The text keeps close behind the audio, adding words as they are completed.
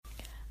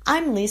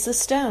I'm Lisa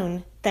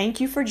Stone. Thank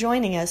you for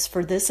joining us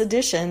for this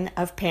edition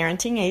of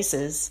Parenting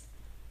Aces.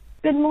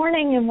 Good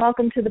morning and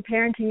welcome to the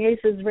Parenting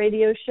Aces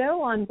radio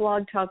show on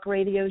Blog Talk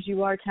Radio's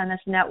UR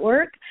Tennis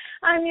Network.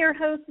 I'm your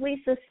host,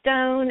 Lisa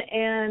Stone,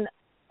 and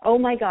oh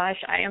my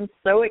gosh, I am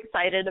so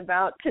excited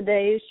about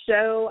today's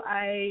show.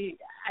 I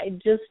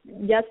just,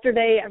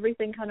 yesterday,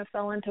 everything kind of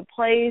fell into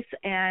place,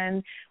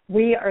 and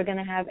we are going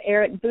to have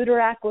Eric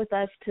Buderak with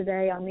us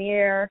today on the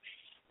air.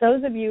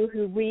 Those of you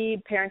who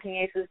read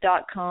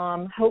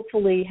parentingaces.com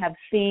hopefully have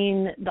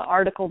seen the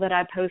article that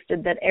I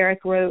posted that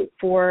Eric wrote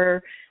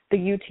for the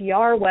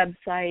UTR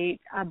website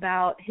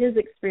about his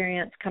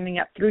experience coming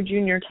up through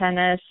junior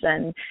tennis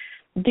and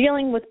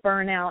dealing with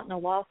burnout and a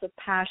loss of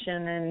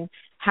passion and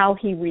how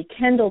he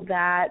rekindled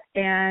that.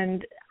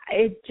 And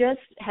it just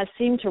has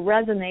seemed to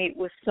resonate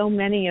with so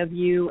many of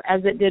you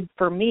as it did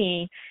for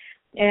me.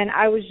 And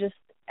I was just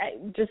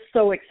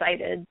so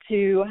excited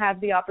to have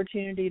the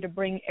opportunity to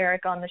bring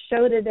Eric on the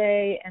show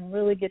today and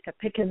really get to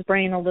pick his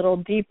brain a little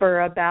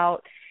deeper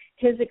about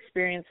his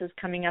experiences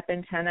coming up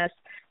in tennis.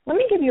 Let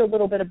me give you a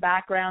little bit of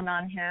background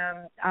on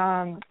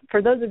him.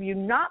 For those of you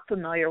not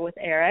familiar with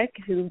Eric,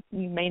 who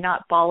you may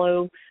not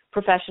follow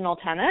professional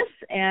tennis,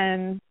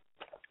 and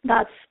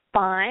that's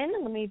fine.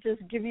 Let me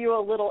just give you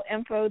a little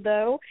info,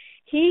 though.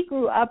 He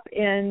grew up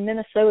in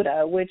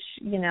Minnesota, which,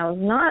 is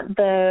not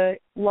the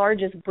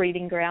largest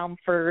breeding ground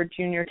for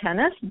junior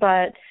tennis,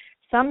 but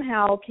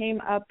somehow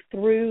came up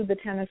through the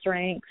tennis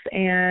ranks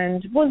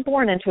and was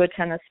born into a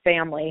tennis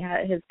family.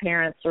 His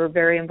parents were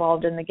very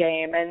involved in the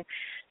game, and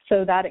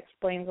so that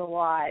explains a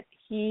lot.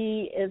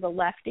 He is a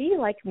lefty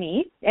like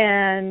me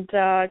and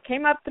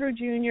came up through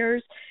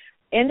juniors,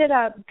 ended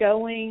up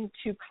going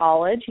to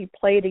college. He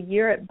played a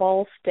year at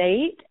Ball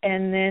State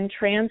and then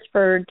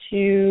transferred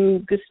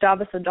to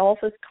Gustavus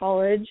Adolphus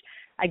College.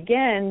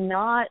 Again,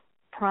 not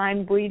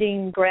prime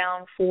breeding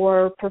ground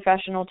for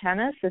professional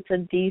tennis. It's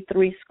a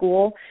D3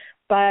 school,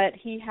 but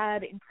he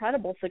had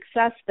incredible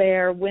success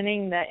there,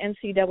 winning the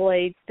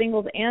NCAA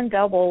singles and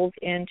doubles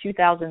in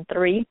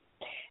 2003.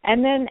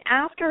 And then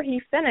after he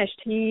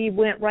finished, he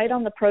went right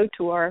on the Pro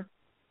Tour,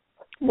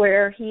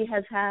 where he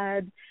has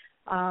had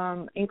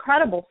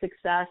incredible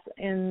success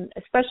in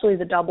especially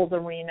the doubles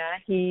arena.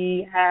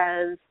 He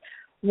has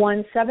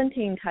won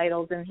 17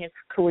 titles in his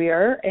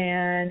career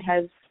and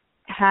has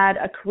had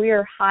a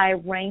career high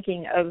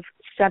ranking of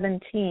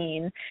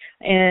 17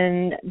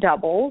 in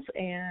doubles,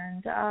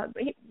 and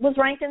he was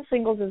ranked in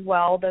singles as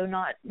well, though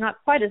not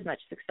quite as much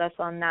success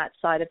on that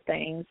side of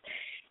things.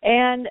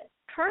 And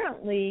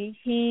currently,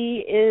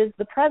 he is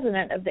the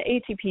president of the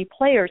ATP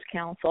Players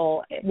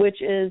Council,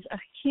 which is a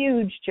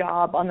huge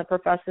job on the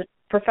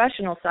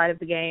professional side of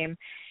the game.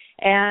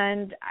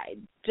 And I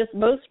just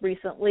most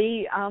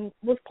recently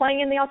was playing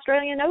in the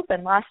Australian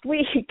Open last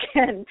week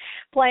and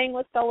playing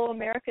with fellow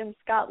American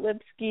Scott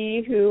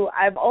Lipsky, who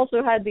I've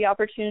also had the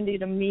opportunity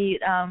to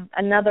meet,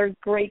 another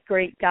great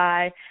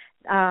guy.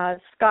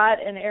 Scott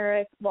and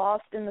Eric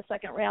lost in the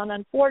second round,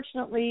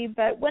 unfortunately,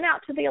 but went out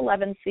to the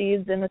 11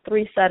 seeds in the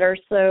three-setter.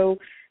 So,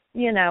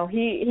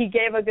 he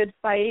gave a good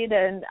fight,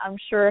 and I'm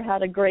sure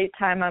had a great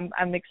time.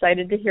 I'm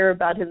excited to hear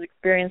about his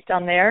experience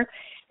down there.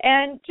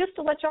 And just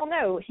to let y'all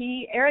know,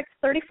 Eric's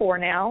 34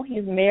 now.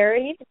 He's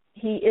married.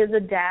 He is a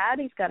dad.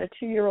 He's got a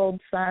 2-year-old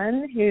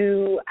son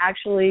who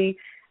actually,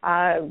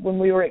 when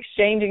we were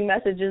exchanging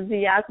messages,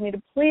 he asked me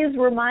to please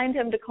remind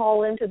him to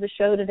call into the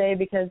show today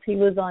because he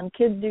was on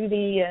kid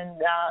duty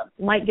and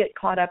might get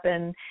caught up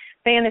in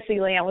fantasy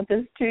land with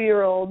his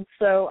 2-year-old.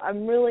 So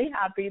I'm really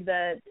happy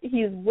that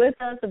he's with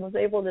us and was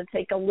able to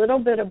take a little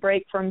bit of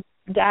break from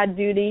dad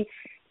duty.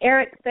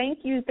 Eric, thank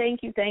you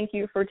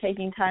for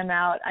taking time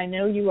out. I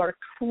know you are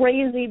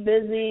crazy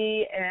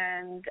busy,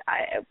 and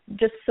I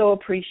just so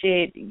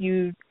appreciate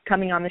you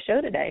coming on the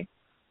show today.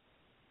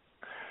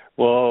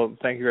 Well,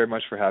 thank you very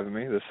much for having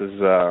me. This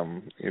is,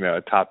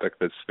 a topic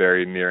that's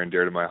very near and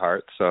dear to my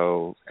heart.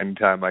 So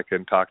anytime I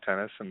can talk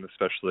tennis, and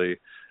especially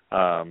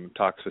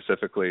talk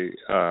specifically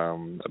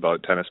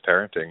about tennis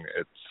parenting,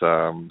 it's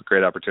a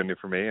great opportunity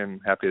for me,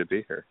 and happy to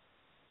be here.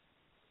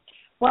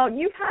 Well,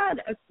 you've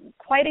had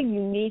quite a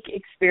unique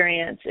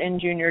experience in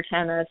junior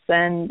tennis,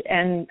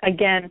 and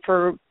again,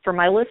 for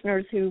my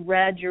listeners who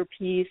read your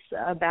piece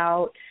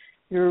about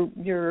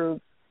your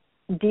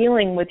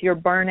dealing with your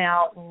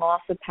burnout and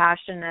loss of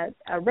passion at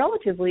a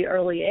relatively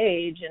early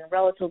age and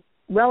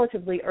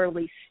relatively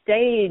early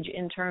stage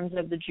in terms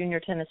of the junior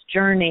tennis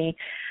journey,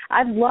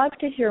 I'd love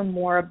to hear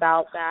more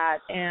about that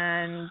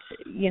and,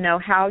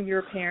 how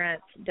your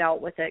parents dealt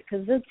with it,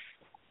 because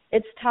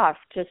it's tough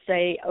to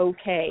say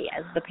okay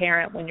as the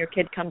parent when your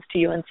kid comes to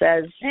you and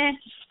says,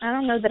 I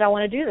don't know that I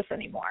want to do this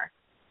anymore.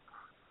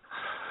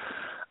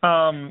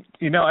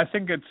 I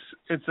think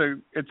it's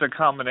a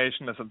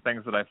combination of some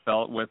things that I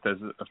felt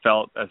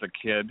as a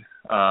kid.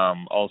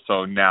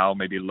 Also now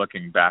maybe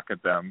looking back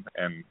at them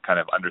and kind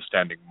of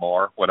understanding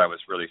more what I was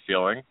really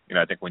feeling.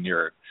 I think when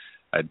you're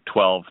a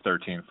 12,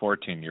 13,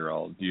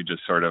 14-year-old, you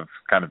just sort of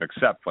kind of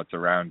accept what's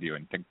around you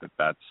and think that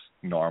that's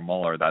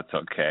normal or that's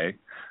okay.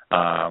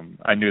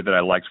 I knew that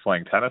I liked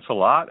playing tennis a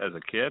lot as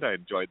a kid. I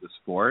enjoyed the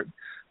sport.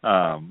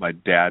 My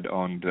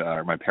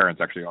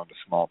parents actually owned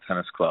a small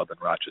tennis club in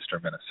Rochester,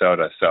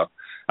 Minnesota. So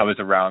I was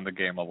around the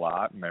game a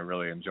lot, and I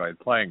really enjoyed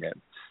playing it.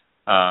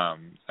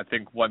 I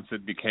think once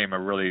it became a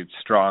really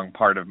strong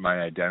part of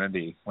my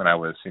identity when I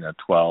was,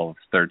 12,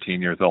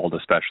 13 years old,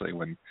 especially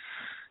when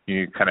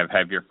you kind of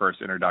have your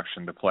first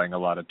introduction to playing a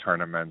lot of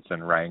tournaments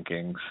and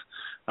rankings.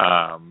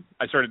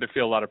 I started to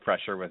feel a lot of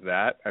pressure with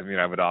that. I mean,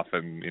 I would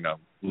often,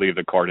 leave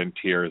the court in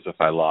tears if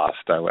I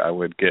lost. I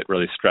would get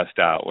really stressed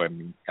out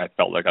when I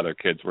felt like other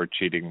kids were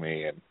cheating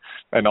me,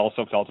 and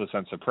also felt a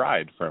sense of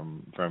pride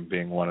from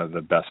being one of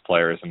the best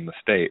players in the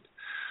state.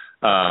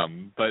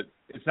 But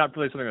it's not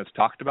really something that's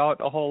talked about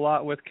a whole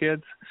lot with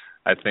kids.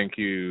 I think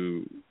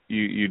you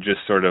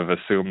just sort of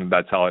assume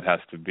that's how it has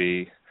to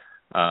be.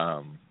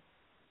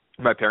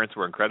 My parents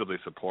were incredibly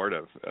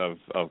supportive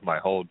of my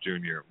whole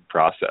junior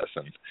process,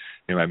 and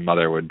my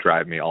mother would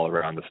drive me all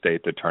around the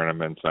state to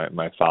tournaments.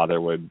 My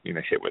father would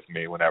hit with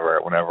me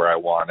whenever I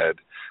wanted.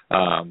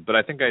 But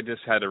I think I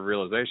just had a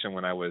realization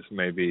when I was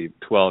maybe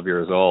 12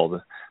 years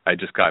old. I'd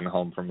just gotten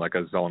home from like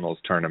a zonals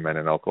tournament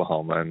in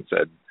Oklahoma and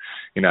said,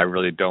 I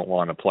really don't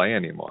want to play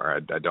anymore.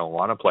 I don't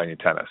want to play any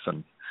tennis.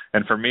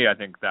 And for me, I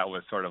think that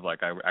was sort of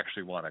like I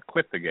actually want to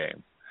quit the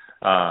game.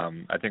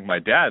 I think my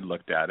dad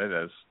looked at it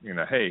as,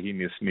 hey, he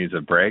needs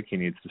a break. He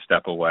needs to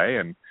step away.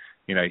 And,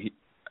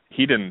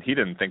 he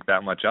didn't think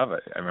that much of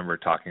it. I remember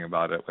talking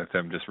about it with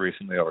him just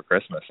recently over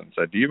Christmas and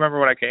said, do you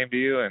remember when I came to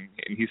you? And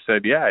he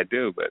said, yeah, I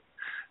do. But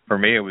for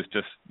me, it was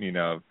just, you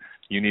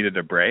needed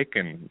a break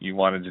and you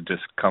wanted to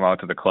just come out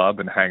to the club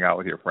and hang out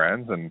with your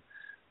friends. And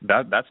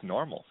that's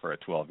normal for a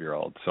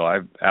 12-year-old. So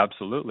I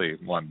absolutely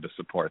wanted to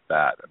support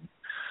that. And,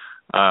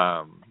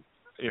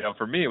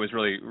 for me, it was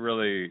really,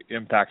 really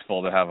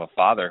impactful to have a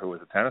father who was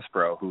a tennis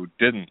pro who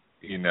didn't,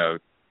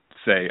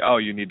 say, oh,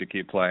 you need to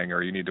keep playing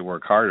or you need to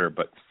work harder,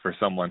 but for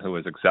someone who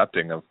was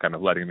accepting of kind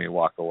of letting me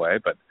walk away.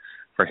 But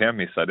for him,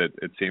 he said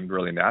it seemed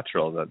really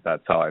natural that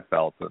that's how I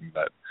felt, and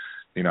that,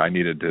 I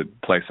needed to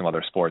play some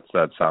other sports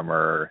that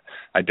summer.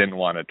 I didn't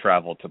want to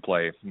travel to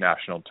play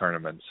national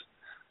tournaments.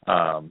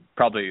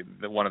 Probably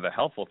one of the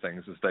helpful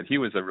things is that he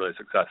was a really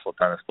successful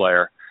tennis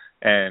player.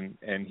 And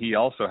he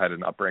also had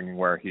an upbringing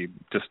where he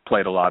just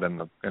played a lot in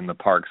the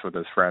parks with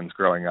his friends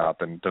growing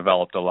up and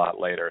developed a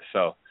lot later.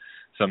 So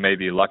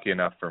maybe lucky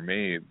enough for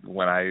me,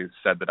 when I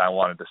said that I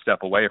wanted to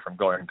step away from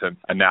going to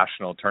a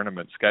national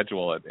tournament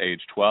schedule at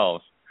age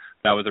 12,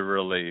 that was a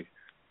really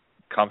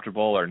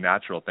comfortable or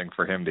natural thing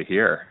for him to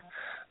hear.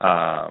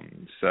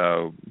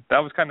 So that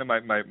was kind of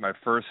my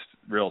first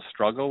real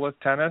struggle with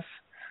tennis.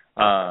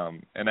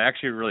 And I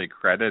actually really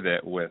credit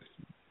it with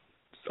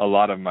a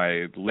lot of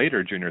my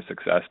later junior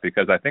success,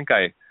 because I think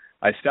I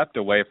stepped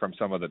away from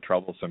some of the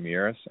troublesome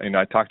years.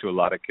 I talked to a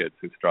lot of kids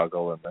who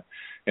struggle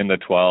in the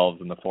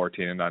 12s and the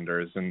 14 and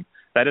unders, and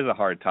that is a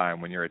hard time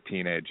when you're a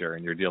teenager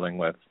and you're dealing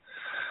with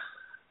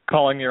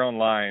calling your own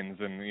lines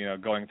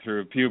and going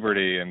through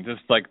puberty and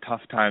just like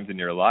tough times in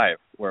your life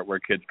where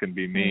kids can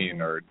be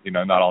mean or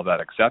not all that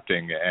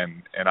accepting.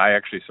 And I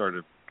actually sort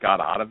of got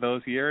out of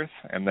those years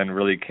and then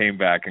really came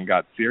back and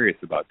got serious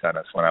about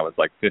tennis when I was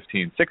like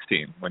 15,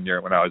 16, when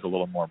I was a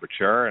little more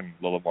mature and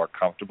a little more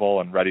comfortable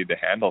and ready to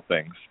handle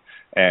things,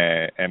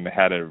 and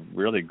had a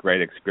really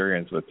great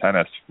experience with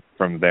tennis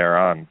from there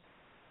on.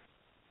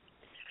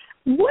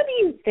 What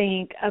do you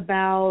think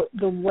about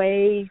the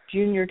way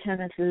junior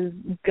tennis is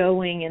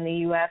going in the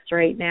U.S.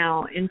 right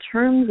now in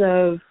terms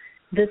of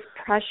this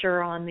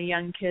pressure on the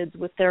young kids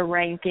with their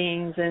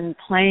rankings and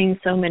playing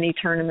so many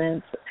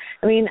tournaments?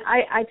 I mean,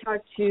 I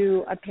talked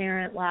to a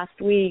parent last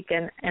week,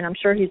 and I'm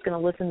sure he's going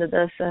to listen to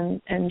this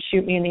and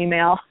shoot me an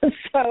email.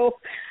 So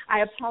I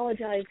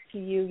apologize to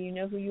you. You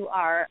know who you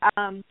are.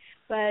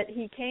 But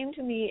he came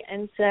to me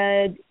and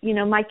said,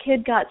 my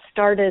kid got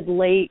started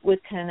late with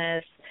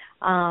tennis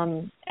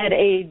at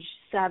age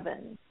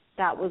 7.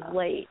 That was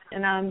late.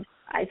 And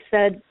I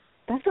said,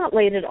 that's not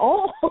late at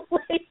all.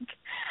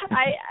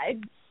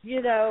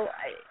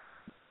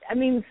 I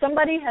mean,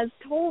 somebody has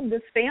told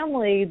this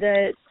family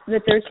that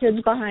their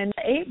kid's behind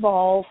the 8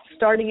 ball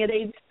starting at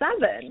age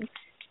 7.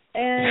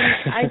 And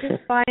I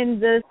just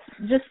find this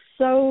just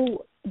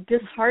so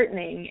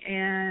disheartening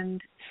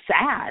and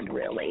sad,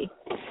 really.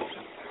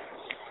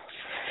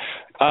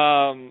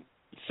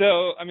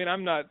 So, I mean,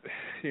 I'm not,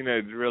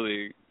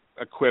 really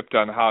equipped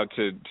on how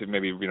to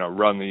maybe,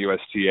 run the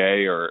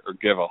USTA or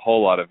give a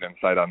whole lot of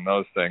insight on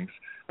those things.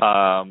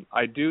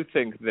 I do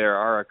think there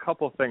are a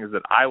couple things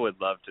that I would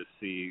love to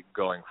see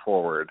going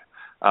forward.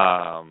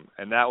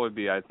 And that would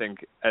be, I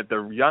think, at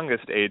the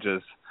youngest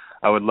ages,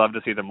 I would love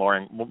to see the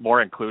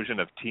more inclusion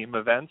of team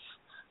events.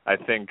 I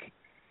think,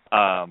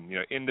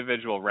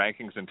 individual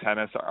rankings in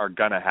tennis are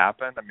going to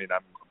happen. I mean,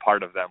 I'm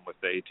part of them with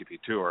the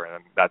ATP Tour,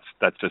 and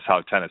that's just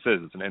how tennis is.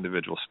 It's an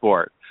individual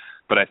sport.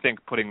 But I think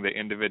putting the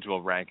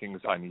individual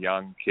rankings on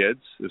young kids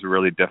is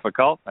really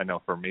difficult. I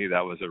know for me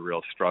that was a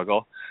real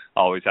struggle,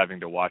 always having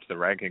to watch the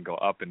ranking go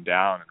up and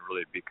down and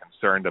really be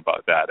concerned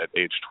about that at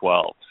age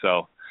 12.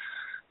 So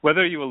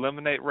whether you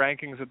eliminate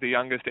rankings at the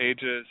youngest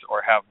ages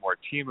or have more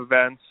team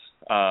events,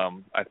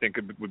 I think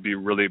it would be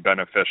really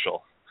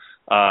beneficial.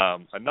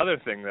 Another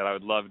thing that I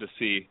would love to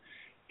see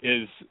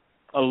is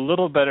a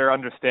little better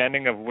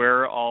understanding of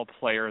where all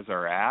players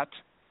are at,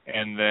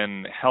 and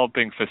then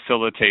helping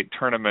facilitate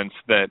tournaments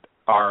that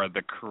are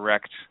the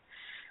correct,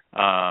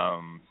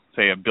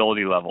 say,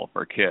 ability level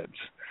for kids.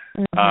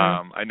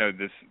 Mm-hmm. I know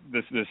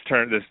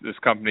this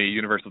company,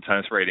 Universal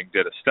Tennis Rating,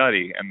 did a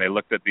study, and they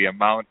looked at the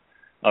amount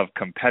of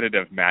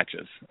competitive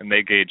matches, and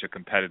they gauge a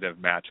competitive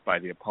match by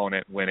the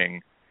opponent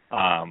winning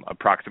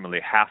approximately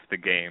half the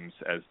games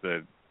as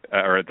the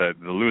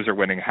loser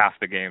winning half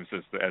the games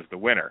as the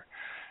winner.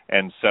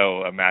 And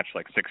so a match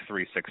like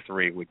 6-3,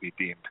 6-3 would be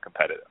deemed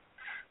competitive.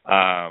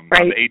 Right.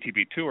 On the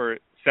ATP Tour,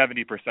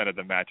 70% of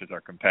the matches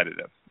are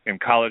competitive. In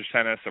college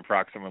tennis,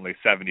 approximately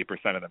 70%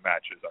 of the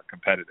matches are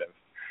competitive.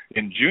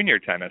 In junior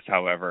tennis,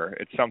 however,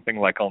 it's something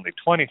like only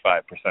 25%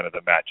 of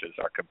the matches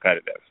are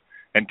competitive.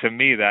 And to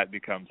me, that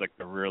becomes like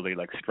the really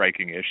like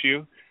striking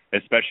issue,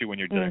 especially when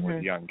you're dealing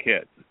with young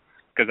kids.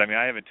 Because, I mean,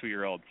 I have a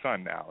 2-year-old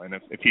son now, and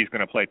if he's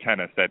going to play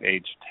tennis at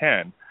age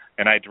 10,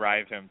 and I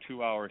drive him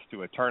 2 hours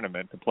to a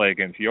tournament to play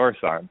against your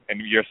son,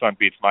 and your son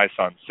beats my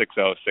son 6-0,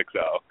 6-0,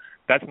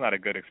 that's not a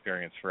good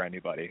experience for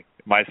anybody.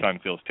 My son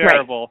feels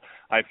terrible.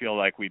 Right. I feel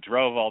like we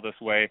drove all this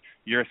way.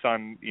 Your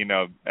son,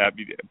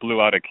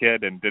 blew out a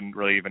kid and didn't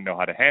really even know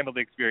how to handle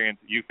the experience.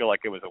 You feel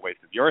like it was a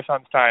waste of your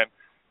son's time.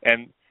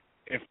 And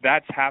if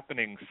that's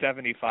happening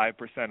 75%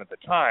 of the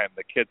time,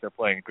 the kids are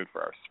playing good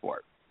for our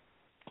sport.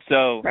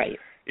 So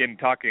in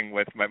talking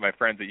with my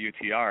friends at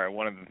UTR,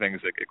 one of the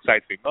things that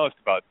excites me most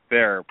about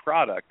their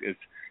product is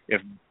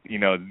if,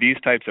 these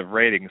types of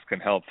ratings can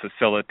help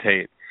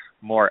facilitate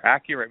more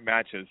accurate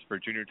matches for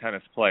junior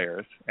tennis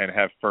players and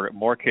have for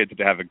more kids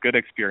to have a good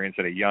experience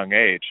at a young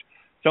age,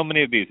 so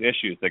many of these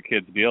issues that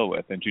kids deal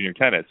with in junior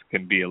tennis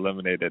can be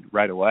eliminated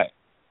right away.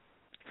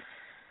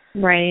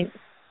 Right.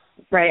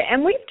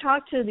 And we've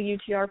talked to the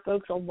UTR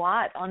folks a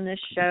lot on this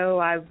show.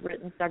 I've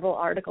written several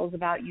articles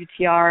about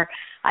UTR.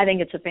 I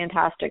think it's a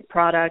fantastic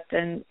product,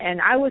 and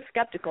I was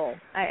skeptical,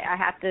 I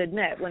have to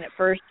admit, when it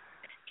first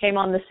came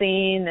on the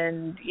scene,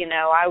 and,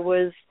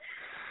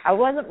 I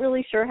wasn't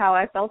really sure how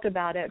I felt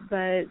about it,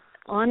 but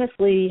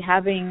honestly,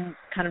 having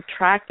kind of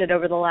tracked it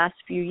over the last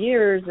few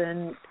years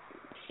and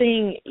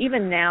seeing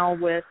even now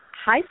with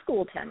high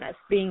school tennis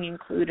being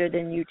included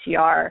in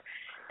UTR,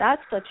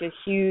 that's such a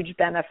huge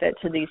benefit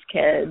to these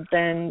kids,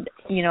 and,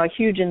 a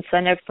huge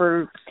incentive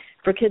for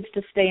kids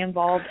to stay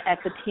involved at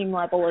the team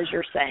level, as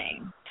you're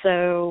saying.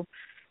 So,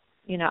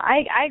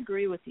 I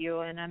agree with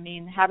you. And I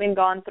mean, having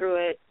gone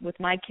through it with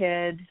my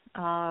kid,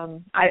 there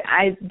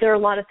are a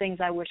lot of things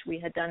I wish we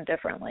had done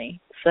differently.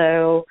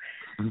 So,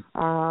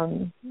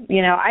 I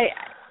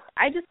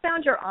just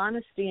found your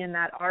honesty in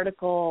that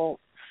article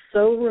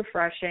so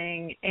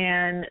refreshing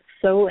and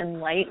so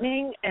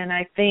enlightening. And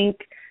I think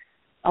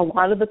a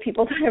lot of the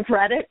people that have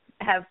read it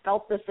have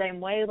felt the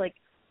same way, like,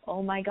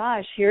 oh my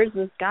gosh, here's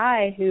this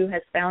guy who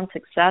has found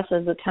success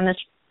as a tennis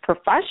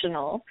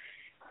professional,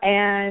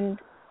 and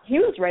he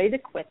was ready to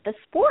quit the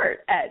sport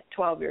at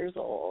 12 years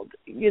old.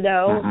 I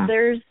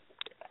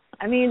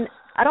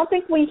don't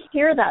think we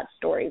hear that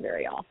story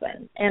very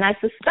often, and I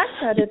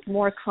suspect that it's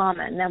more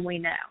common than we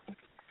know.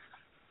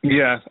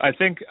 Yeah, I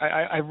think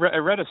I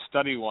read a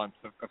study once,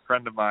 a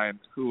friend of mine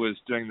who was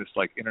doing this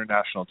like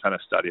international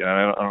tennis study, and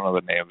I don't know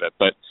the name of it,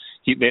 but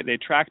they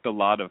tracked a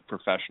lot of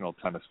professional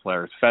tennis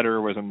players.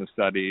 Federer was in the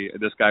study.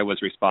 This guy was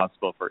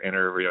responsible for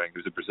interviewing, he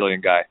was a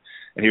Brazilian guy,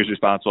 and he was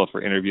responsible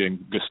for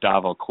interviewing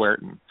Gustavo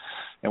Kuerten.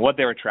 And what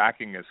they were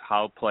tracking is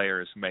how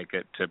players make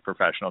it to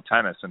professional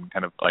tennis and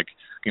kind of like,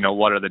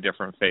 what are the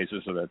different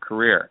phases of their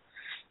career.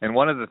 And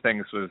one of the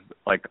things was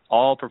like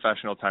all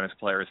professional tennis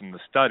players in the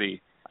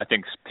study, I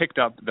think, picked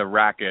up the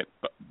racket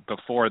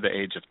before the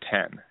age of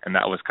 10. And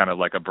that was kind of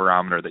like a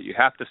barometer that you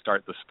have to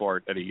start the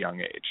sport at a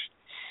young age.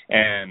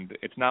 And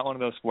it's not one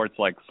of those sports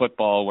like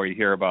football where you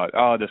hear about,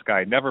 oh, this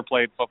guy never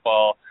played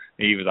football.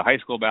 He was a high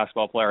school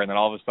basketball player, and then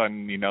all of a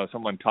sudden,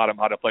 someone taught him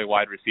how to play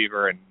wide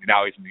receiver, and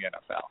now he's in the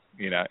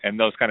NFL, and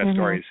those kind of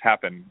stories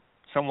happen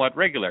somewhat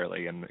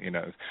regularly in,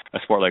 a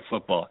sport like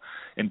football.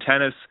 In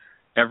tennis,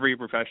 every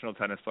professional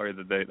tennis player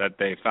that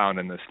they found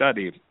in the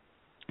study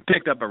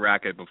picked up a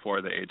racket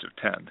before the age of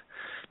 10.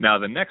 Now,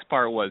 the next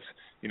part was,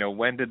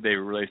 when did they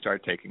really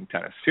start taking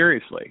tennis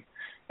seriously?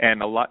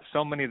 And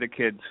so many of the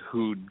kids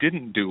who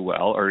didn't do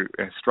well or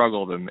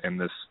struggled in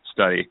this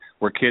study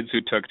were kids who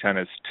took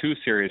tennis too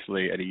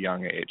seriously at a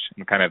young age,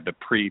 in kind of the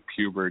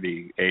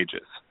pre-puberty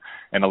ages.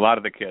 And a lot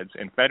of the kids,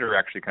 and Federer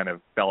actually kind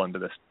of fell into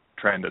this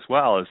trend as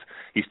well, is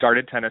he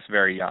started tennis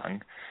very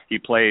young. He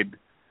played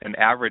an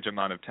average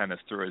amount of tennis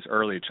through his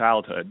early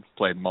childhood,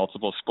 played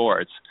multiple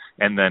sports,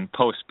 and then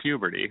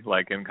post-puberty,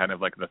 like in kind of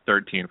like the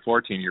 13,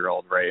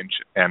 14-year-old range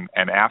and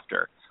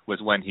after,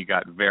 was when he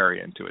got very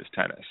into his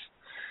tennis.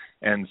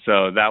 And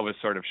so that was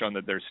sort of shown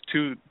that there's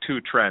two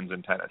trends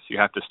in tennis. You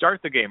have to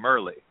start the game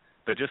early,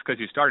 but just because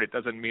you start it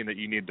doesn't mean that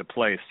you need to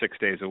play 6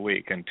 days a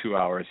week and 2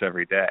 hours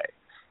every day.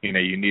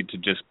 you need to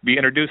just be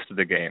introduced to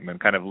the game and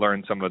kind of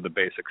learn some of the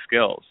basic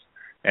skills.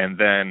 And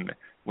then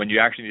when you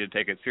actually need to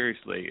take it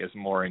seriously is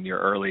more in your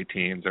early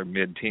teens or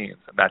mid-teens,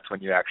 and that's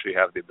when you actually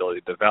have the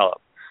ability to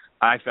develop.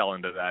 I fell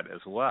into that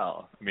as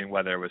well. I mean,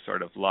 whether it was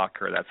sort of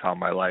luck or that's how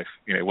my life,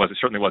 it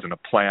certainly wasn't a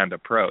planned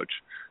approach,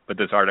 but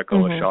this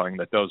article was showing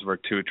that those were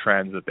two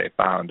trends that they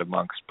found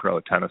amongst pro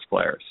tennis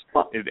players.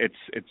 Well,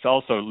 it's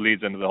also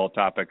leads into the whole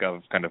topic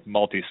of kind of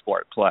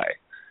multi-sport play.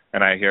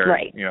 And I hear,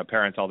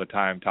 parents all the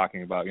time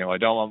talking about, I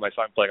don't want my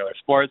son playing other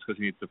sports because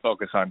he needs to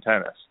focus on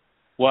tennis.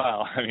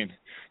 Well, I mean,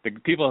 the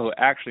people who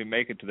actually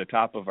make it to the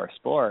top of our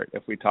sport,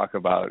 if we talk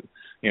about,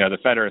 the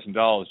Federers,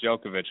 Nadals,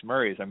 Djokovic,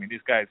 Murrays, I mean, these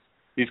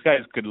guys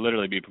could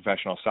literally be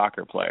professional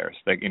soccer players.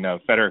 Like,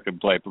 Federer could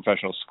play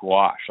professional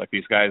squash. Like,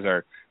 these guys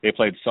they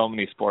played so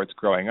many sports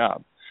growing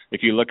up.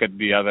 If you look at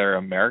the other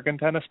American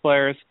tennis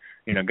players,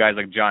 guys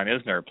like John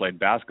Isner played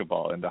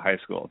basketball into high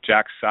school.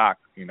 Jack Sock,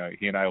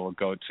 he and I will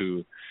go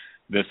to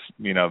this,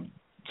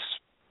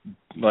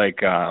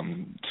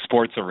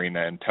 sports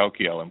arena in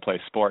Tokyo and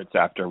play sports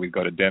after we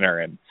go to dinner.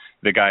 And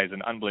the guy's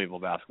an unbelievable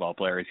basketball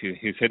player.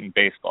 He's hitting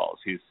baseballs.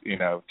 He's,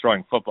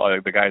 throwing football.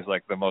 The guy's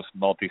like the most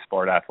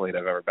multi-sport athlete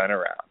I've ever been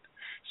around.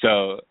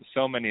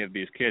 So many of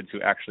these kids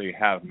who actually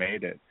have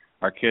made it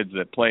are kids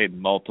that played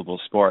multiple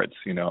sports,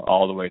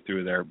 all the way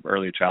through their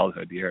early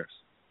childhood years.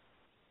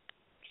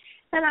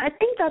 And I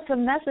think that's a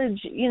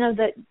message,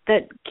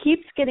 that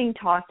keeps getting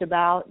talked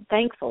about,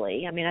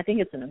 thankfully. I mean, I think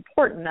it's an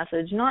important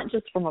message, not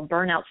just from a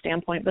burnout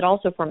standpoint, but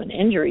also from an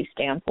injury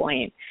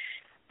standpoint.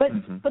 But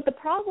the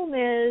problem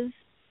is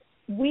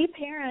we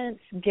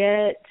parents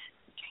get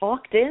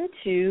talked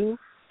into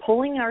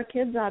pulling our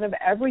kids out of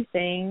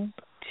everything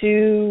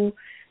to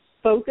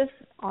focus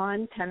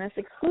on tennis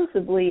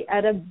exclusively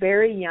at a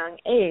very young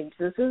age.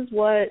 This is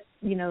what,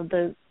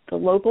 the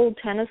local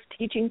tennis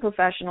teaching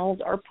professionals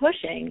are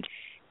pushing.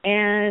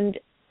 And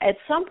at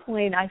some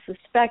point, I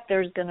suspect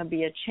there's going to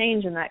be a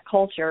change in that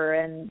culture.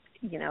 And,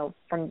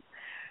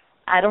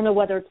 I don't know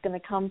whether it's going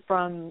to come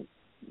from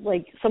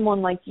like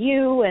someone like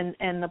you and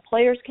the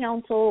Players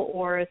Council,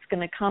 or it's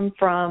going to come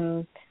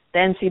from the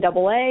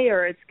NCAA,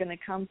 or it's going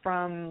to come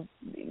from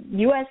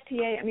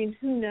USTA. I mean,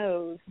 who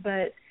knows?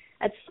 But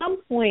at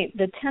some point,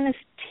 the tennis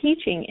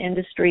teaching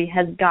industry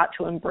has got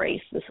to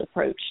embrace this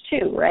approach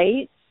too,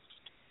 right?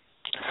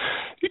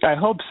 I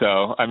hope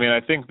so. I mean,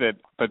 I think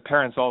but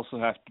parents also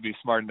have to be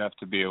smart enough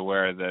to be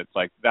aware that,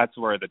 that's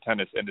where the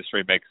tennis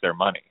industry makes their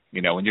money.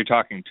 When you're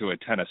talking to a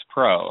tennis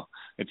pro,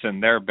 it's in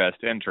their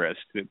best interest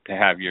to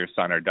have your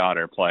son or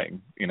daughter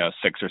playing,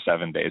 6 or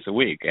 7 days a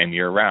week and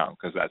year round,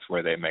 because that's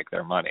where they make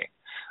their money.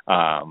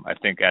 I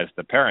think as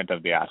the parent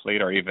of the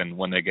athlete, or even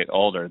when they get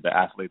older, the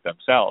athlete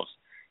themselves,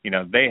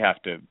 they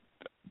have to,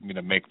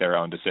 make their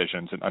own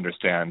decisions and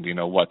understand,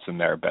 what's in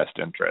their best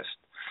interest.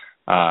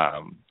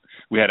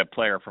 We had a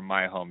player from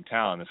my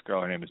hometown, this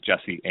girl, her name is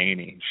Jessie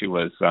Aney. She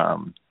was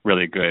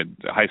really good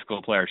high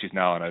school player. She's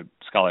now on a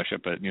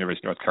scholarship at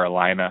University of North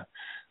Carolina.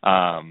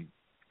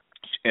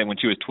 And when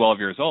she was 12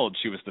 years old,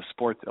 she was the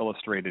Sports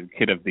Illustrated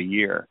Kid of the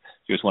Year.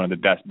 She was one of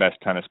the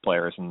best tennis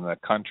players in the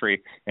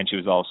country, and she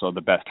was also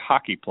the best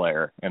hockey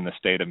player in the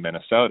state of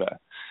Minnesota.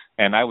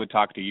 And I would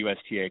talk to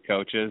USTA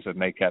coaches,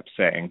 and they kept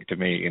saying to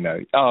me,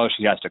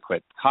 she has to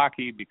quit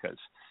hockey because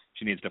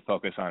she needs to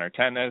focus on her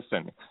tennis.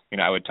 And,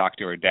 I would talk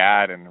to her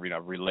dad and,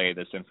 relay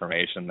this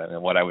information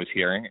and what I was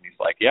hearing. And he's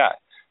like, yeah,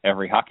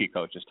 every hockey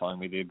coach is telling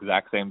me the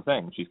exact same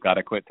thing. She's got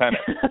to quit tennis,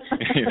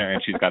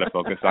 and she's got to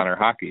focus on her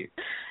hockey.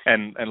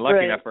 And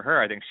lucky enough for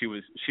her, I think she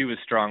was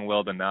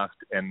strong-willed enough,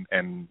 and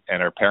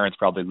her parents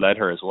probably led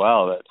her as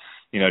well, that,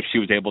 she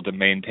was able to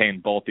maintain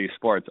both these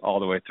sports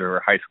all the way through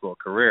her high school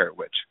career,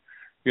 which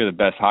you're the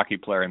best hockey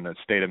player in the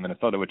state of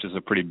Minnesota, which is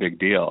a pretty big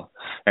deal.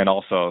 And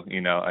also,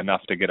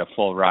 enough to get a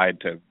full ride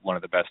to one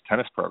of the best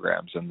tennis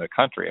programs in the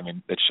country. I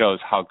mean, it shows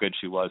how good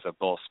she was at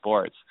both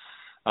sports.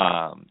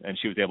 And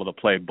she was able to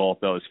play both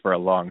those for a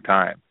long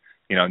time.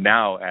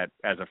 Now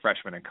as a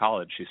freshman in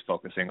college, she's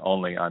focusing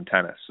only on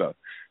tennis. So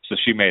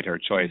she made her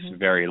choice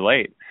very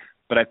late.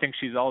 But I think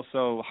she's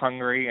also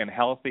hungry and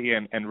healthy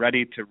and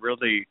ready to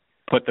really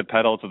put the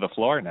pedal to the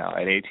floor now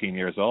at 18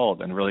 years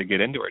old and really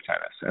get into her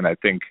tennis. And I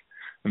think,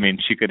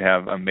 she could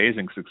have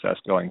amazing success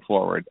going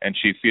forward. And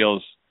she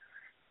feels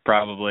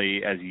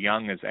probably as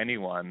young as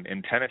anyone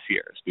in tennis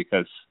years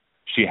because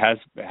she has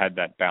had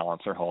that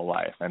balance her whole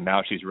life. And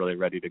now she's really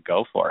ready to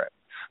go for it.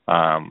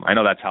 I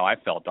know that's how I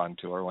felt on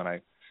tour when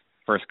I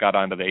first got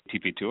onto the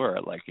ATP Tour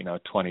at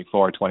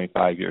 24,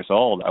 25 years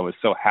old. I was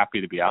so happy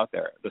to be out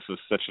there. This was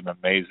such an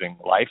amazing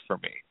life for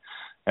me.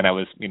 And I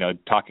was,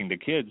 talking to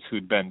kids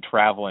who'd been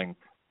traveling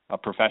a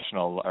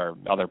professional, or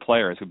other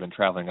players who'd been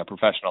traveling a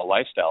professional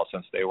lifestyle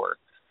since they were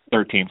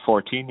 13,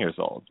 14 years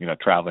old,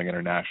 traveling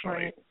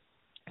internationally,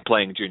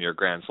 playing junior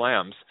Grand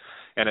Slams.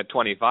 And at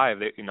 25,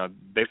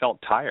 they felt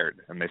tired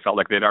and they felt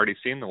like they'd already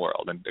seen the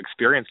world and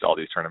experienced all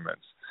these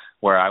tournaments,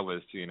 where I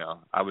was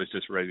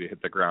just ready to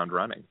hit the ground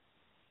running.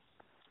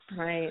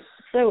 Right.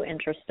 So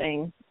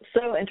interesting.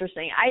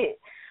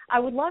 I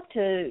would love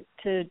to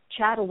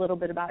chat a little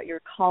bit about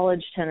your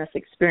college tennis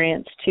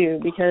experience too,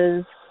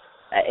 because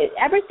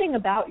everything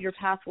about your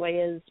pathway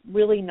is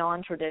really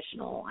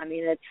non-traditional. I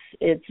mean,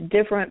 it's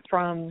different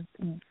from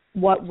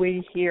what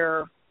we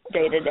hear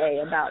day to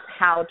day about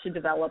how to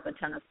develop a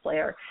tennis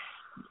player.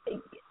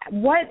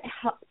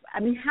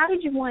 How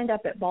did you wind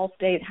up at Ball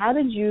State? How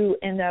did you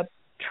end up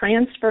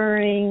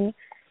transferring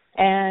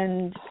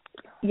and,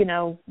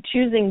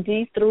 choosing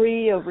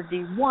D3 over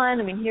D1?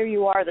 I mean, here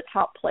you are, the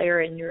top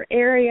player in your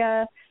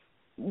area.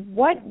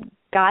 What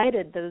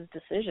guided those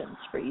decisions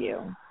for you?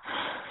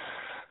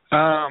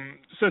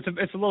 So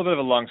it's a little bit of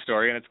a long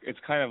story, and it's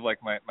kind of like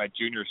my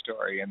junior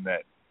story in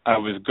that I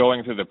was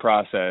going through the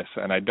process,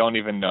 and I don't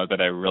even know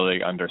that I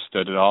really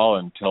understood it all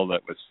until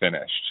that was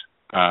finished.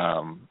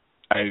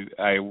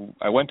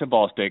 I went to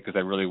Ball State because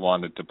I really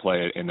wanted to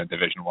play in a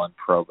Division I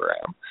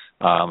program.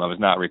 I was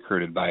not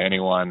recruited by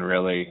anyone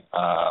really.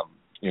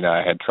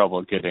 I had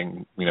trouble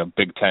getting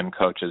Big Ten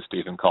coaches to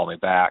even call me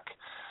back.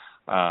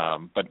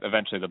 But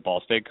eventually the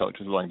Ball State coach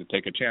was willing to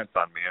take a chance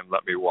on me and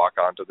let me walk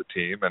onto the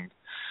team, and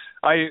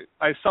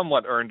I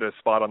somewhat earned a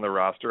spot on the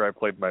roster. I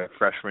played my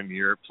freshman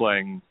year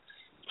playing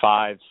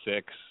 5,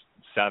 6,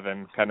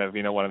 7, kind of,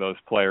 one of those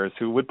players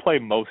who would play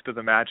most of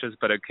the matches,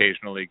 but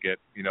occasionally get,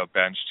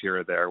 benched here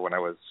or there when I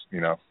was,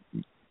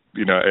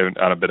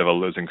 on a bit of a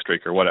losing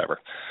streak or whatever.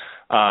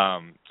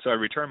 So I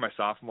returned my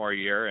sophomore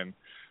year and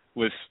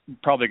was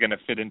probably going to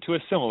fit into a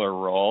similar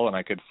role, and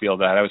I could feel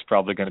that I was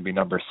probably going to be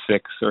number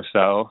 6 or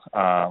so,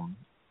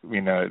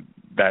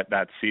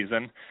 that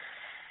season,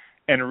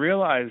 and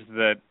realized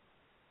that,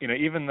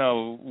 even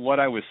though what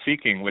I was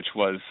seeking, which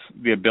was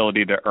the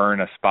ability to earn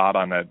a spot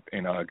on a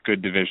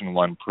good Division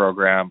I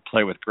program,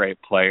 play with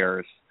great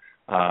players,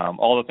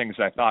 all the things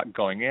I thought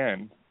going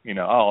in,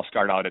 I'll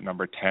start out at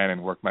number 10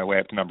 and work my way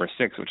up to number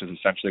 6, which is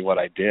essentially what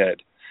I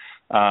did.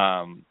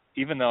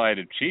 Even though I'd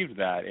achieved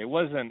that,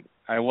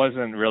 I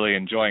wasn't really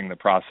enjoying the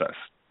process.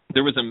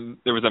 There was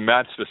a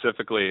match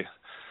specifically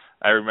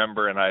I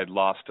remember, and I had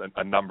lost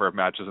a number of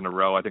matches in a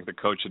row. I think the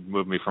coach had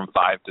moved me from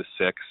 5 to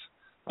 6.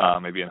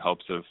 Maybe in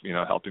hopes of,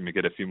 helping me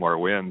get a few more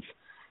wins.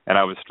 And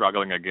I was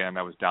struggling again.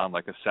 I was down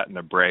like a set and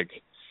a break.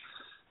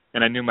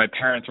 And I knew my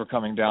parents were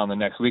coming down the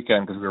next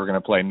weekend because we were going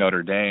to play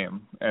Notre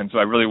Dame. And so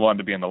I really wanted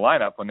to be in the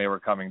lineup when they were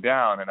coming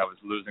down, and I was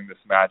losing this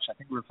match. I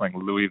think we were playing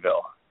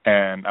Louisville.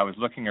 And I was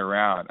looking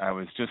around. I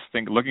was just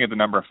looking at the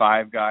number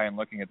 5 guy and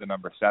looking at the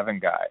number 7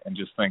 guy and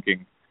just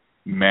thinking,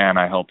 man,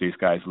 I hope these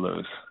guys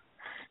lose.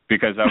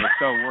 Because I was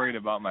so worried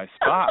about my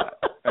spot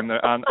in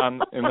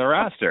the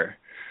roster.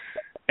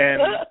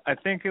 And I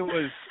think it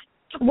was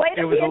a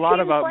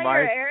lot about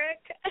player, Eric.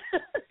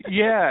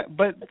 Yeah,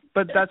 but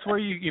that's where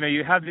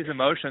you have these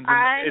emotions,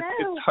 and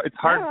it's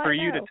hard for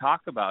you to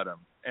talk about them.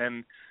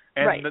 And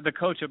right. the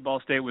coach at Ball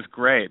State was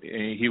great.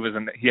 He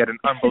had an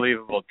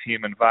unbelievable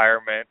team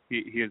environment.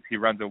 He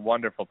runs a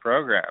wonderful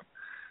program,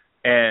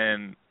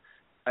 and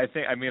I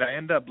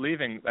ended up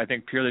leaving. I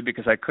think purely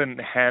because I couldn't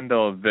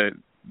handle the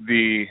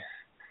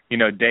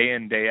day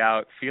in day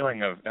out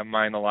feeling of, am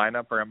I in the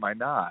lineup or am I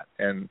not?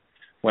 And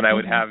when I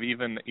would have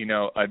even,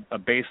 a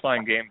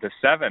baseline game to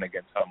 7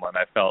 against someone,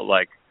 I felt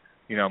like,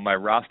 my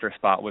roster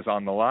spot was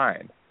on the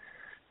line.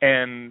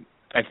 And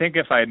I think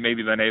if I had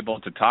maybe been able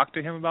to talk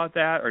to him about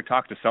that, or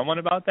talk to someone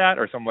about that,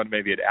 or someone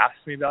maybe had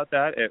asked me about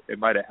that, it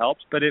might have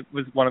helped. But it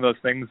was one of those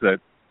things that,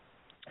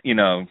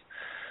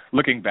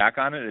 looking back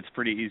on it, it's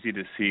pretty easy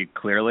to see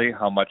clearly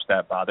how much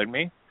that bothered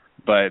me.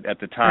 But at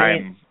the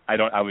time, right.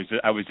 I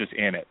was just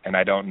in it, and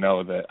I don't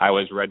know that I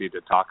was ready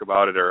to talk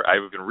about it, or I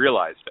even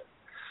realized it.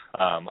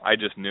 I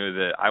just knew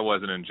that I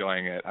wasn't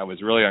enjoying it. I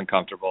was really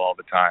uncomfortable all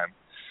the time.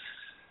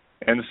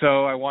 And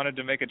so I wanted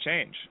to make a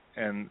change.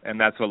 And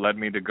that's what led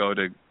me to go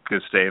to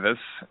Gustavus.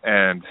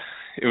 And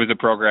it was a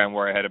program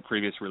where I had a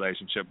previous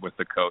relationship with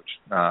the coach,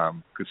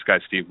 this guy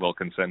Steve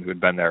Wilkinson, who had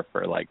been there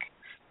for like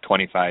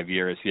 25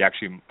 years. He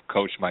actually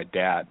coached my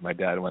dad. My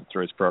dad went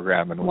through his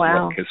program and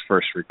was like his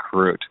first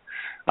recruit.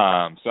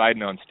 So I'd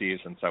known Steve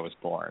since I was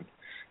born.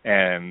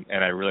 And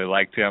I really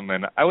liked him.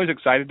 And I was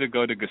excited to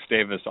go to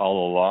Gustavus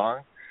all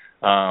along.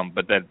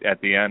 But that at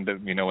the end,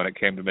 when it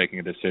came to making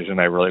a decision,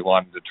 I really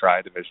wanted to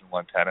try Division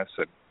I tennis,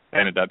 and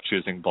ended up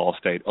choosing Ball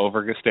State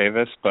over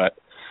Gustavus. But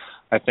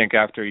I think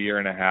after a year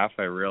and a half,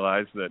 I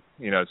realized that,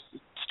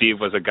 Steve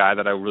was a guy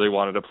that I really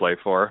wanted to play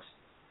for.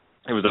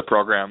 It was a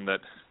program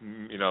that,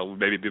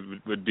 maybe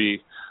would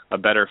be a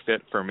better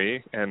fit for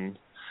me. And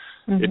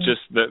it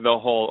just, the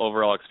whole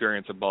overall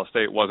experience at Ball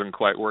State wasn't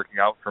quite working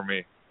out for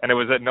me. And it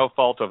was at no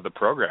fault of the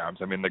programs.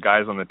 I mean, the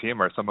guys on the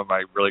team are some of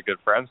my really good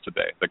friends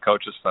today. The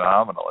coach is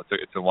phenomenal.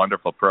 It's a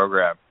wonderful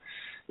program.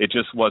 It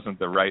just wasn't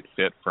the right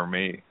fit for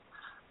me.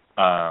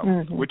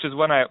 Which is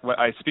when I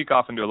speak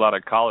often to a lot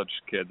of college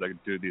kids. I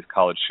do these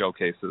college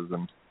showcases,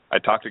 and I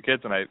talk to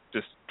kids, and I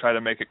just try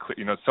to make it clear.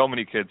 So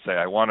many kids say,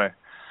 I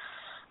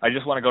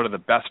just want to go to the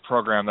best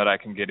program that I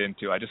can get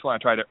into. I just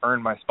want to try to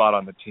earn my spot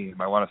on the team.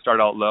 I want to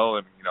start out low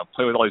and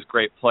play with all these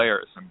great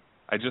players. And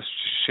I just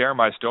share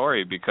my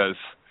story because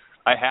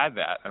I had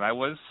that, and I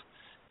was,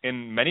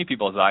 in many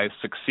people's eyes,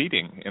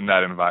 succeeding in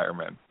that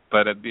environment.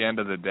 But at the end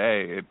of the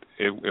day,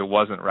 it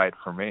wasn't right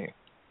for me.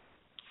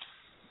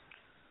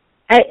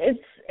 It's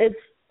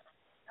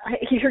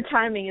your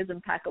timing is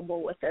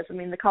impeccable with this. I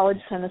mean, the college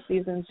tennis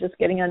season is just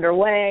getting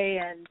underway,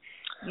 and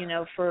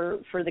for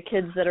the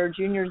kids that are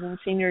juniors and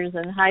seniors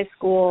in high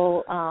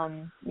school,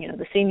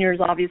 the seniors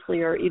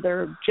obviously are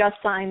either just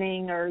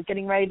signing or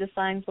getting ready to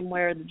sign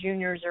somewhere. The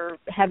juniors are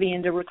heavy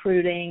into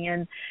recruiting,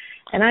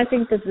 and I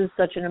think this is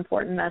such an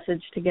important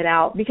message to get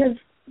out because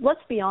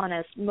let's be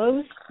honest,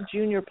 most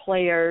junior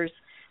players,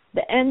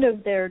 the end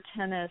of their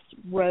tennis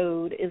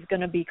road is going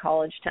to be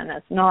college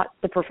tennis, not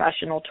the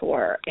professional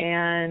tour.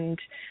 And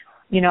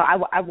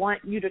I want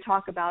you to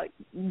talk about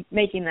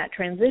making that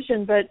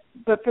transition,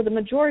 but for the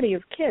majority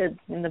of kids,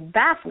 and the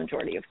vast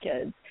majority of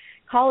kids,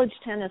 college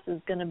tennis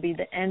is going to be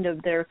the end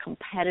of their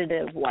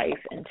competitive life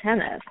in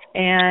tennis,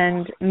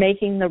 and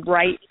making the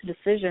right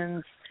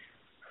decisions,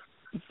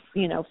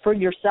 for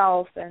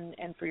yourself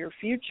and for your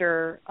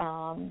future,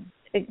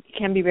 it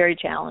can be very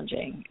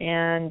challenging.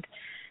 And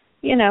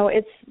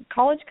it's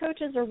college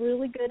coaches are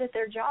really good at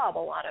their job. A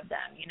lot of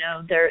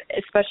them, they're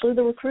especially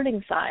the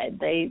recruiting side.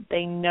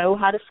 They know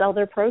how to sell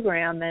their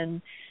program,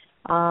 and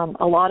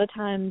a lot of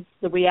times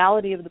the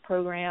reality of the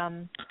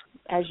program,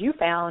 as you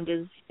found,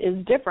 is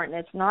different.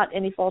 It's not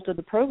any fault of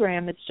the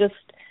program. It's just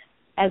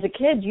as a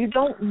kid, you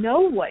don't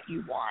know what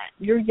you want.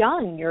 You're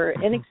young, you're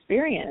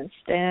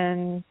inexperienced,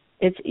 and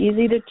it's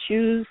easy to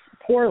choose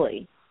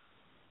poorly.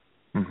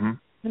 Mm-hmm.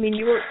 I mean,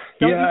 you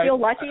feel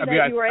lucky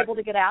that you were able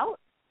to get out?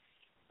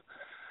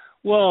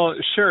 Well,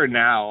 sure.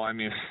 Now, I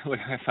mean,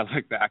 if I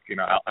look back,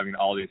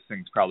 all these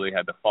things probably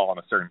had to fall in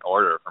a certain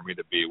order for me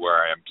to be where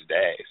I am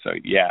today. So,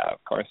 yeah,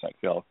 of course, I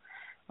feel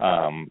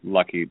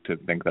lucky to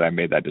think that I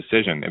made that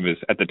decision.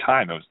 At the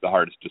time, it was the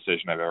hardest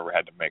decision I've ever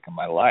had to make in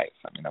my life.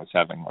 I mean, I was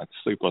having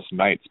sleepless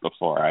nights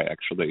before I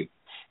actually,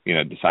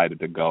 decided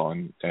to go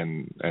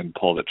and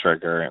pull the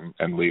trigger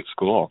and leave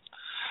school.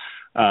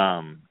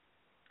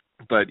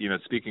 But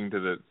speaking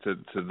to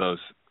those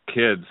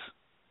kids,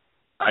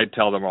 I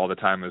tell them all the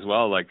time as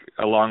well,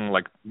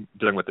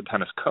 dealing with the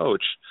tennis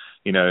coach,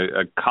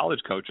 college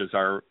coaches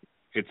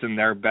it's in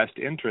their best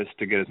interest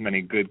to get as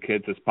many good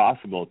kids as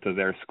possible to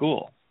their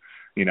school,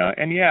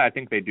 and I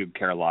think they do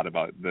care a lot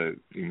about the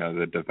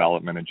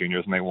development of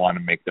juniors, and they want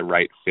to make the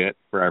right fit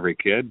for every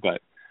kid.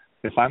 But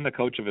if I'm the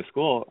coach of a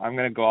school, I'm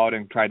going to go out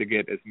and try to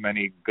get as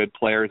many good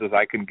players as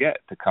I can get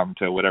to come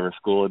to whatever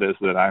school it is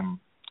that I'm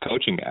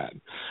coaching at.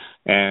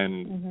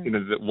 And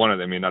one of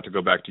them, not to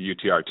go back to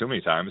UTR too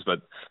many times,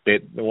 but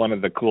one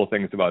of the cool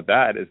things about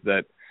that is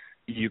that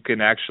you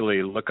can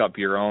actually look up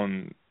your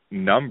own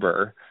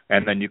number,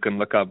 and then you can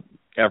look up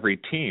every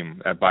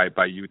team by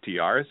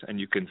UTRs, and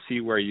you can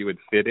see where you would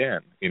fit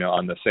in,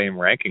 on the same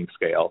ranking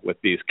scale with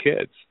these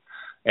kids.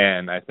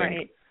 And I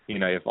think,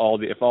 if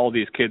all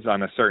these kids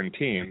on a certain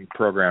team,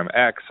 program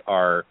X,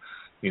 are,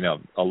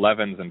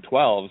 11s and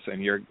 12s,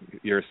 and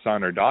your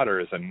son or daughter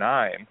is a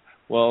 9.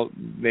 Well,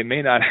 they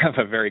may not have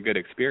a very good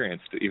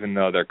experience, even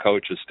though their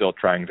coach is still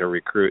trying to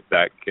recruit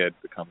that kid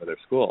to come to their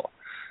school.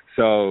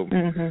 So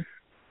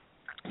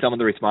some of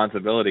the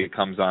responsibility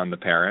comes on the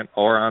parent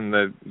or on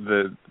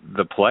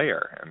the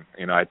player.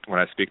 And, when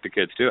I speak to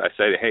kids too, I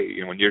say,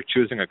 hey, when you're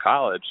choosing a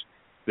college,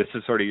 this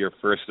is sort of your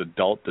first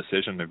adult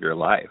decision of your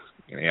life.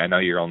 I know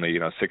you're only,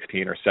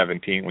 16 or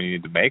 17 when you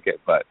need to make it,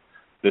 but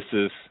this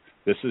is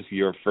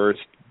your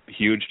first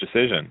huge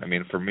decision. I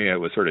mean, for me, it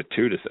was sort of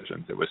two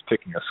decisions. It was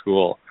picking a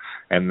school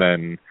and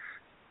then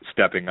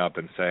stepping up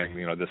and saying,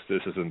 this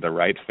isn't the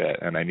right fit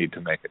and I need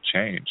to make a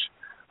change.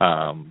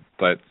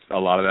 But a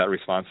lot of that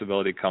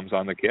responsibility comes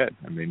on the kid,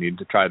 and they need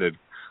to try to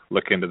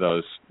look into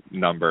those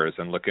numbers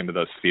and look into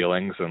those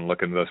feelings and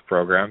look into those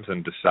programs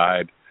and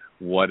decide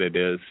what it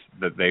is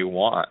that they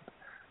want.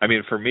 I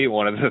mean, for me,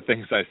 one of the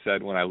things I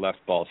said when I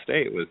left Ball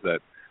State was that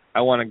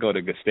I want to go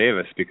to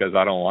Gustavus because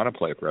I don't want to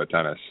play pro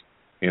tennis.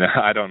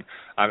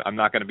 I'm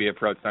not going to be a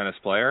pro tennis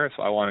player,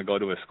 so I want to go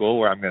to a school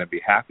where I'm going to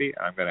be happy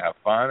and I'm going to have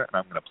fun and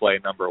I'm going to play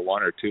number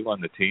 1 or 2 on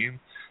the team,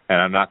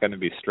 and I'm not going to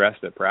be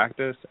stressed at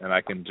practice, and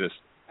I can just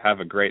have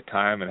a great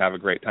time and have a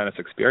great tennis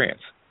experience.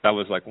 That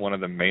was one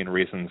of the main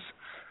reasons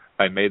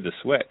I made the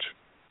switch.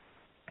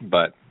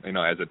 But,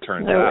 as it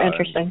turns out,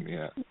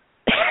 interesting.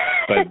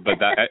 But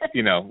that,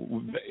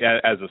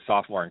 as a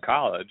sophomore in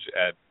college,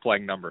 at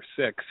playing number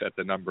 6 at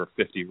the number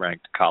 50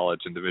 ranked college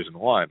in Division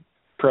I,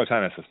 pro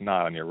tennis is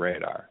not on your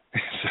radar.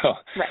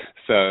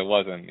 So it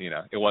wasn't,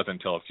 it wasn't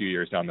until a few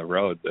years down the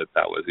road that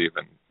was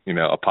even,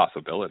 a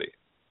possibility.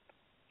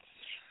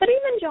 But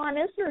even John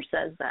Isner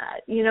says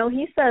that.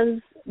 He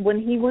says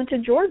when he went to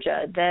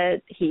Georgia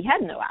that he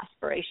had no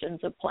aspirations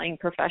of playing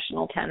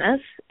professional tennis.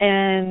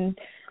 And,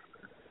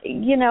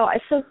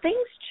 so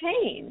things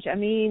change. I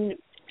mean,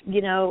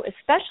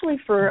 especially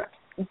for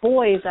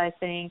boys, I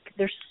think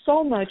there's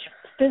so much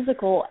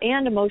physical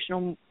and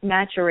emotional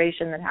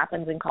maturation that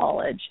happens in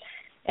college.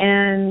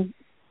 And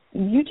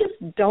you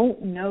just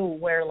don't know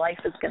where life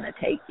is going to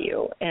take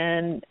you.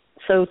 And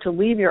so to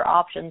leave your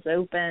options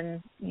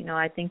open,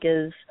 I think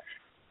is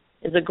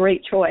a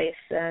great choice.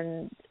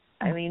 And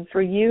I mean,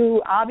 for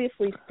you,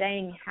 obviously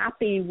staying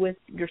happy with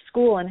your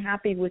school and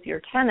happy with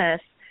your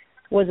tennis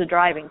was a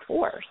driving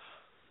force.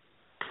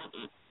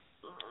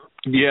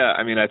 Yeah,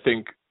 I mean, I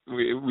think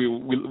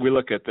we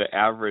look at the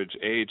average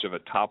age of a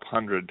top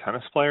 100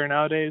 tennis player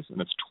nowadays,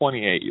 and it's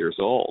 28 years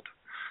old.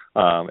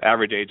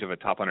 Average age of a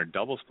top 100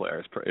 doubles player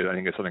is, I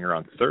think, is something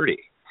around 30.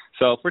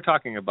 So if we're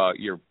talking about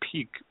your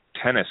peak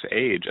tennis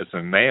age as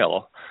a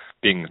male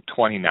being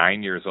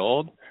 29 years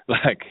old,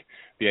 like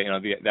the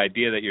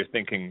idea that you're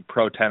thinking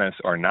pro tennis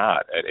or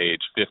not at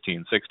age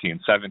 15, 16,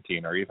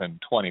 17, or even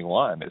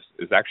 21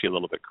 is actually a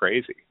little bit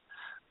crazy.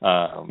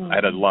 I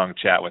had a long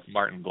chat with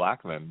Martin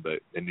Blackman,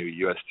 the new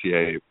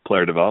USTA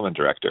player development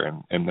director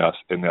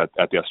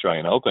at the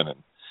Australian Open,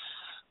 and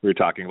we were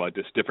talking about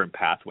just different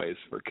pathways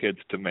for kids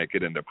to make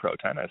it into pro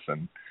tennis.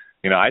 And,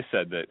 I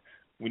said that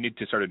we need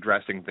to start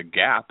addressing the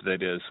gap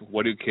that is,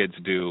 what do kids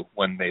do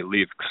when they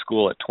leave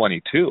school at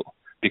 22?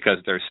 Because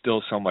there's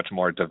still so much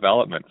more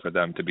development for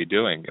them to be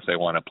doing if they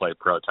want to play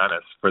pro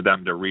tennis, for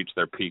them to reach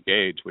their peak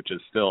age, which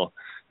is still,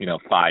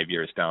 5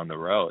 years down the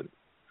road.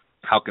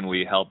 How can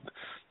we help,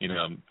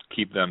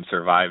 keep them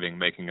surviving,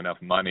 making enough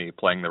money,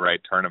 playing the right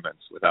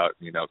tournaments without,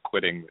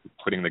 quitting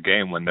the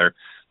game when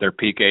their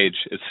peak age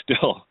is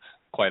still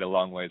quite a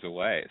long ways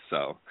away.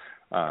 So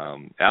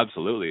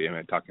absolutely.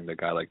 Talking to a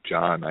guy like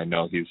John, I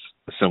know he's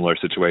a similar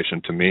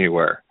situation to me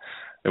where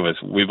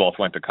we both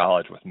went to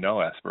college with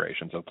no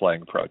aspirations of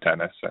playing pro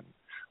tennis, and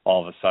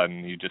all of a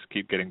sudden you just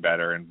keep getting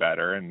better and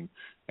better, and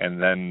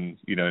then,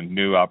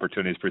 new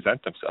opportunities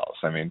present themselves.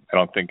 I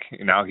don't think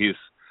now he's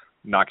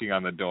knocking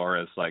on the door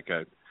as like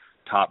a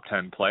top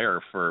 10 player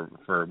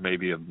for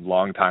maybe a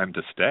long time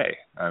to stay.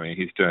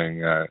 He's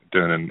doing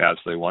an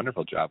absolutely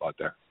wonderful job out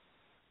there.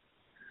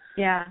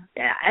 Yeah.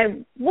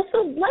 Well, so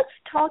let's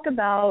talk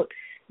about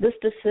this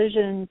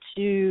decision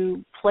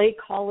to play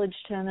college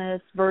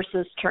tennis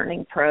versus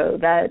turning pro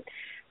that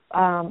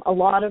a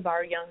lot of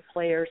our young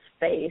players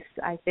face.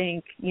 I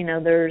think,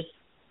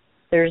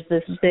 there's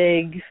this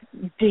big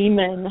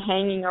demon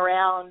hanging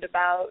around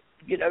about,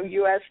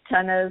 U.S.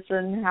 tennis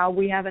and how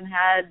we haven't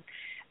had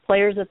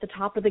players at the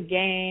top of the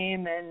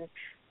game, and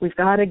we've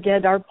got to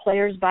get our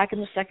players back in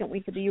the second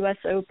week of the U.S.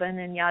 Open,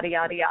 and yada,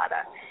 yada,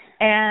 yada.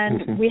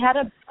 And we had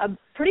a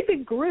pretty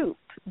big group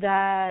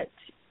that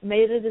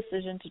made a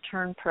decision to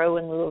turn pro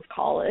in lieu of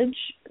college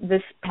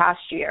this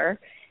past year,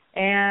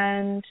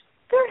 and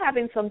they're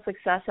having some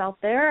success out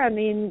there.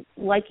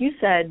 Like you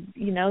said,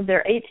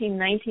 they're 18,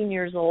 19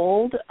 years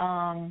old.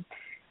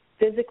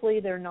 Physically,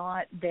 they're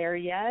not there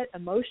yet.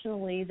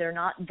 Emotionally, they're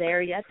not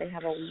there yet. They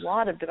have a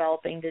lot of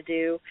developing to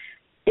do.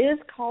 Is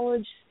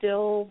college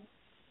still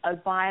a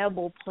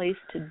viable place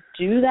to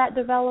do that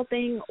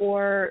developing,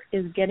 or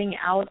is getting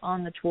out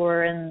on the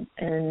tour and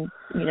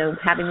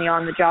having the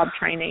on-the-job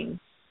training?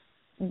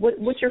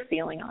 What's your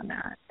feeling on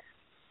that?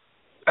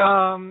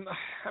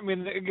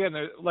 Again,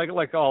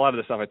 like a lot of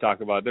the stuff I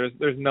talk about,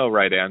 there's no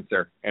right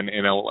answer. And,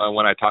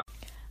 when I talk...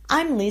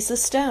 I'm Lisa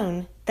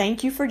Stone.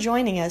 Thank you for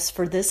joining us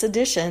for this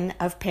edition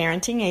of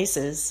Parenting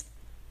Aces.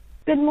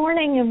 Good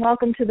morning and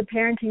welcome to the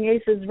Parenting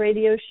Aces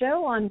radio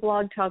show on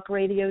Blog Talk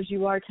Radio's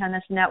UR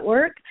Tennis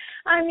Network.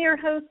 I'm your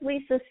host,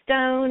 Lisa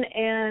Stone,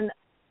 and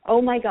oh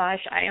my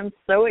gosh, I am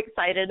so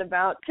excited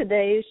about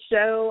today's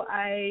show.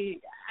 I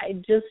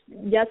just,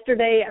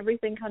 yesterday,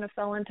 everything kind of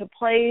fell into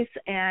place,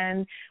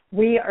 and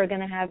we are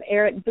going to have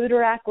Eric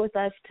Buderak with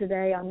us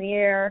today on the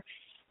air.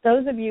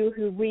 Those of you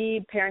who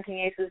read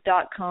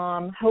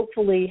parentingaces.com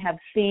hopefully have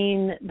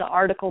seen the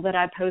article that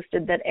I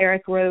posted that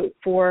Eric wrote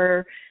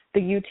for the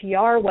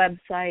UTR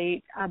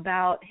website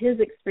about his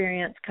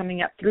experience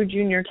coming up through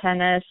junior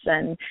tennis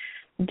and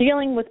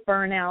dealing with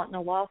burnout and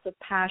a loss of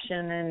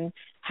passion and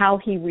how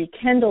he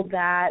rekindled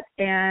that.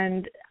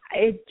 And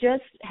it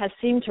just has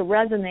seemed to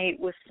resonate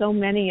with so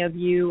many of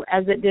you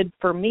as it did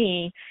for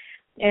me.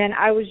 And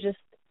I was just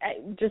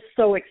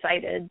so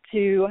excited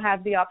to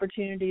have the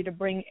opportunity to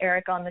bring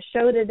Eric on the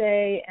show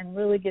today and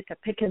really get to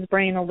pick his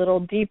brain a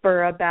little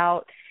deeper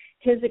about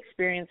his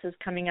experiences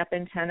coming up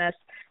in tennis.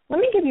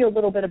 Let me give you a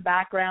little bit of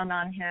background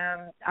on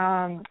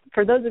him.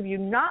 For those of you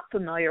not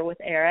familiar with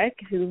Eric,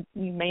 who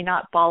you may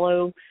not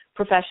follow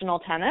professional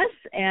tennis,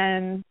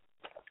 and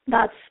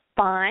that's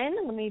fine.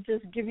 Let me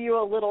just give you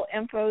a little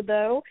info,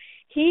 though.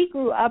 He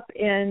grew up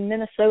in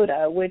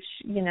Minnesota, which,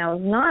 is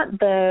not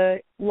the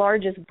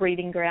largest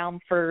breeding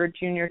ground for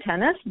junior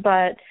tennis,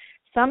 but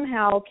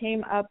somehow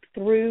came up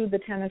through the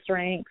tennis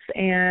ranks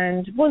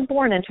and was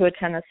born into a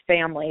tennis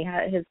family.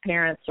 His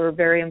parents were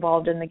very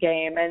involved in the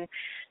game, and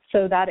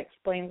so that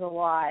explains a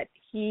lot.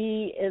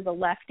 He is a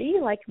lefty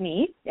like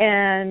me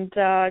and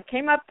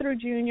came up through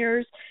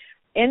juniors,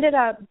 ended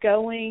up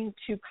going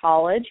to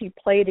college. He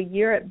played a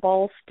year at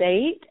Ball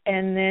State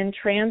and then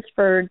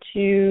transferred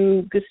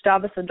to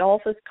Gustavus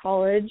Adolphus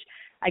College.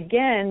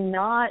 Again,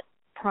 not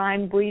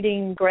prime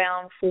breeding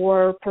ground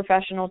for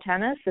professional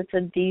tennis. It's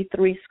a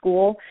D3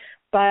 school,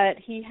 but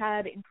he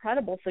had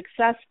incredible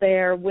success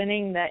there,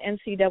 winning the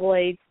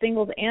NCAA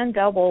singles and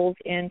doubles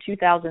in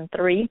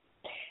 2003.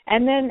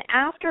 And then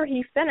after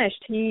he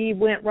finished, he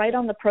went right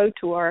on the pro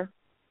tour,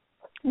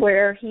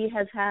 where he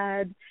has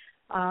had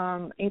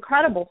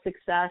incredible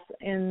success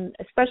in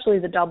especially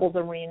the doubles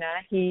arena.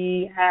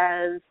 He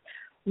has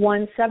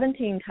won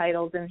 17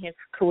 titles in his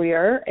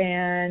career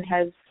and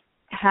has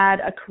had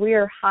a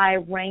career high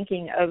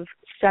ranking of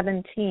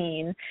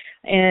 17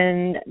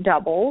 in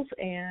doubles,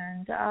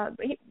 and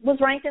he was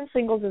ranked in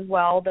singles as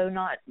well, though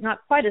not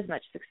quite as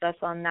much success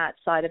on that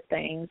side of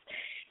things.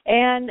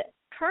 And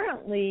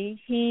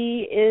currently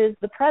he is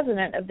the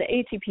president of the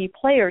ATP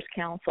Players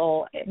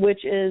Council,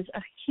 which is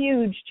a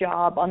huge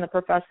job on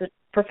the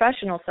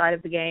professional side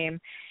of the game.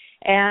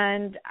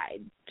 And I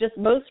just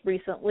most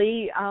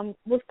recently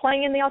was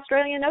playing in the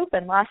Australian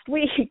Open last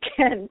week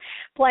and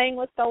playing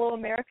with fellow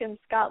American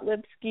Scott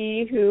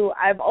Lipsky, who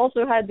I've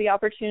also had the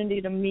opportunity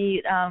to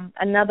meet,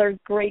 another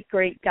great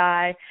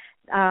guy.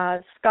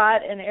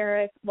 Scott and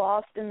Eric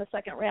lost in the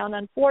second round,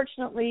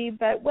 unfortunately,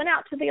 but went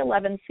out to the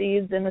 11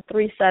 seeds in the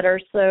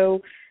three-setter. So,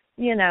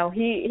 you know,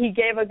 he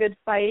gave a good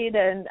fight,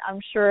 and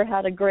I'm sure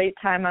had a great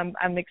time.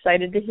 I'm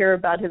excited to hear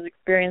about his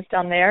experience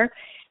down there.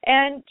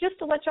 And just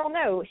to let y'all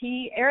know,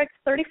 Eric's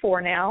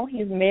 34 now.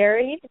 He's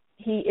married.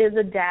 He is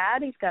a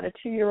dad. He's got a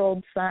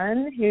 2-year-old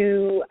son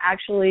who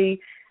actually,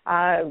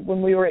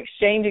 when we were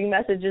exchanging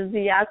messages,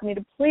 he asked me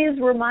to please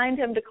remind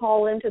him to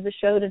call into the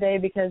show today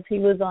because he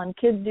was on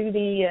kid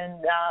duty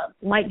and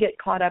might get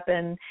caught up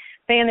in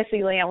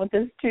fantasy land with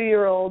his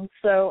 2-year-old.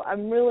 So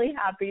I'm really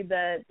happy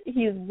that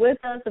he's with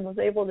us and was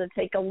able to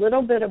take a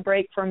little bit of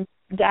break from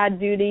dad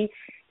duty.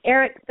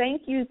 Eric,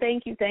 thank you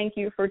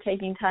for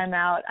taking time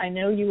out. I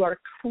know you are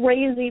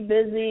crazy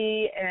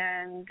busy,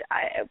 and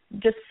I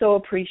just so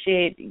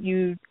appreciate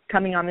you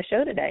coming on the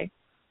show today.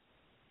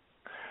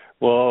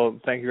 Well,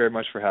 thank you very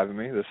much for having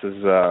me. This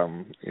is,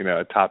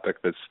 a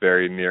topic that's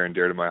very near and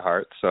dear to my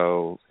heart.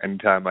 So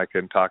anytime I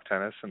can talk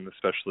tennis, and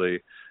especially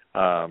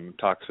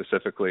talk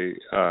specifically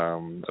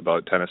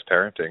about tennis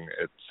parenting,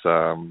 it's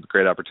a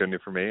great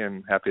opportunity for me,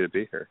 and happy to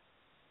be here.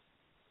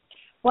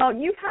 Well,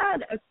 you've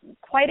had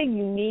quite a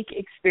unique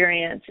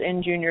experience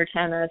in junior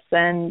tennis,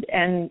 and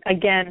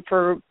again,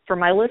 for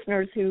my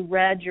listeners who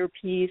read your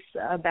piece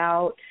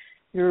about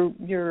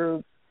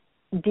your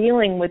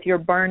dealing with your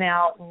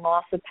burnout and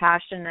loss of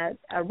passion at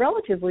a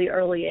relatively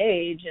early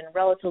age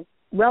and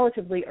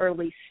relatively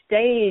early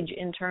stage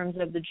in terms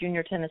of the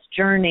junior tennis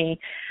journey,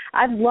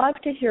 I'd love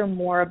to hear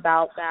more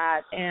about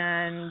that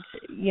and,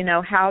 you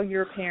know, how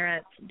your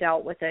parents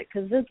dealt with it,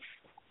 because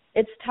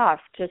it's tough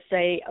to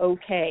say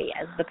okay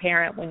as the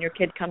parent when your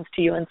kid comes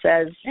to you and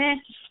says,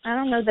 I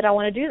don't know that I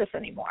want to do this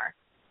anymore.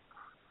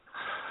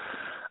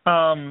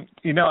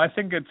 I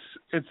think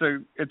it's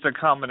a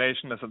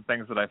combination of some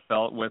things that I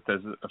felt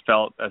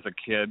as a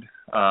kid.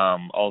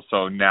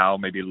 Also now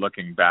maybe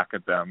looking back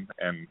at them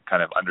and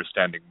kind of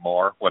understanding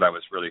more what I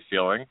was really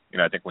feeling.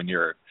 I think when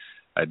you're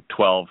a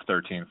 12,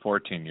 13,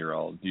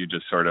 14-year-old, you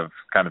just sort of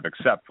kind of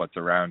accept what's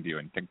around you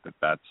and think that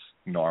that's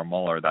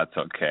normal or that's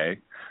okay.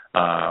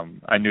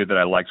 I knew that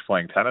I liked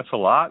playing tennis a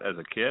lot as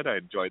a kid. I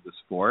enjoyed the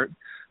sport.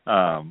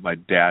 My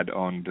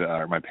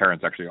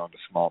parents actually owned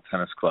a small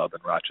tennis club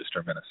in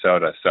Rochester,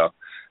 Minnesota. So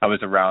I was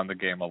around the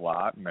game a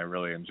lot, and I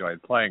really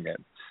enjoyed playing it.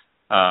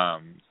 I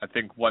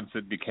think once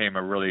it became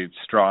a really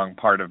strong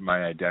part of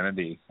my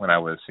identity when I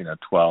was,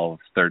 12,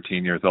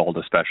 13 years old,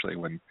 especially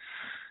when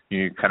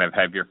you kind of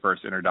have your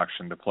first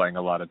introduction to playing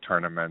a lot of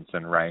tournaments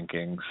and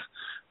rankings.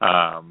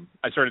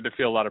 I started to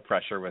feel a lot of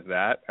pressure with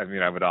that. I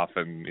mean, I would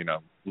often,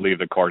 leave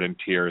the court in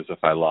tears if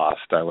I lost.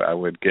 I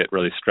would get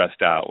really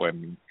stressed out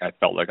when I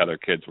felt like other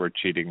kids were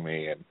cheating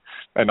me,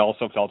 and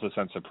also felt a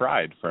sense of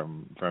pride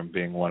from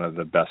being one of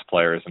the best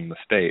players in the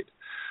state.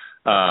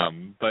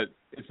 But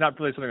it's not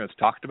really something that's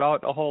talked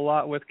about a whole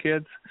lot with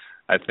kids.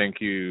 I think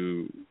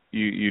you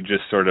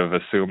just sort of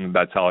assume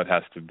that's how it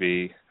has to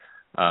be.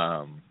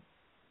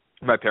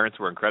 My parents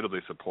were incredibly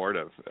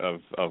supportive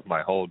of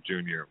my whole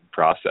junior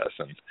process,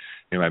 and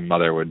my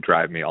mother would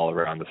drive me all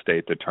around the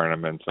state to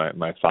tournaments.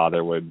 My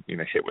father would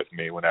hit with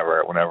me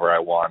whenever I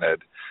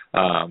wanted.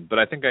 But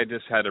I think I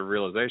just had a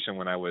realization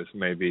when I was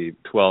maybe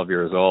 12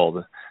 years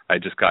old.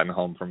 I'd just gotten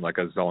home from like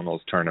a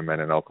zonals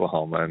tournament in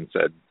Oklahoma and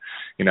said,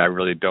 I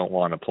really don't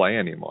want to play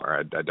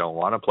anymore. I don't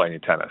want to play any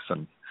tennis.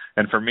 And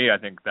for me, I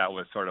think that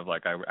was sort of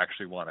like I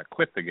actually want to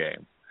quit the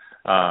game.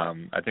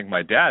 I think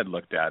my dad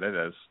looked at it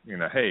as,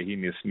 hey, he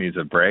needs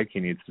a break. He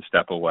needs to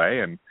step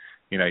away. And,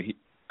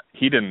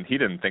 he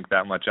didn't think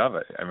that much of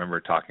it. I remember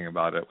talking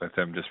about it with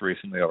him just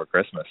recently over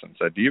Christmas and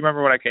said, do you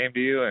remember when I came to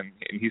you? And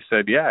he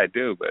said, yeah, I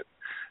do. But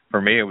for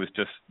me, it was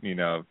just, you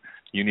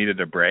needed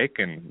a break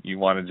and you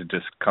wanted to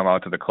just come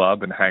out to the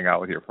club and hang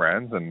out with your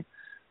friends. And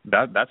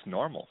that's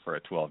normal for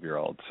a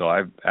 12-year-old. So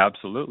I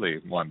absolutely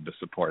wanted to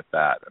support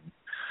that. And,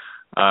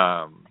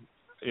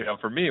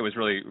 for me, it was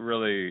really,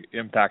 really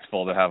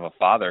impactful to have a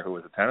father who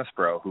was a tennis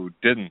pro who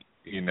didn't,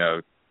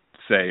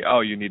 say, oh,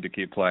 you need to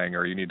keep playing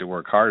or you need to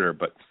work harder,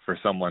 but for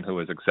someone who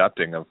was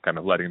accepting of kind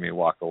of letting me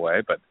walk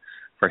away. But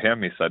for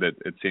him, he said it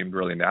seemed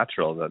really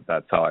natural that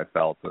that's how I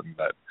felt, and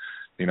that,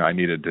 I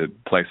needed to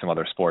play some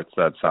other sports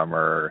that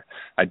summer.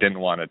 I didn't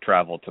want to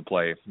travel to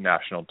play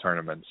national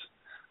tournaments.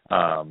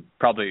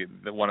 Probably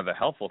one of the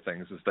helpful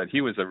things is that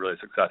he was a really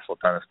successful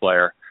tennis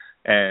player,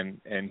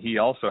 and he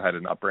also had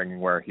an upbringing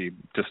where he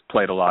just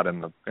played a lot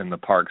in the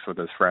parks with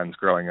his friends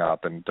growing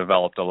up and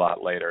developed a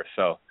lot later.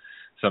 So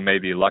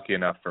maybe lucky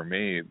enough for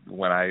me,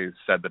 when I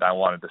said that I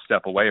wanted to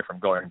step away from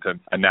going to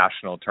a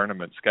national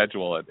tournament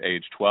schedule at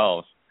age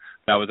 12,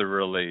 that was a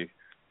really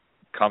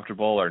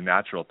comfortable or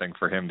natural thing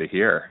for him to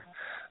hear.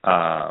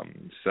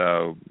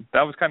 So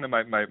that was kind of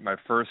my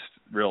first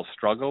real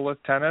struggle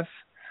with tennis.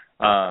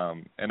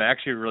 And I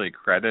actually really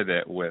credit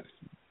it with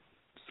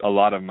a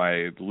lot of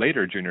my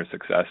later junior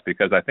success,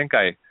 because I think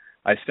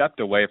I stepped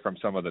away from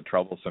some of the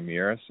troublesome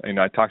years.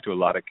 I talked to a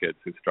lot of kids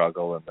who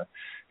struggle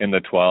in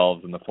the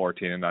 12s and the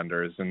 14 and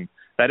unders, and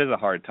that is a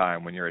hard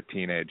time when you're a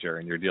teenager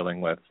and you're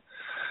dealing with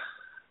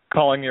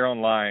calling your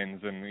own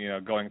lines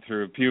and going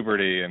through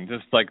puberty and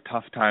just like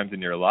tough times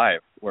in your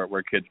life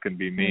where kids can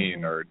be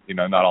mean or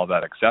not all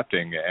that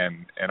accepting.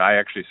 And I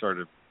actually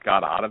sort of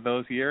got out of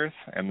those years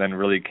and then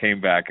really came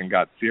back and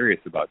got serious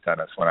about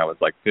tennis when I was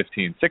like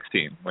 15,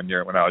 16, when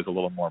I was a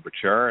little more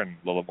mature and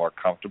a little more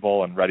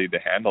comfortable and ready to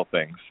handle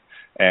things,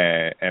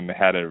 and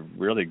had a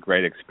really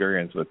great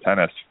experience with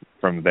tennis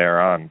from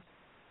there on.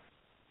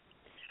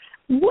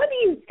 What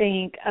do you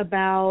think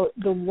about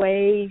the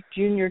way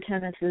junior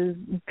tennis is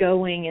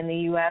going in the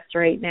U.S.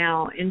 right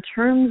now in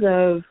terms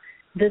of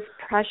this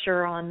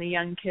pressure on the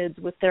young kids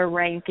with their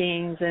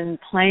rankings and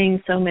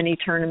playing so many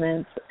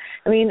tournaments?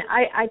 I mean,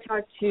 I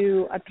talked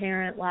to a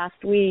parent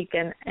last week,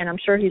 and I'm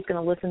sure he's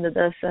going to listen to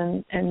this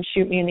and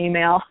shoot me an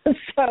email.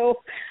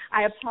 So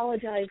I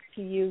apologize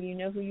to you. You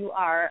know who you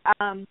are.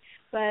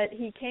 But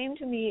he came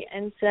to me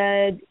and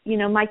said,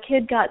 my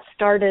kid got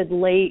started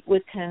late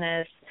with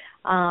tennis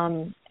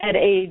at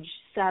age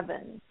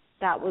 7.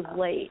 That was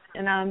late.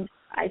 And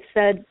I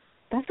said,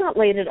 that's not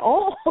late at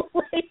all.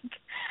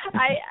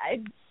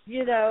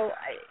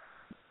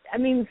 I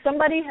mean,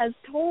 somebody has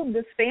told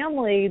this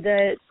family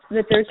that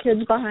their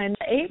kid's behind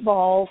the 8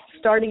 ball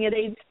starting at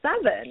age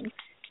 7.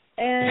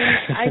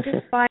 And I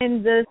just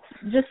find this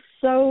just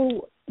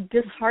so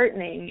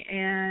disheartening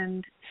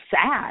and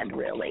sad,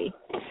 really.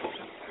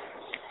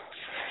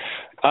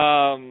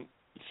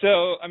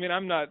 So, I mean,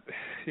 I'm not,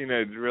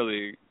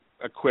 really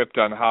equipped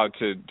on how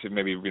to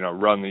maybe,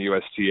 run the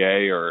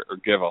USTA or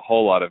give a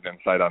whole lot of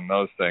insight on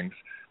those things.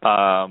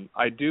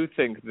 I do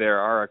think there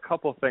are a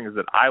couple things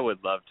that I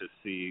would love to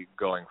see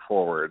going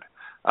forward.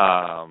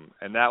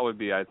 And that would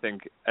be, I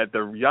think, at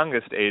the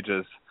youngest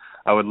ages,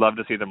 I would love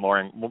to see the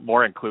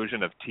more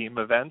inclusion of team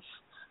events.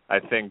 I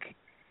think,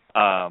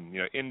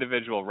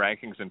 individual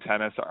rankings in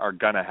tennis are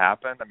going to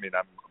happen. I mean,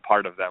 I'm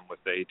part of them with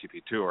the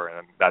ATP Tour,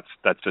 and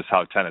that's just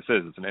how tennis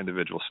is. It's an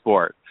individual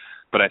sport.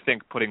 But I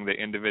think putting the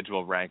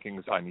individual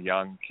rankings on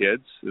young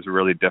kids is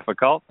really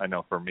difficult. I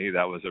know for me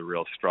that was a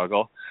real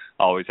struggle,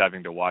 always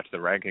having to watch the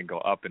ranking go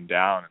up and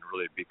down and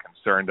really be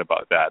concerned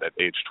about that at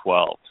age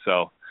 12.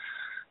 So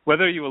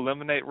whether you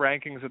eliminate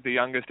rankings at the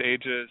youngest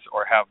ages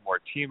or have more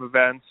team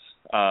events,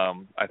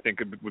 I think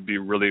it would be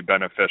really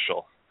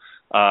beneficial.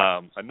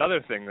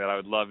 Another thing that I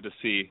would love to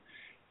see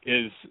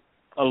is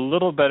a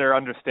little better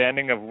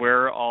understanding of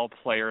where all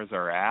players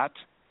are at,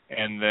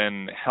 and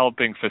then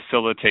helping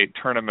facilitate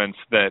tournaments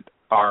that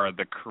are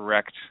the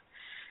correct,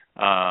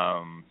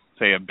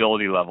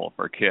 ability level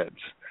for kids.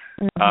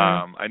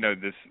 Mm-hmm. I know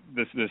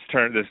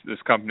this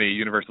company,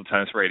 Universal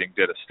Tennis Rating,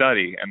 did a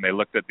study, and they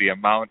looked at the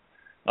amount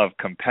of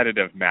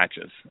competitive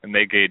matches, and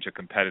they gauge a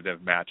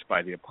competitive match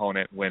by the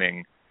opponent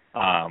winning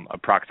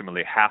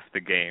approximately half the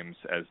games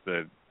as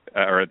the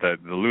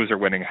loser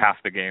winning half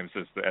the games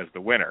as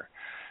the winner.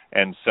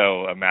 And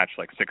so a match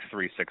like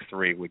 6-3,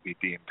 6-3 would be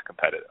deemed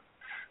competitive.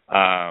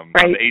 Right.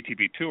 On the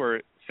ATP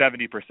Tour,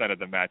 70% of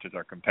the matches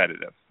are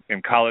competitive.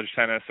 In college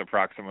tennis,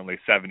 approximately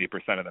 70%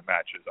 of the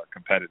matches are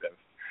competitive.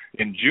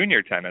 In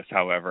junior tennis,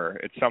 however,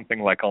 it's something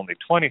like only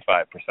 25%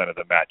 of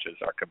the matches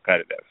are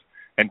competitive.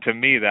 And to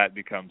me, that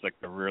becomes like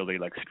the really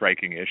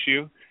striking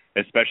issue,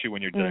 especially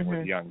when you're dealing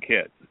with young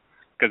kids.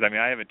 Because,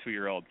 I have a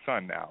 2-year-old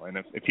son now, and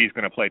if he's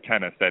going to play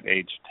tennis at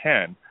age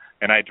 10,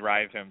 and I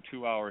drive him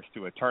 2 hours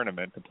to a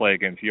tournament to play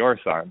against your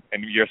son,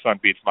 and your son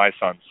beats my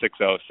son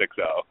 6-0,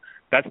 6-0,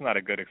 that's not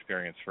a good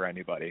experience for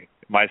anybody.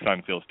 My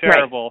son feels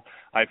terrible.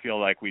 Right. I feel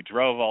like we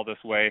drove all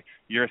this way.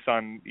 Your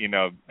son,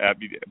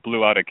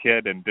 blew out a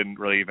kid and didn't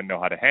really even know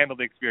how to handle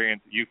the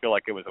experience. You feel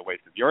like it was a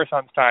waste of your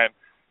son's time.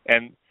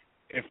 And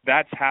if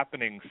that's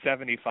happening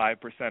 75%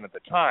 of the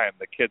time,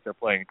 the kids are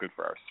playing good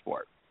for our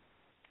sport.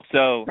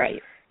 So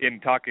in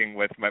talking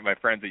with my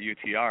friends at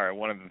UTR,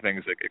 one of the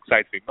things that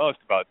excites me most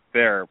about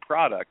their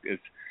product is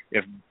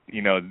if,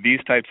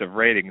 these types of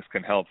ratings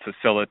can help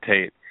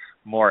facilitate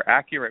more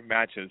accurate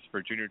matches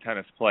for junior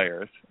tennis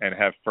players and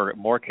have for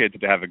more kids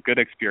to have a good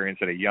experience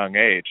at a young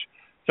age,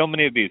 so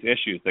many of these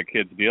issues that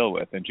kids deal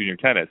with in junior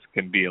tennis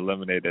can be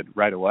eliminated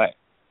right away.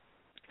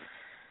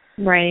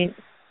 Right.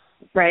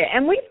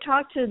 And we've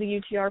talked to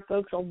the UTR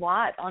folks a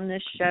lot on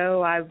this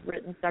show. I've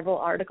written several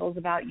articles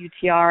about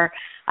UTR.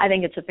 I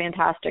think it's a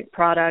fantastic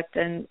product,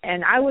 and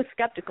I was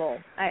skeptical,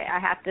 I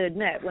have to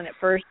admit, when it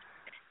first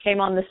came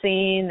on the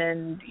scene,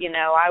 and,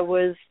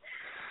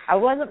 I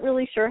wasn't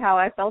really sure how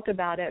I felt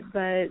about it,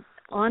 but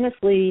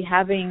honestly,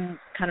 having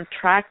kind of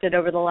tracked it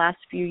over the last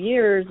few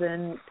years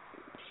and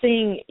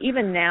seeing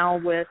even now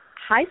with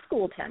high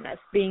school tennis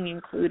being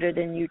included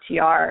in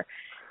UTR,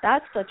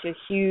 that's such a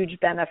huge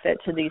benefit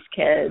to these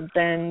kids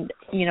and,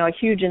 you know, a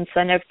huge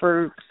incentive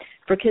for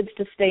kids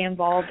to stay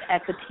involved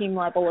at the team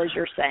level, as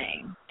you're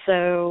saying.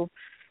 So,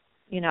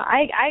 you know,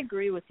 I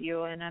agree with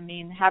you. And, I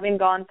mean, having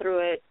gone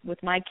through it with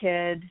my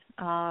kid,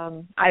 there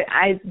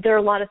are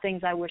a lot of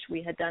things I wish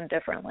we had done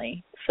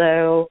differently.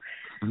 So,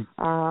 you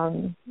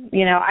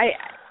know,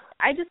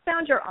 I just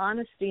found your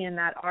honesty in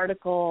that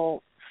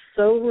article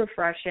so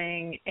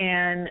refreshing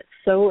and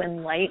so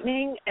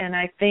enlightening. And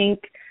I think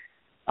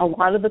a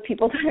lot of the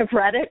people that have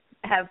read it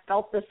have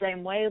felt the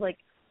same way, like,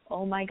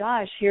 oh my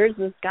gosh, here's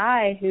this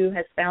guy who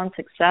has found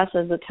success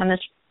as a tennis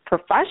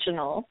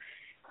professional,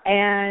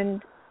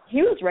 and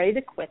he was ready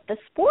to quit the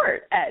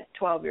sport at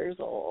 12 years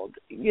old.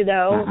 You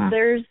know,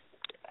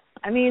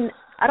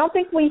 I don't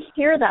think we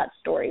hear that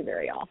story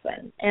very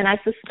often, and I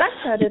suspect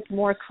that it's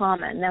more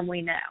common than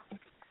we know.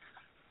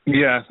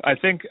 Yeah, I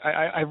think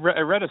I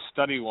read a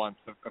study once,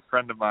 a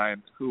friend of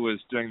mine who was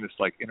doing this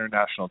like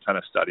international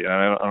tennis study, and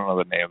I don't know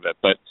the name of it,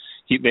 but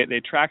they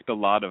tracked a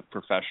lot of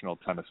professional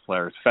tennis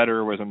players.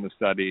 Federer was in the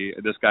study.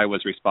 This guy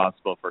was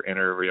responsible for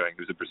interviewing,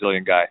 he was a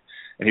Brazilian guy,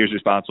 and he was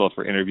responsible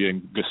for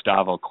interviewing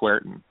Gustavo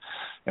Kuerten.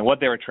 And what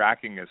they were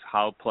tracking is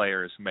how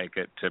players make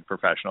it to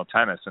professional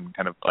tennis and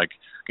kind of like,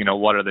 you know,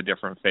 what are the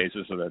different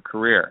phases of their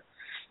career.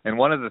 And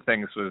one of the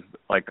things was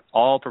like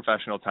all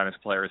professional tennis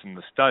players in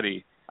the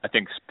study, I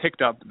think,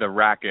 picked up the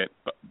racket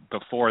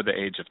before the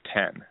age of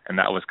 10. And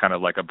that was kind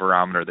of like a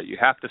barometer that you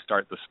have to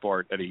start the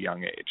sport at a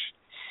young age.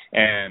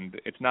 And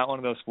it's not one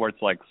of those sports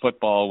like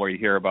football where you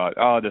hear about,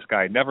 oh, this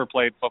guy never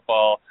played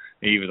football.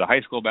 He was a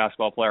high school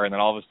basketball player, and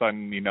then all of a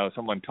sudden, you know,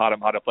 someone taught him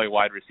how to play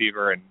wide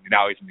receiver, and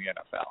now he's in the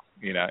NFL,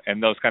 you know.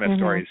 And those kind of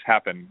stories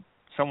happen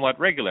somewhat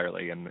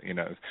regularly in, you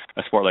know,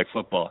 a sport like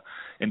football.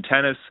 In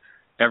tennis,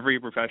 every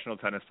professional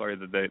tennis player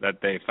that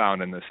they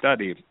found in the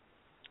study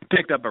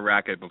picked up a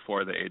racket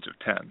before the age of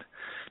 10.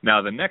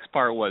 Now, the next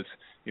part was,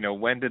 you know,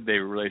 when did they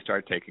really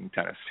start taking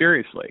tennis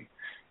seriously?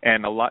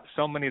 And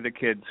so many of the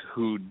kids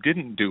who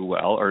didn't do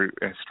well or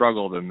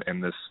struggled in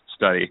this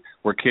study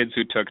were kids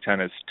who took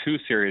tennis too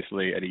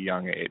seriously at a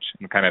young age,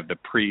 in kind of the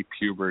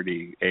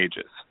pre-puberty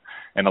ages.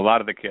 And a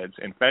lot of the kids,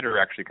 and Federer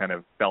actually kind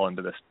of fell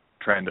into this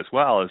trend as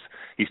well, is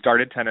he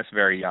started tennis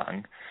very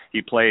young.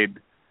 He played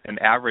an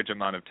average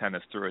amount of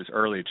tennis through his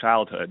early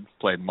childhood,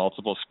 played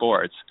multiple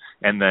sports,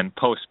 and then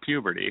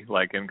post-puberty,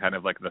 like in kind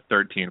of like the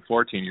 13,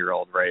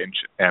 14-year-old range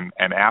and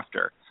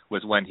after,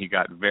 was when he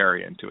got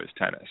very into his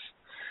tennis.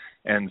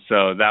 And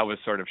so that was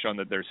sort of shown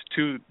that there's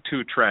two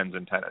trends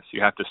in tennis.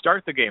 You have to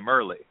start the game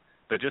early,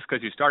 but just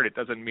because you start it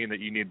doesn't mean that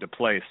you need to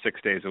play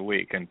 6 days a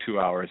week and 2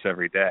 hours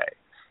every day.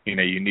 You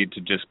know, you need to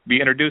just be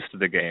introduced to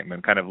the game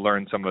and kind of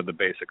learn some of the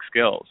basic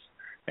skills.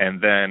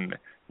 And then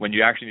when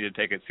you actually need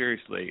to take it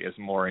seriously is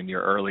more in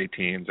your early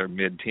teens or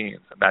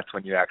mid-teens, and that's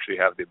when you actually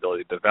have the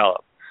ability to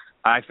develop.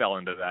 I fell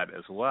into that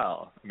as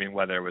well. I mean,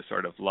 whether it was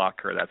sort of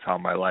luck or that's how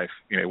my life,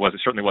 you know, it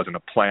certainly wasn't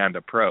a planned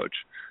approach,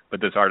 but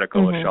this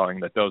article was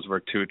showing that those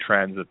were two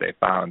trends that they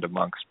found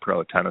amongst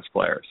pro tennis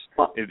players.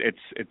 Well,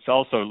 it's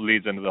also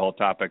leads into the whole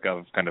topic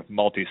of kind of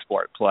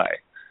multi-sport play.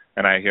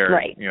 And I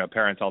hear, you know,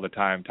 parents all the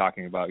time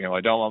talking about, you know,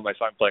 I don't want my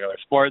son playing other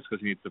sports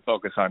because he needs to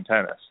focus on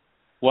tennis.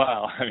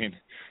 Well, I mean,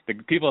 the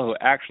people who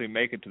actually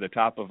make it to the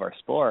top of our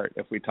sport,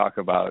 if we talk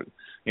about,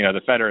 you know, the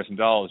Federers,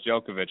 Nadals,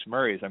 Djokovic,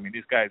 Murrays, I mean,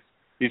 these guys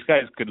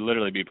could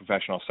literally be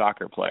professional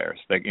soccer players.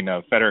 Like, you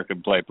know, Federer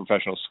could play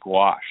professional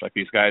squash. Like,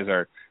 these guys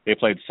they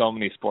played so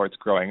many sports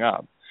growing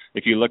up.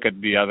 If you look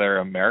at the other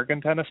American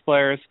tennis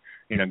players,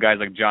 you know, guys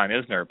like John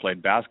Isner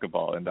played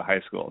basketball into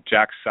high school.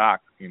 Jack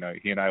Sock, you know,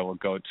 he and I will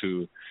go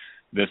to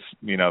this,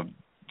 you know,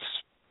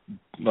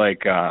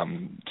 like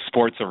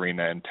sports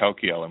arena in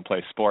Tokyo and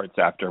play sports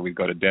after we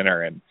go to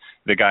dinner. And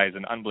the guy's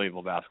an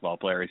unbelievable basketball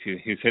player.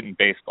 He's hitting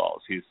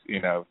baseballs. He's,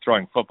 you know,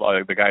 throwing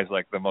football. The guy's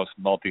like the most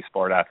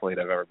multi-sport athlete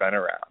I've ever been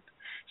around.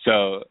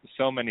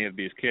 So many of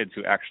these kids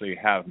who actually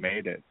have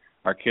made it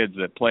are kids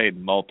that played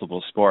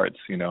multiple sports,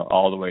 you know,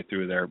 all the way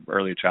through their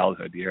early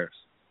childhood years.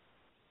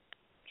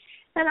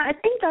 And I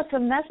think that's a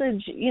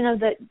message, you know,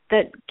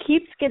 that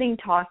keeps getting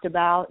talked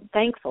about,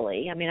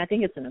 thankfully. I mean, I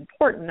think it's an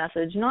important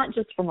message, not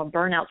just from a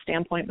burnout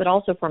standpoint, but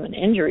also from an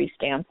injury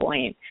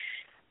standpoint.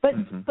 But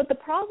the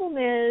problem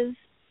is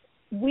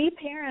we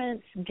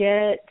parents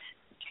get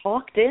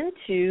talked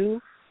into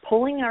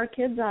pulling our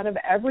kids out of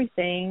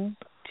everything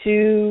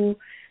to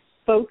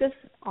focus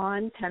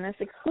on tennis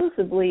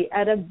exclusively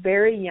at a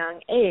very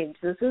young age.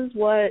 This is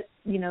what,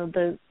 you know,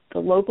 the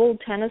local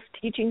tennis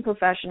teaching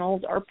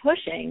professionals are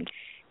pushing.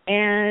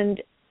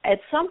 And at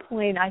some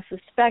point, I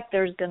suspect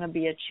there's going to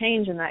be a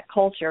change in that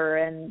culture.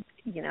 And,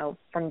 you know,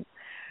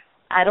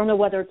 I don't know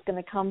whether it's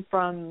going to come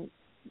from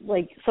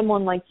like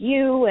someone like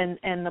you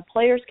and the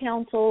Players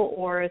Council,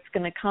 or it's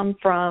going to come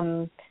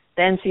from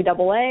the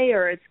NCAA,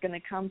 or it's going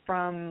to come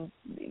from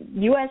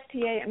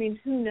USTA. I mean,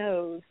 who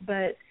knows?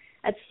 But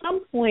at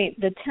some point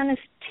the tennis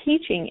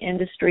teaching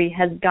industry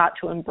has got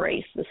to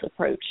embrace this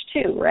approach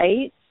too,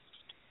 right?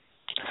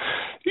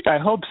 I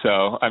hope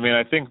so. I mean,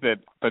 I think that,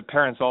 but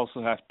parents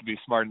also have to be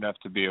smart enough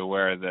to be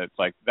aware that,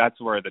 like, that's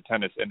where the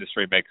tennis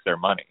industry makes their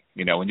money.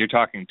 You know, when you're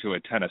talking to a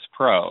tennis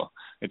pro,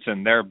 it's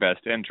in their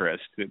best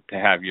interest to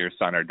have your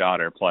son or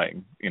daughter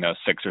playing,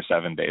 6 or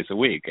 7 days a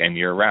week and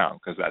year round,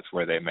 because that's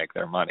where they make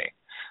their money.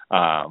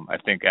 I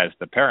think as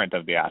the parent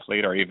of the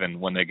athlete, or even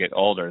when they get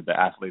older, the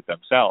athlete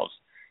themselves,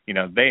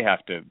 they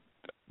have to,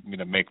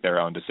 make their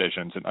own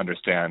decisions and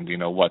understand,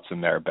 what's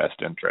in their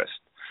best interest.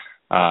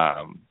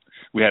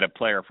 We had a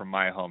player from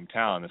my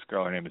hometown. This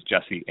girl, her name is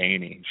Jessie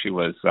Aney. She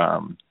was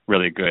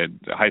really good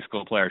high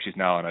school player. She's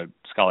now on a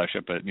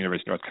scholarship at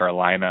University of North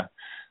Carolina.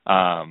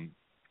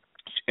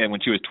 And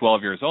when she was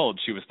 12 years old,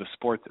 she was the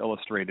Sports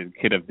Illustrated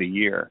Kid of the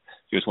Year.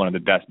 She was one of the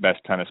best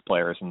tennis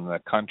players in the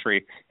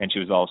country, and she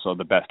was also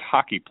the best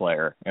hockey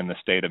player in the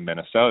state of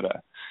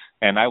Minnesota.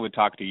 And I would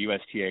talk to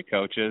USTA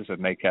coaches,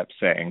 and they kept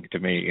saying to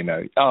me,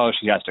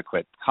 she has to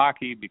quit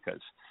hockey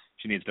because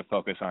she needs to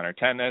focus on her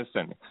tennis.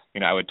 And,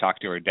 I would talk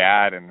to her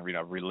dad and,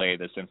 relay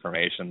this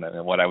information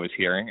and what I was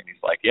hearing. And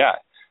he's like, yeah,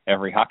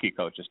 every hockey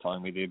coach is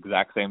telling me the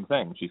exact same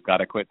thing. She's got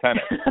to quit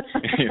tennis,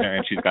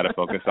 and she's got to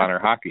focus on her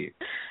hockey.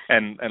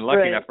 And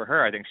lucky enough for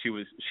her, I think she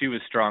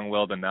was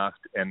strong-willed enough,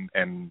 and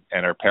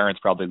her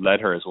parents probably led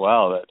her as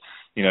well,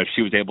 that,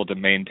 she was able to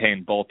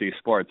maintain both these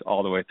sports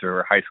all the way through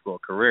her high school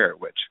career,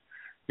 which,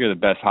 you're the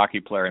best hockey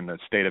player in the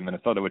state of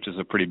Minnesota, which is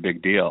a pretty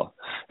big deal.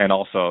 And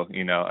also,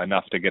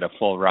 enough to get a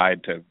full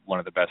ride to one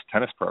of the best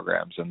tennis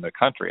programs in the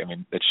country. I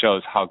mean, it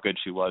shows how good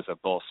she was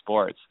at both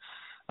sports.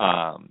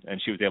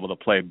 And she was able to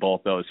play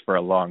both those for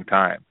a long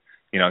time.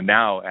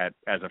 Now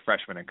as a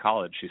freshman in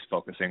college, she's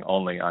focusing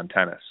only on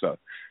tennis. So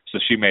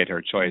she made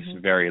her choice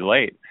very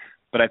late.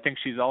 But I think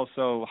she's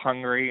also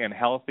hungry and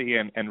healthy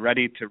and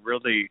ready to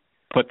really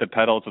put the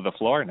pedal to the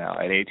floor now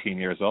at 18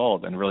 years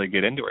old and really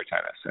get into her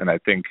tennis. And I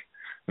think,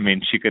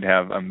 she could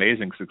have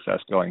amazing success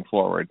going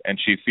forward. And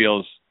she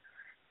feels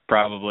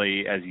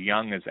probably as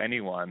young as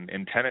anyone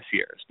in tennis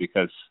years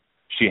because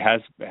she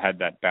has had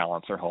that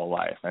balance her whole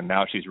life. And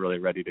now she's really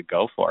ready to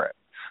go for it.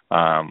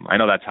 I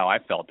know that's how I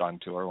felt on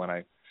tour when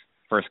I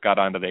first got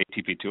onto the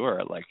ATP Tour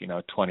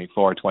at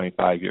 24,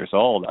 25 years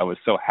old. I was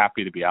so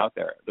happy to be out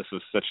there. This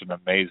was such an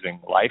amazing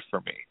life for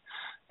me.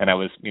 And I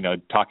was,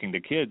 talking to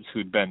kids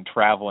who'd been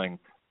traveling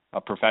a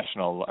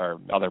professional,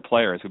 or other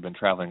players who've been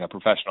traveling a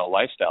professional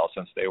lifestyle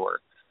since they were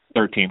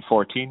 13,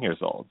 14 years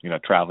old,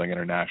 traveling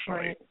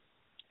internationally,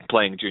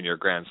 playing junior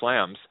Grand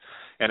Slams.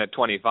 And at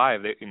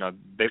 25,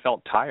 they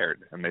felt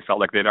tired and they felt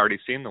like they'd already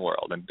seen the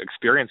world and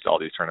experienced all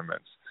these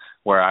tournaments,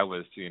 where I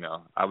was,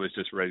 I was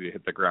just ready to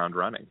hit the ground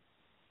running.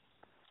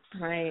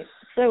 Right.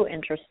 So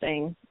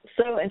interesting.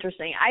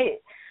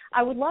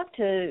 I would love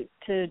to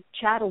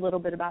chat a little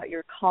bit about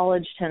your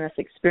college tennis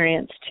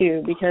experience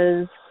too,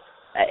 because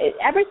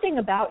everything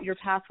about your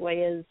pathway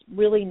is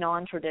really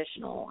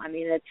non-traditional. I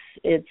mean,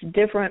 it's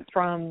different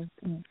from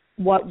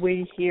what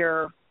we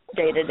hear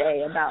day to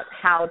day about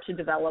how to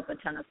develop a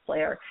tennis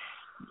player.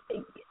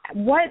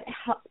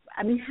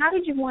 How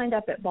did you wind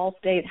up at Ball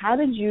State? How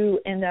did you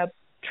end up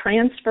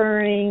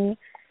transferring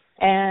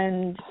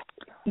and,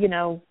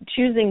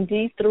 choosing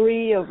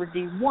D3 over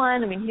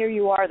D1? I mean, here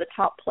you are, the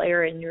top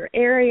player in your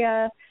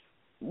area.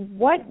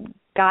 What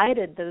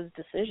guided those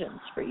decisions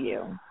for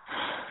you?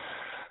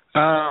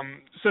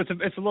 So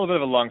it's a little bit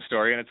of a long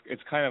story, and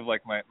it's kind of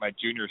like my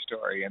junior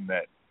story in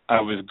that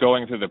I was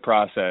going through the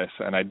process,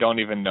 and I don't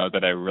even know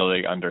that I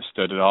really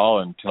understood it all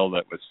until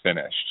it was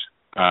finished.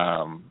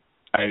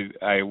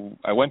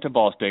 I went to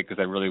Ball State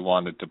because I really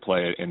wanted to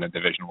play in the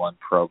Division I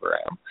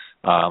program.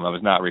 I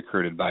was not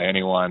recruited by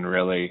anyone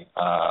really.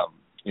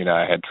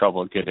 I had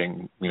trouble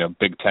getting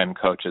Big Ten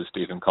coaches to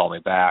even call me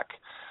back.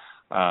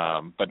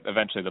 But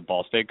eventually the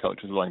Ball State coach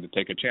was willing to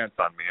take a chance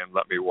on me and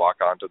let me walk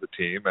onto the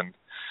team, and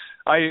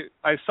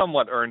I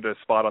somewhat earned a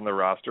spot on the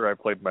roster. I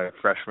played my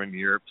freshman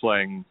year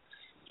playing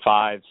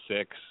 5,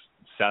 6,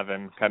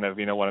 7, kind of,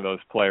 one of those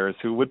players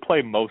who would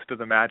play most of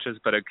the matches,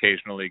 but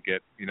occasionally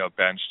get,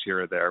 benched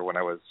here or there when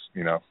I was,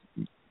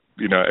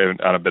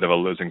 on a bit of a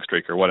losing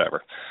streak or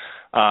whatever.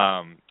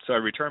 So I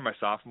returned my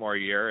sophomore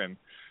year and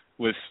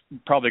was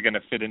probably going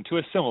to fit into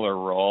a similar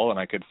role, and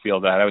I could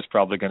feel that I was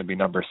probably going to be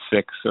number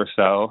 6 or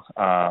so,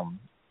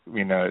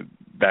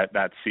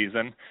 that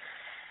season,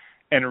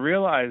 and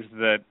realized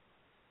that,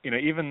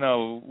 even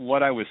though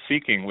what I was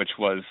seeking, which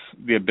was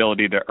the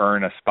ability to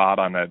earn a spot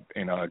on a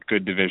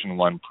good Division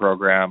I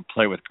program,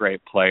 play with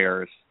great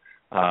players,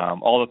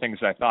 all the things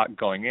I thought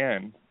going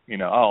in,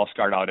 I'll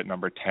start out at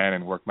number 10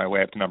 and work my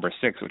way up to number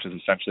 6, which is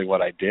essentially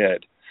what I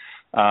did.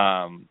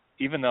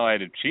 Even though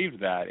I'd achieved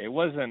that,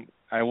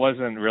 I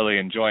wasn't really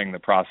enjoying the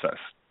process.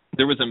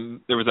 There was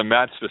a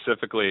match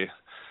specifically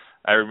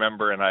I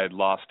remember, and I had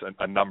lost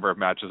a number of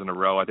matches in a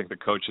row. I think the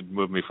coach had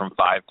moved me from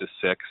 5 to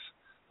 6.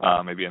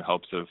 Maybe in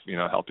hopes of,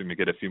 helping me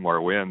get a few more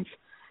wins.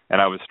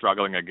 And I was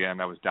struggling again.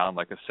 I was down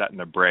like a set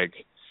and a break.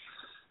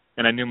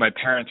 And I knew my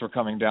parents were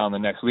coming down the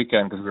next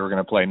weekend because we were going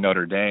to play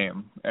Notre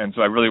Dame. And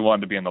so I really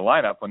wanted to be in the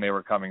lineup when they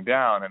were coming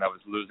down, and I was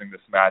losing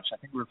this match. I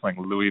think we were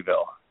playing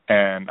Louisville.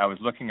 And I was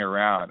looking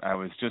around. I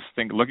was just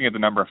looking at the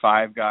number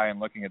 5 guy and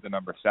looking at the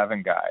number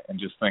 7 guy and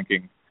just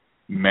thinking,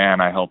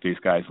 man, I hope these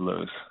guys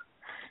lose.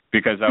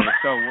 Because I was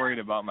so worried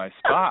about my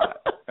spot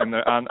in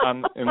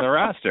the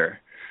roster.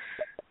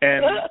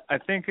 And I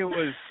think it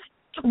was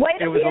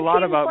a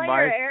lot about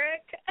player,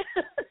 Eric.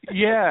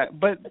 Yeah,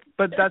 but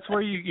that's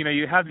where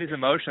you have these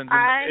emotions,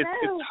 and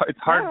it's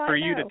hard for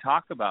you to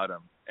talk about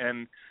them.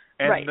 And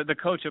right. the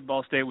coach at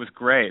Ball State was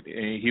great.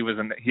 He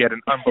had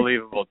an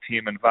unbelievable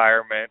team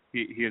environment.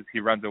 He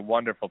runs a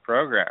wonderful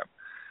program,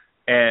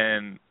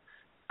 and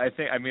I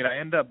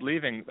ended up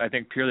leaving. I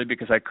think purely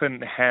because I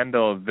couldn't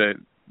handle the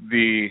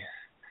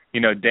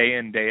day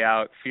in day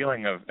out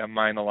feeling of, am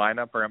I in the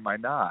lineup or am I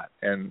not?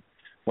 And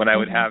when I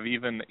would have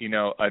even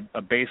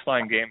a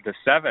baseline game to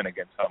 7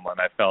 against someone,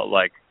 I felt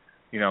like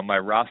my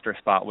roster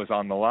spot was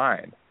on the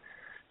line.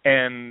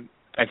 And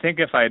I think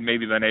if I had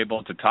maybe been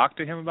able to talk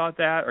to him about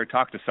that, or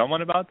talk to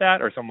someone about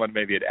that, or someone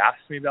maybe had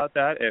asked me about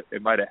that,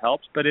 it might have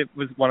helped. But it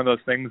was one of those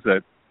things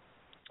that,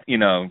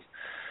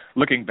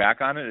 looking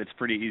back on it, it's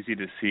pretty easy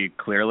to see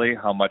clearly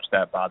how much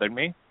that bothered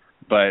me.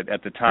 But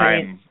at the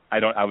time,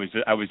 right. I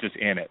was just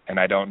in it, and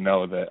I don't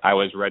know that I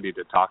was ready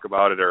to talk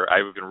about it, or I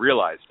even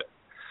realized it.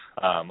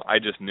 I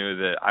just knew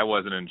that I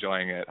wasn't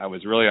enjoying it. I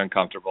was really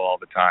uncomfortable all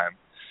the time.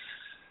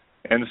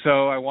 And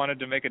so I wanted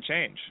to make a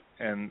change,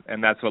 and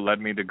that's what led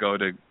me to go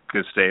to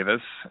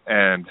Gustavus.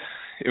 And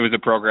it was a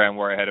program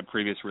where I had a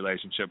previous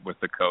relationship with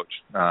the coach,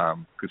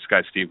 this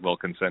guy Steve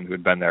Wilkinson, who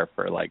had been there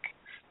for like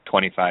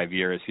 25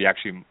 years. He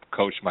actually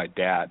coached my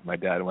dad. My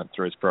dad went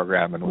through his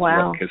program and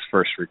was like his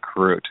first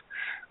recruit.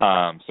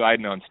 So I'd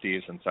known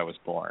Steve since I was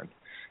born,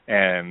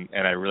 and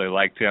I really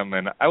liked him.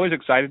 And I was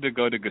excited to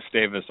go to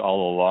Gustavus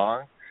all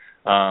along.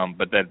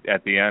 But that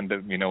at the end,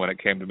 when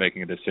it came to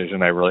making a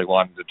decision, I really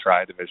wanted to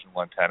try Division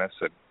I tennis,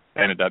 and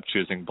ended up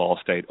choosing Ball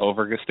State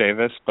over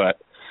Gustavus.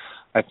 But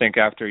I think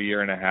after a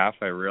year and a half,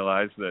 I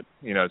realized that,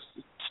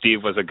 Steve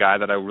was a guy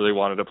that I really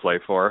wanted to play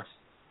for.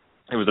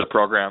 It was a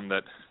program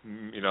that,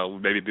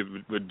 maybe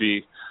would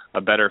be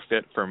a better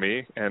fit for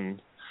me.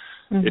 And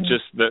it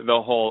just,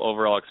 the whole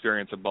overall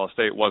experience at Ball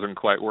State wasn't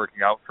quite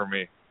working out for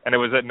me. And it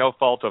was at no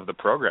fault of the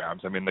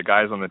programs. I mean, the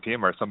guys on the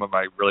team are some of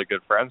my really good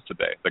friends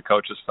today. The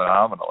coach is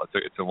phenomenal.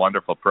 It's a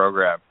wonderful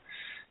program.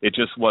 It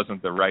just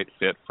wasn't the right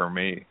fit for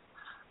me.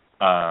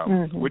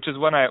 Which is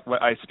when I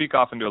speak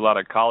often to a lot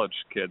of college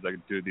kids. I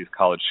do these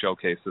college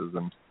showcases,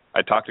 and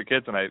I talk to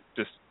kids, and I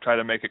just try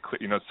to make it clear.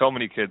 So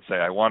many kids say,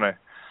 I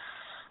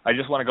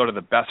just want to go to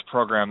the best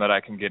program that I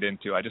can get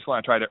into. I just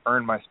want to try to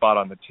earn my spot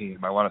on the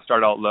team. I want to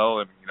start out low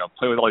and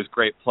play with all these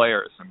great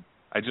players. And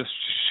I just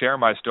share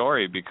my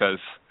story because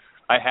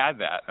I had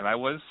that, and I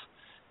was,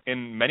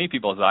 in many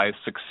people's eyes,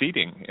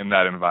 succeeding in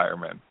that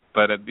environment.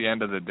 But at the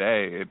end of the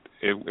day,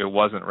 it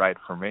wasn't right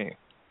for me.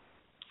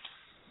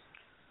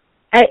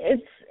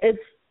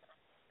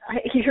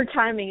 Your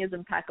timing is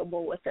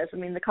impeccable with this. I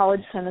mean, the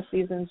college tennis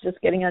season's just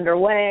getting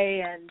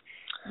underway, and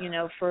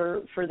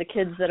for the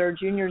kids that are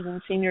juniors and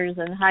seniors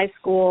in high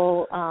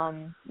school,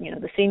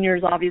 the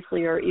seniors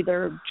obviously are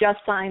either just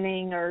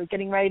signing or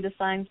getting ready to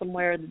sign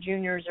somewhere. The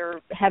juniors are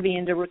heavy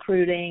into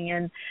recruiting,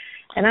 and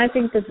I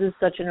think this is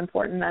such an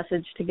important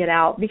message to get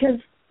out because,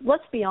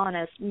 let's be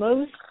honest,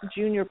 most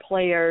junior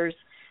players,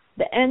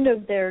 the end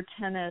of their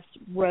tennis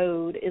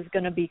road is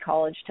going to be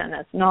college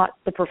tennis, not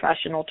the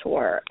professional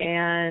tour.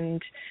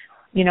 And,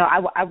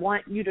 I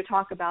want you to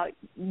talk about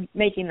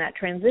making that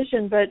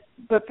transition,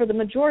 but for the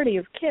majority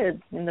of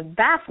kids, and the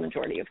vast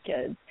majority of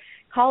kids,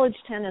 college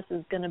tennis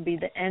is going to be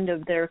the end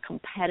of their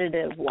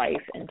competitive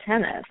life in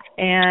tennis,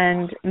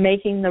 and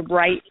making the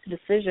right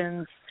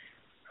decisions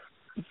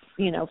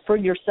for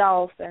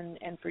yourself and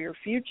for your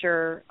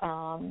future,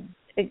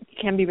 it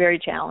can be very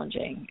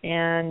challenging.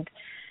 And,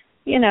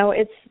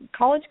 it's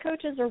college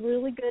coaches are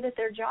really good at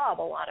their job,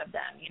 a lot of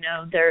them.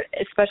 They're,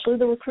 especially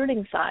the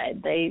recruiting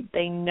side,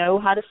 they know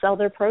how to sell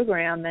their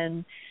program.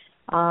 And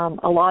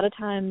a lot of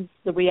times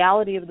the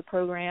reality of the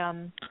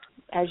program,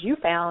 as you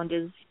found,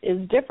 is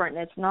different.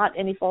 It's not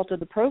any fault of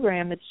the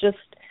program. It's just,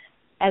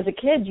 as a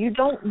kid, you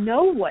don't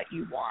know what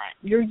you want.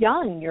 You're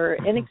young, you're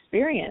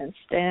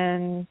inexperienced,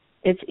 and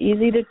it's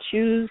easy to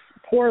choose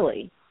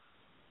poorly.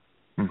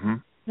 Mm-hmm.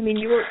 I mean,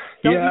 you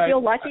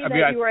feel lucky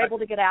that you were able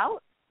to get out?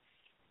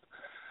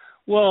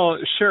 Well,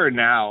 sure.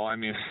 Now, I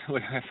mean,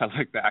 if I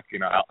look back,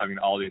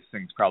 all these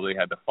things probably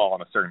had to fall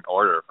in a certain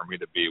order for me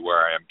to be where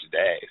I am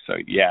today. So,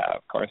 yeah,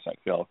 of course, I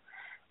feel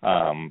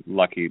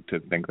lucky to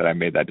think that I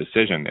made that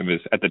decision.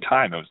 At the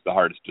time, it was the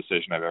hardest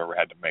decision I've ever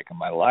had to make in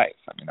my life.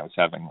 I mean, I was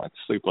having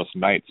sleepless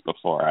nights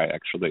before I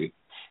actually,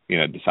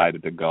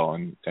 decided to go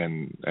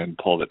and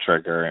pull the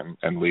trigger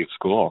and leave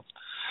school.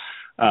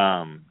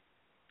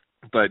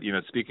 But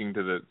speaking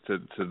to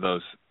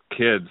those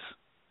kids,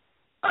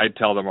 I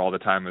tell them all the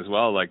time as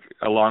well,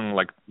 along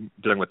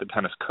dealing with the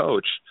tennis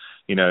coach,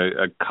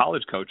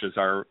 college coaches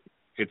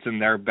it's in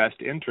their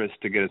best interest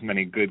to get as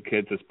many good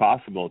kids as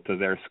possible to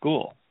their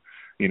school.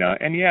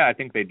 And yeah, I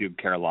think they do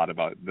care a lot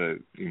about the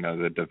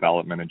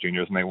development of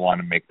juniors, and they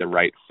want to make the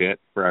right fit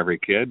for every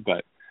kid.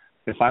 But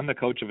if I'm the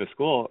coach of a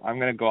school, I'm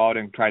going to go out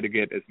and try to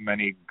get as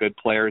many good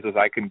players as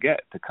I can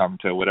get to come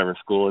to whatever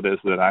school it is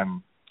that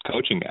I'm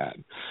coaching at.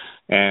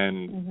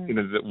 And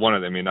one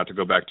of them, not to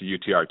go back to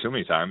UTR too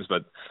many times,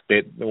 but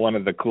one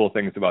of the cool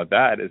things about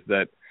that is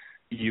that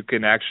you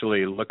can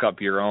actually look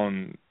up your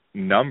own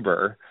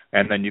number,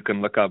 and then you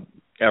can look up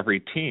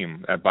every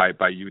team by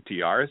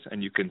UTRs,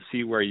 and you can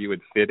see where you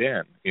would fit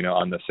in,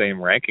 on the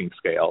same ranking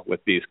scale with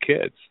these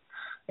kids.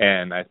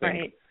 And I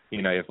think,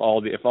 if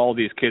all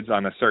these kids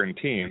on a certain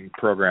team,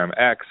 program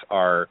X,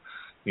 are,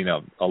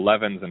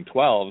 11s and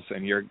 12s,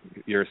 and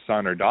your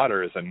son or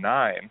daughter is a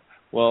 9,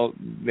 well,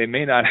 they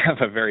may not have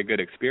a very good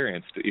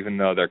experience, even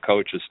though their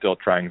coach is still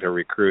trying to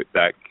recruit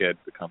that kid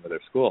to come to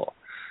their school.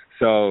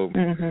 So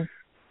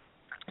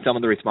some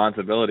of the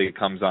responsibility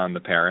comes on the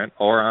parent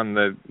or on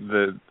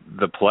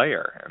the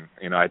player.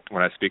 And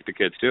when I speak to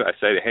kids too, I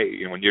say,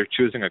 hey, when you're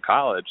choosing a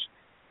college,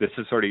 this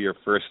is sort of your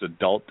first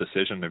adult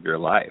decision of your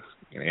life.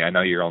 I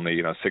know you're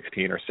only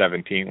 16 or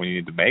 17 when you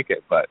need to make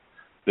it, but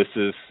this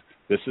is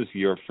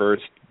your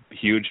first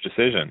huge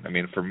decision.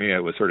 For me, it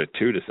was sort of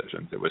two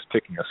decisions. It was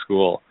picking a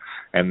school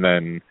and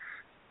then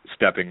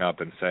stepping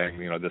up and saying,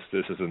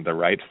 this isn't the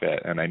right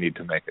fit and I need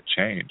to make a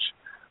change.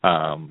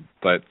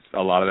 But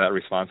a lot of that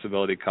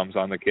responsibility comes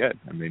on the kid,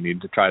 and they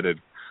need to try to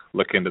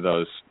look into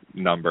those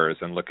numbers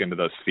and look into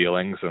those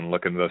feelings and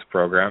look into those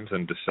programs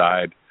and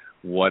decide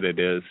what it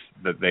is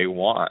that they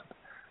want.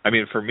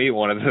 For me,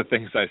 one of the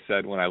things I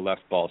said when I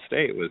left Ball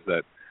State was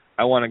that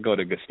I want to go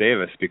to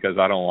Gustavus because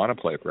I don't want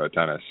to play pro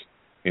tennis.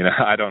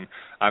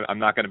 I'm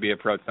not going to be a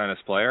pro tennis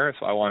player,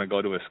 so I want to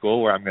go to a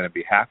school where I'm going to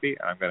be happy,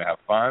 and I'm going to have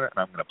fun, and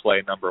I'm going to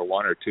play number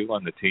 1 or 2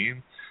 on the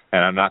team,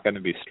 and I'm not going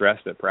to be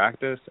stressed at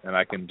practice, and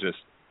I can just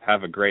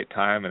have a great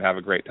time and have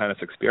a great tennis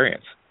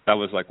experience. That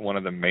was like one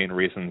of the main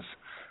reasons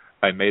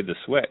I made the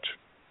switch.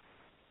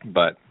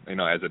 But,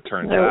 as it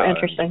turns out,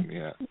 interesting.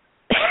 Yeah.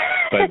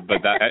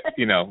 But that,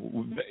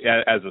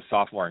 as a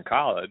sophomore in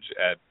college,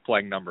 at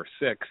playing number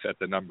 6 at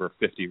the number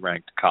 50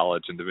 ranked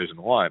college in Division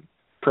I,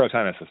 pro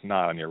tennis is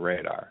not on your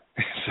radar.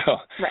 So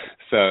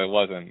it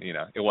wasn't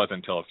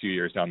until a few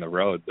years down the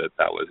road that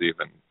was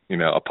even,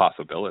 a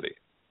possibility.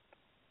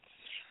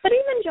 But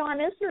even John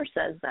Isner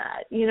says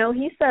that.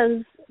 He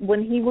says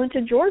when he went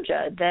to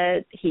Georgia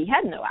that he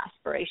had no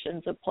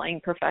aspirations of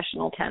playing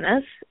professional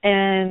tennis.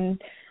 And,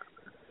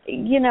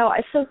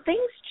 so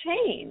things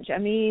change.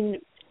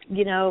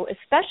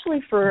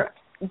 Especially for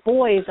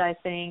boys, I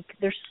think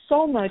there's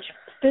so much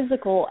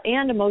physical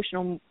and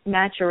emotional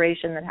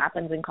maturation that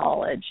happens in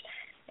college.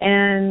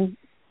 And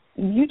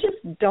you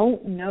just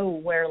don't know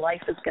where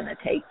life is going to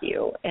take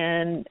you.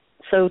 And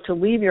so to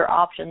leave your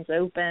options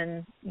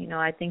open,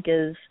 I think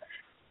is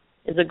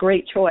a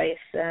great choice.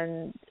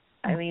 And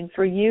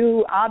for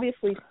you,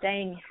 obviously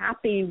staying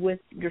happy with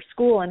your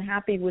school and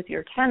happy with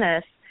your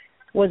tennis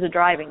was a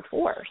driving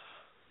force.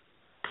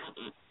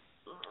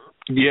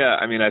 Yeah,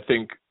 I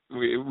think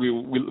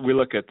we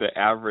look at the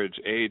average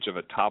age of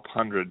a top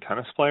 100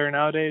 tennis player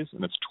nowadays,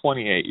 and it's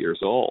 28 years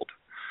old.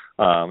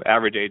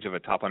 Average age of a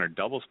top 100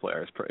 doubles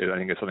player is, I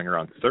think, is something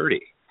around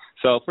 30.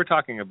 So if we're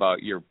talking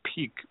about your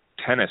peak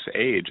tennis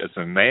age as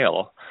a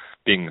male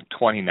being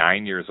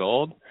 29 years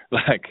old,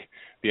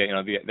 the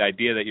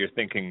idea that you're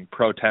thinking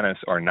pro tennis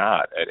or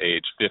not at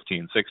age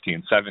 15,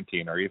 16,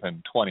 17, or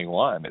even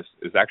 21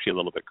 is actually a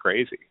little bit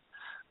crazy.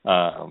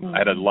 I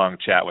had a long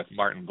chat with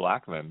Martin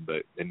Blackman,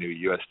 the new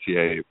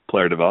USTA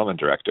player development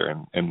director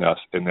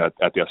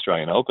at the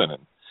Australian Open,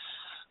 and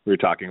we were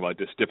talking about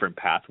just different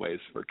pathways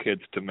for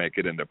kids to make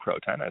it into pro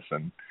tennis.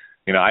 And,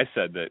 I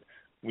said that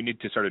we need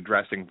to start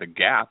addressing the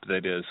gap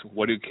that is,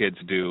 what do kids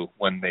do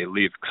when they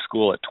leave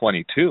school at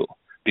 22?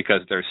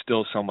 Because there's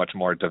still so much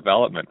more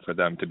development for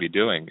them to be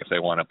doing if they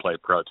want to play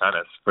pro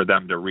tennis, for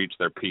them to reach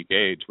their peak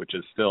age, which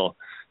is still,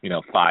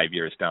 5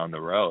 years down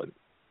the road.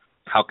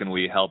 How can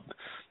we help,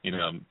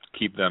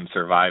 keep them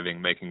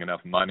surviving, making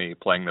enough money,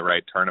 playing the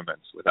right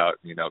tournaments without,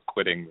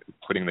 quitting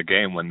the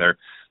game when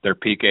their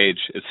peak age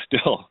is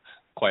still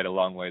quite a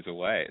long ways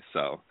away.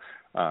 So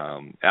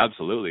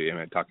absolutely.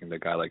 Talking to a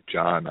guy like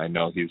John, I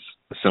know he's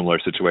a similar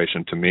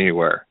situation to me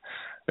where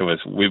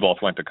we both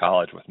went to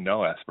college with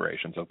no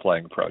aspirations of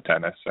playing pro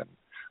tennis, and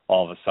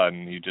all of a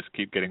sudden you just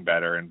keep getting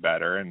better and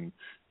better, and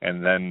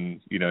then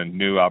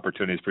new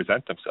opportunities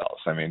present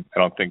themselves. I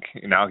don't think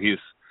now he's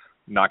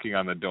knocking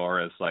on the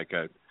door as like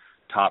a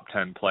top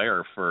 10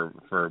 player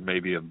for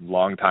maybe a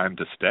long time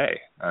to stay.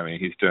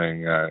 He's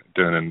doing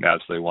an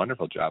absolutely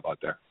wonderful job out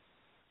there.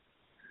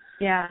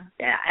 Yeah.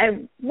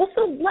 Well,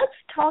 so let's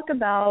talk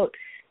about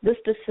this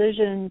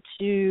decision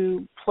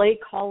to play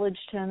college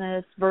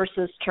tennis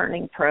versus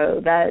turning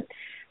pro that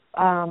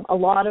a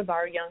lot of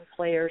our young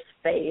players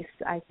face.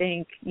 I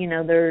think,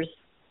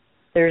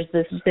 there's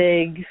this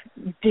big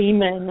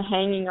demon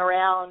hanging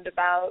around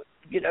about,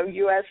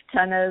 U.S.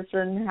 tennis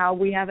and how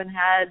we haven't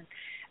had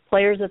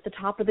players at the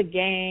top of the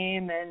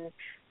game, and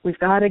we've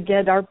got to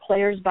get our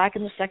players back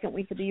in the second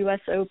week of the U.S.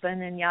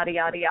 Open and yada,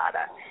 yada,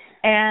 yada.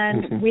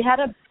 And we had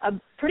a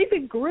pretty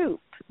big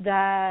group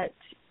that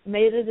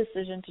made a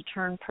decision to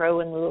turn pro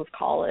in lieu of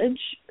college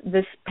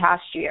this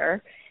past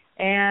year.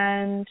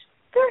 And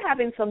they're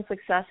having some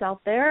success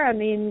out there. I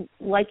mean,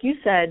 like you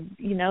said,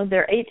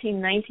 they're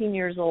 18, 19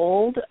 years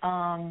old.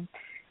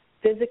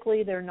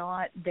 Physically, they're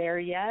not there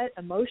yet.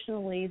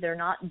 Emotionally, they're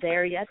not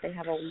there yet. They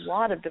have a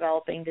lot of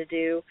developing to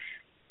do.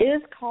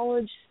 Is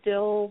college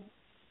still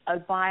a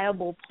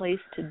viable place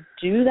to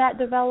do that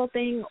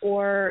developing,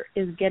 or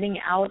is getting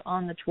out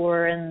on the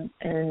tour and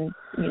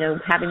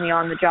having the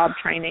on-the-job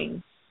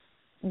training?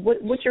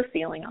 What's your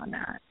feeling on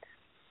that?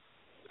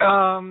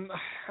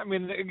 I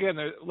mean, again,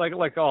 like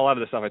a lot of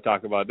the stuff I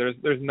talk about,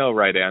 there's no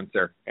right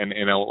answer. And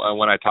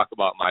when I talk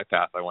about my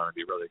path, I want to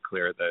be really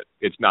clear that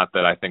it's not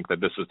that I think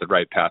that this is the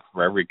right path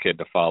for every kid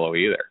to follow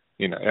either.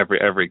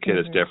 Every kid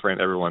is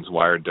different. Everyone's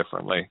wired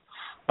differently.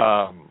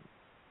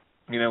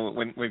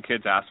 When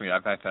kids ask me,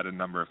 I've had a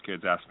number of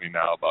kids ask me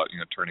now about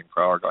turning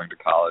pro or going to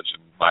college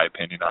and my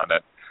opinion on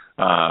it.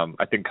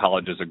 I think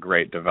college is a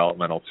great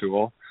developmental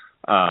tool.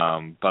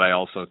 But I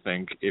also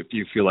think if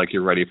you feel like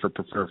you're ready for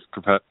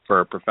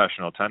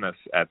professional tennis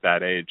at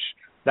that age,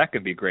 that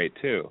can be great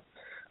too.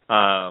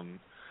 I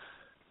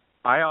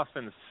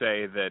often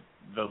say that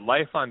the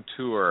life on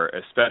tour,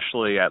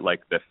 especially at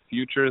like the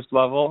futures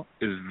level,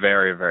 is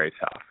very, very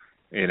tough.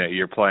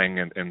 You're playing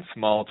in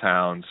small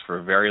towns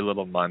for very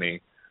little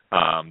money.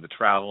 The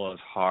travel is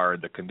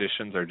hard. The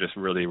conditions are just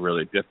really,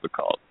 really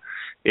difficult.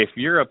 If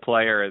you're a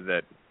player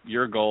that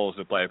your goal is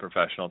to play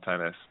professional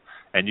tennis,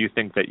 and you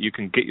think that you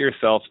can get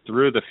yourself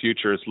through the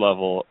futures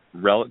level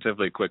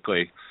relatively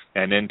quickly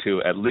and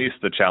into at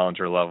least the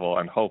challenger level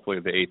and hopefully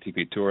the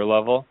ATP Tour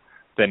level,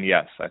 then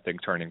yes, I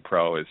think turning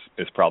pro is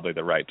probably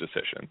the right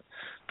decision.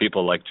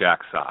 People like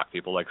Jack Sock,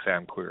 people like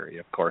Sam Querrey,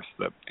 of course,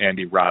 the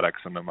Andy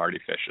Roddicks and the Marty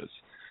Fishes.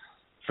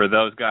 For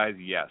those guys,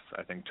 yes,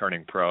 I think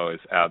turning pro is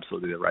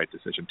absolutely the right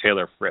decision.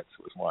 Taylor Fritz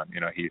was one.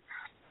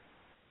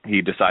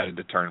 He decided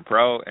to turn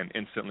pro and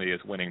instantly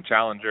is winning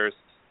challengers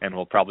and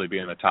will probably be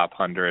in the top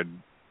 100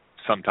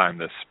 sometime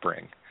this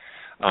spring.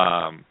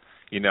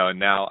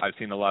 Now I've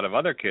seen a lot of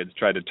other kids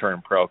try to turn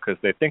pro because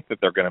they think that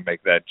they're going to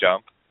make that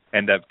jump,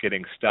 end up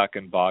getting stuck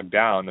and bogged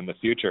down in the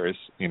futures,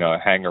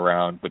 hang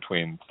around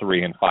between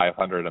 300 and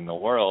 500 in the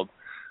world,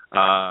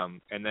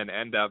 and then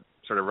end up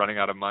sort of running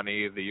out of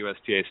money. The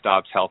USTA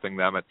stops helping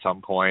them at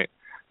some point,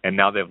 and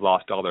now they've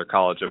lost all their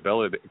college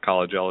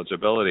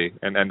eligibility,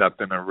 and end up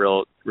in a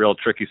real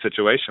tricky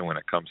situation when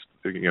it comes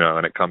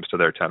to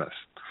their tennis.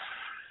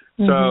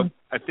 So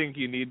I think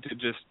you need to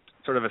just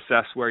sort of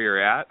assess where you're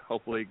at,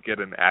 hopefully get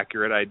an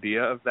accurate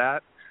idea of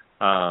that.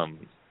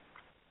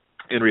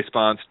 In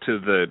response to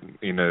the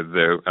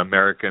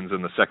Americans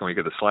in the second week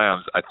of the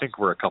Slams, I think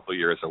we're a couple of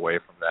years away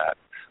from that.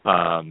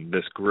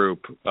 This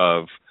group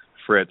of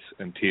Fritz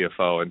and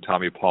TFO and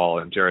Tommy Paul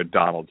and Jared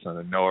Donaldson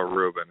and Noah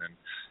Rubin and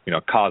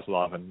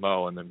Kozlov and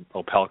Mo and then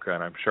Opelka,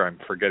 and I'm sure I'm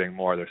forgetting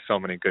more. There's so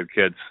many good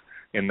kids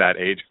in that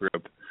age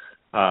group.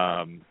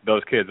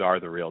 Those kids are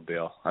the real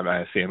deal. I mean,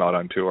 I see them out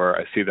on tour.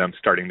 I see them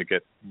starting to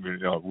get,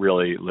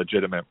 really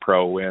legitimate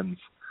pro wins.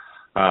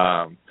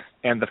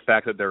 And the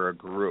fact that they're a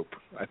group,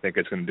 I think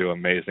it's going to do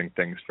amazing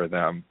things for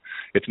them.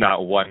 It's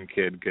not one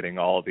kid getting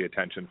all of the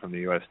attention from the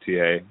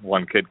USTA,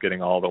 one kid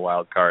getting all the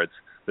wild cards.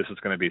 This is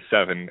going to be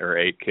 7 or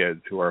 8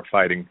 kids who are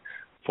fighting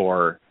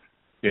for,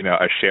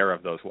 a share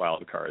of those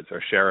wild cards,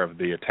 or share of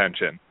the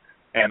attention.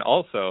 And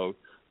also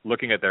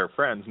looking at their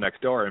friends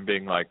next door and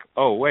being like,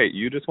 oh, wait,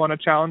 you just won a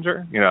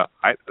challenger?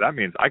 That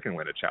means I can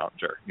win a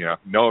challenger.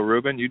 Noah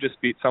Rubin, you just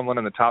beat someone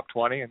in the top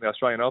 20 in the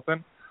Australian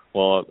Open?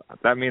 Well,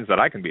 that means that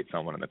I can beat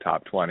someone in the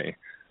top 20.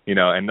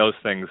 And those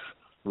things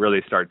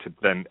really start to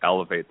then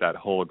elevate that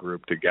whole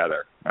group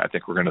together. I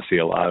think we're going to see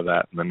a lot of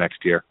that in the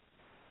next year.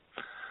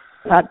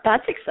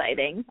 That's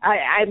exciting.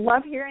 I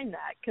love hearing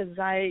that because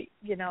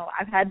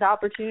I've had the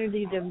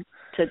opportunity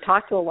to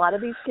talk to a lot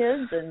of these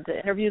kids and to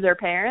interview their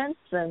parents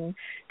and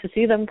to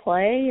see them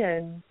play.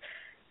 And,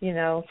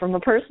 from a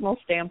personal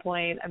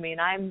standpoint, I mean,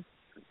 I'm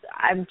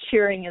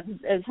cheering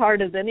as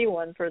hard as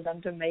anyone for them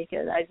to make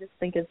it. I just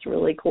think it's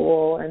really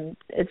cool. And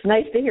it's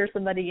nice to hear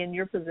somebody in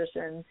your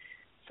position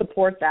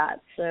support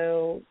that.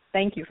 So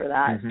thank you for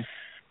that.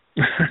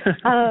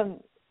 Mm-hmm.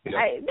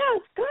 No,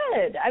 it's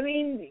good. I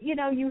mean,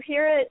 you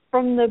hear it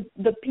from the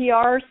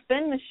PR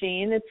spin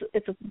machine.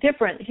 It's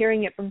different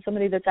hearing it from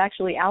somebody that's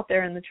actually out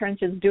there in the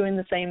trenches doing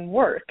the same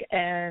work,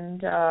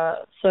 and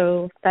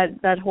so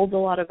that holds a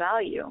lot of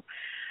value.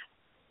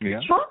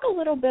 Yeah. Talk a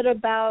little bit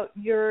about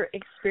your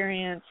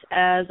experience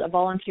as a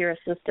volunteer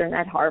assistant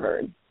at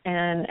Harvard.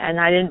 And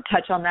I didn't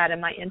touch on that in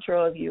my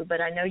intro of you,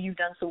 but I know you've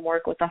done some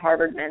work with the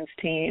Harvard men's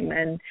team,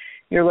 and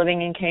you're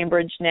living in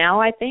Cambridge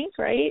now, I think,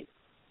 right?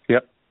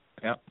 Yep.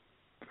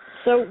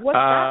 So what's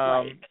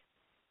that like?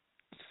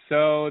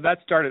 So that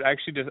started,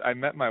 I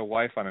met my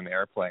wife on an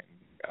airplane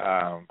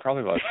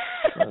probably about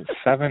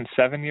 7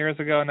 years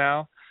ago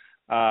now.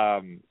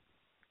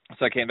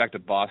 So I came back to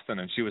Boston,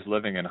 and she was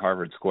living in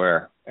Harvard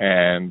Square,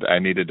 and I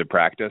needed to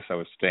practice. I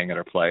was staying at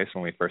her place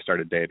when we first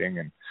started dating,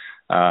 and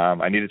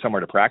I needed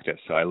somewhere to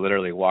practice. So I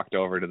literally walked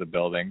over to the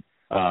building,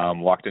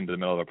 walked into the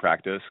middle of a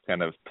practice,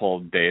 kind of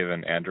pulled Dave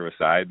and Andrew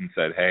aside and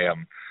said, "Hey,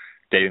 I'm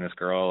dating this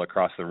girl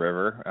across the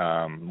river,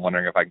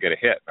 wondering if I could get a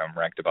hit. I'm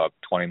ranked about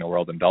 20 in the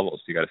world in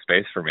doubles. You got a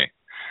space for me?"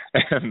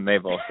 And they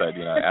both said,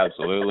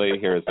 absolutely.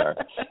 Here's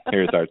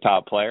our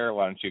top player.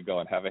 Why don't you go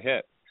and have a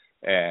hit?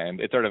 And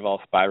it sort of all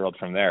spiraled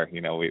from there.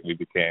 We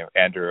became,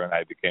 Andrew and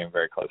I became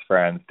very close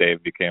friends.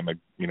 Dave became a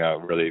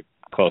really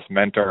close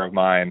mentor of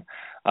mine.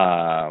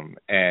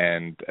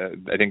 And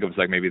I think it was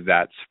like maybe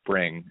that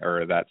spring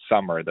or that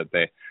summer that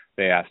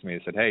they asked me,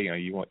 they said, "Hey,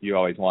 you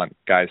always want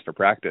guys for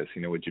practice.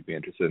 Would you be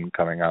interested in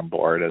coming on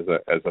board as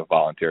a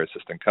volunteer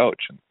assistant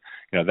coach?"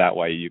 And that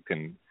way you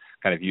can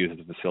kind of use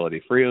the facility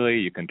freely.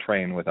 You can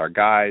train with our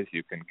guys.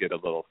 You can get a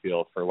little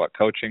feel for what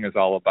coaching is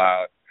all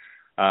about.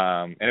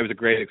 And it was a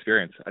great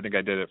experience. I think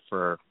I did it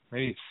for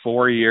maybe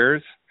 4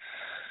 years.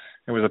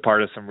 It was a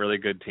part of some really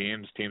good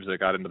teams that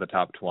got into the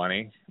top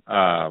 20.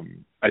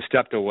 I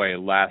stepped away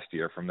last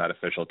year from that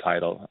official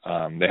title.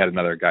 They had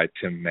another guy,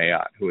 Tim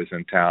Mayotte, who was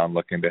in town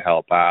looking to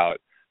help out.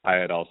 I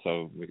had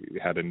also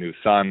had a new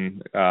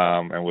son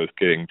and was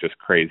getting just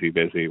crazy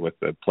busy with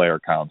the player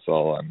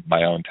council and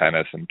my own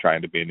tennis and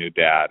trying to be a new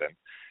dad. And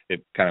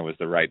it kind of was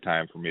the right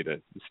time for me to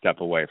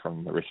step away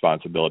from the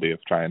responsibility of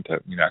trying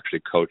to,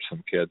 actually coach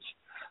some kids.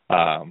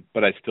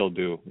 But I still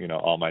do,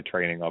 all my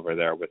training over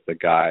there with the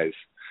guys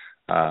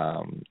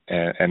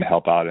and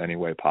help out any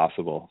way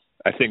possible.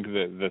 I think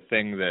the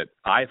thing that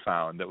I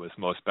found that was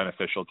most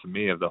beneficial to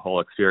me of the whole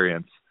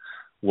experience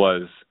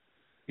was,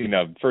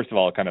 first of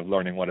all, kind of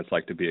learning what it's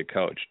like to be a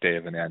coach.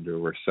 Dave and Andrew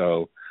were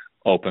so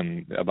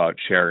open about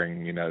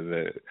sharing,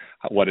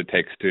 what it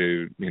takes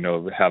to,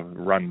 have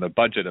run the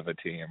budget of a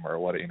team or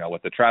what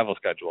the travel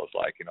schedule is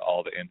like,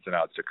 all the ins and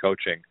outs of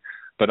coaching.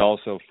 But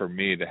also for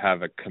me to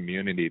have a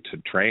community to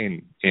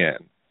train in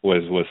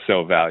was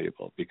so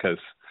valuable, because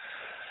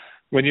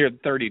when you're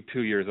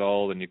 32 years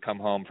old and you come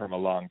home from a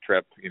long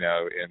trip, in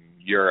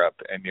Europe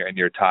and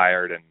you're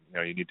tired and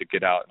you need to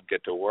get out and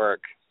get to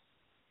work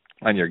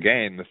on your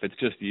game, if it's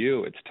just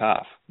you, it's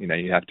tough.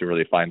 You have to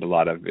really find a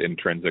lot of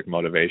intrinsic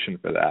motivation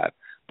for that.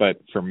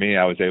 But for me,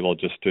 I was able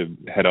just to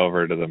head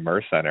over to the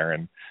Merce Center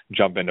and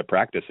jump into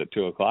practice at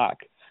 2:00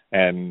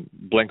 and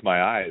blink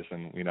my eyes.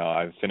 And,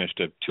 I finished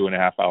a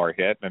 2.5-hour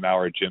hit, an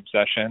hour gym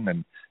session,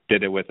 and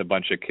did it with a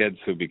bunch of kids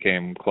who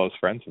became close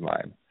friends of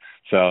mine.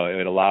 So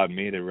it allowed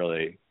me to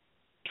really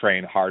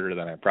train harder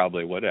than I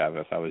probably would have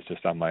if I was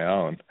just on my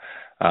own,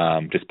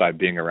 just by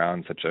being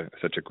around such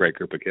a great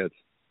group of kids.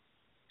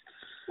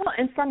 Well,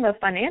 and from a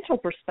financial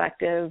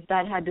perspective,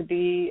 that had to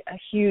be a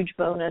huge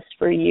bonus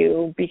for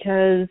you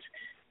because,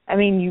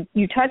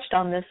 you touched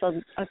on this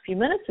a few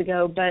minutes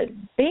ago, but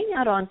being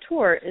out on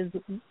tour is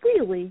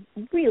really,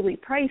 really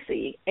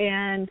pricey.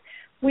 And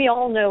we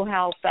all know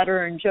how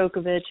Federer and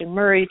Djokovic and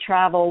Murray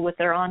travel with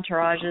their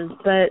entourages,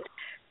 but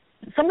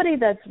somebody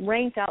that's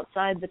ranked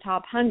outside the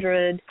top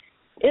 100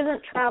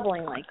 isn't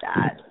traveling like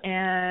that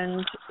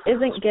and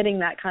isn't getting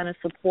that kind of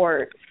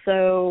support.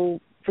 So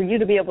for you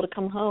to be able to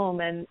come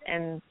home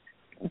and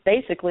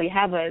basically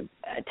have a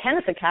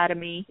tennis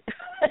academy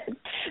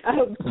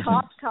of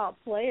top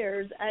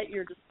players at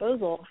your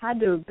disposal had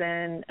to have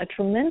been a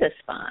tremendous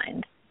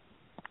find.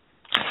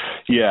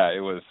 Yeah, it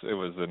was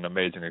an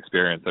amazing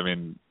experience.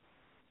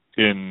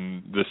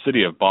 In the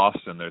city of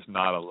Boston, there's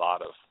not a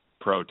lot of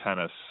pro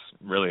tennis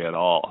really at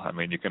all.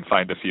 You can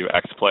find a few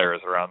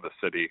ex-players around the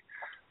city,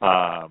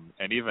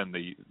 and even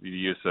the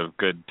use of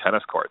good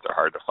tennis courts are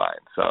hard to find.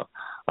 So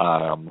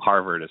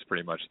Harvard is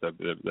pretty much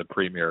the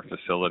premier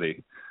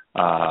facility,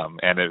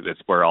 and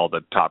it's where all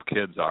the top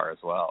kids are as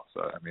well.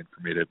 So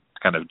for me to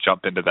kind of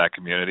jump into that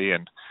community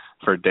and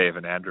for Dave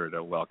and Andrew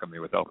to welcome me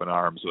with open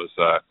arms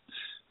was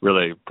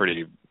really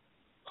pretty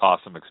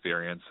awesome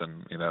experience,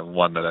 and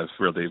one that I've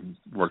really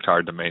worked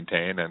hard to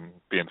maintain and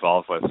be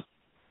involved with.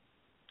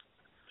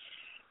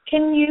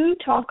 Can you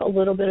talk a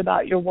little bit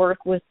about your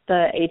work with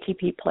the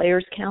ATP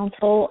Players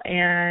Council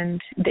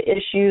and the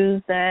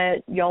issues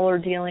that y'all are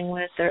dealing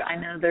with? I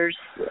know there's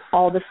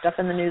all this stuff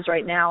in the news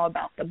right now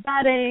about the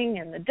betting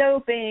and the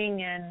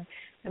doping, and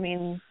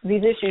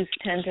these issues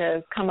tend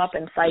to come up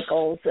in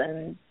cycles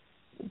and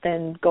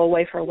then go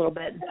away for a little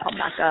bit and pop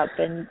back up.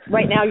 And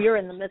right now you're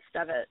in the midst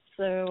of it.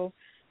 So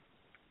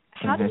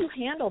how do you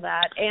handle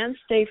that and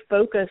stay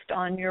focused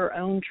on your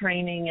own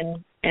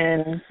training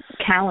and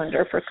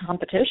calendar for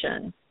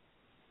competition?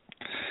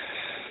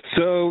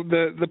 So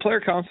the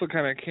player council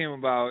kind of came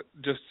about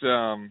just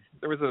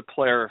there was a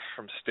player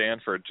from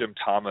Stanford, Jim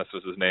Thomas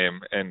was his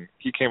name, and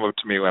he came up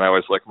to me when I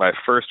was like my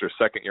first or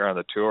second year on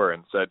the tour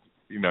and said,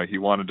 he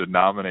wanted to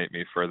nominate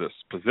me for this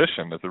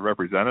position as a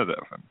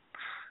representative,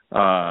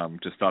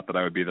 and just thought that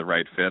I would be the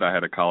right fit. I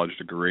had a college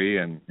degree,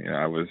 and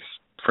I was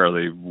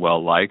fairly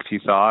well liked, he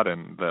thought,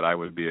 and that I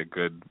would be a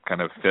good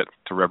kind of fit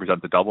to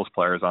represent the doubles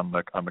players on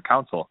the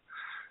council.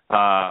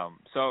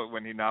 So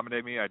when he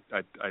nominated me, I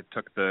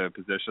took the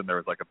position. There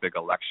was like a big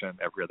election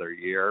every other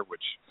year,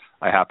 which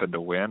I happened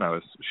to win. I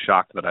was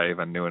shocked that I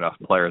even knew enough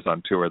players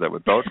on tour that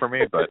would vote for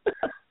me, but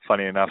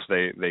funny enough,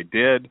 they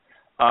did.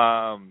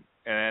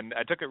 and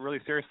I took it really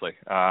seriously.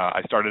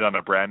 I started on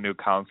a brand new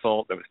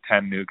council. There was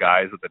 10 new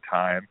guys at the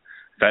time.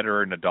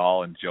 Federer,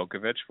 Nadal, and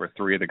Djokovic were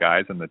 3 of the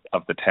guys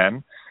of the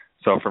 10.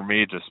 So for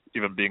me, just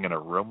even being in a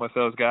room with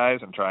those guys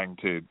and trying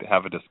to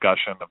have a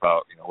discussion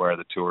about where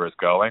the tour is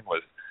going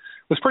was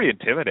pretty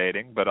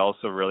intimidating, but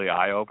also really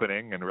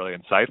eye-opening and really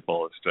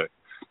insightful as to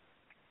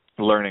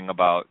learning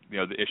about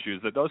the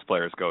issues that those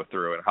players go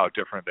through and how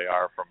different they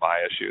are from my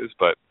issues,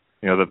 but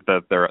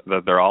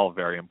that they're all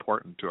very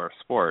important to our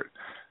sport.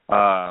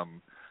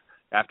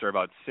 After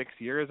about 6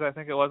 years, I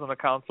think it was on the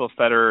council,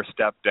 Federer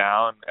stepped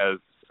down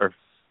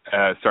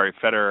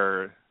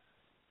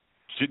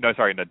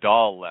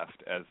Nadal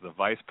left as the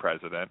vice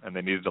president, and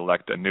they needed to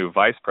elect a new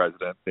vice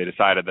president. They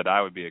decided that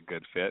I would be a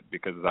good fit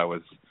because I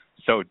was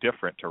so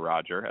different to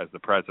Roger as the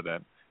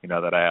president,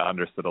 that I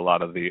understood a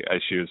lot of the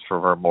issues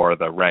for more of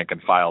the rank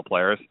and file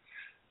players.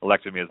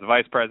 Elected me as the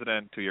vice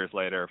president. 2 years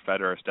later,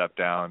 Federer stepped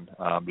down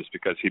just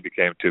because he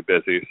became too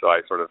busy, so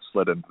I sort of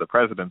slid into the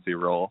presidency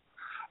role,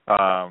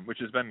 which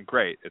has been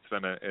great. It's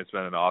been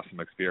an awesome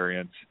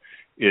experience.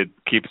 It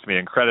keeps me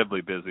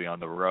incredibly busy on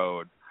the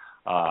road,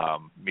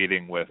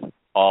 meeting with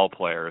all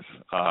players,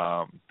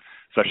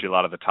 especially a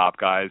lot of the top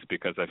guys,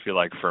 because I feel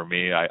like for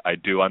me, I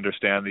do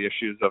understand the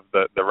issues of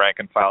the rank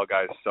and file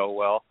guys so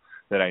well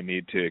that I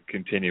need to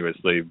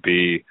continuously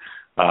be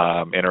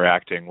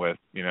interacting with,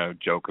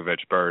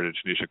 Djokovic, Berdych,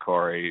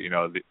 Nishikori,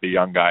 the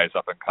young guys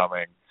up and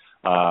coming,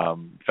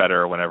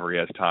 Federer whenever he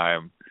has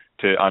time,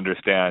 to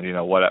understand,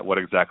 what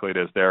exactly it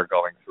is they're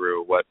going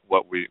through, what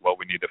we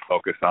need to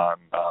focus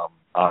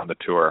on the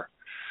tour.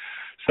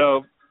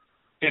 So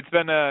it's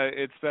been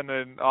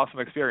an awesome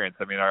experience.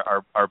 I mean,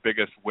 our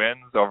biggest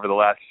wins over the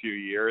last few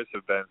years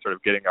have been sort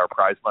of getting our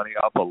prize money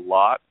up a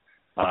lot.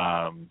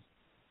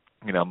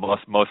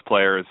 Most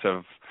players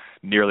have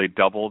nearly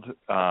doubled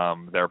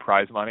their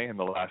prize money in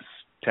the last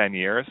 10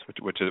 years,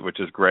 which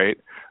is great.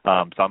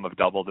 Some have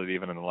doubled it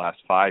even in the last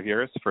 5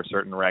 years for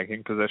certain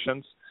ranking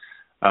positions.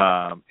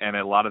 And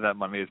a lot of that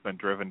money has been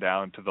driven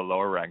down to the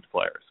lower ranked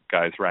players,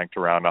 guys ranked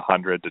around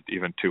 100 to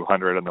even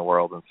 200 in the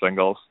world in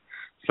singles.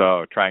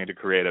 So trying to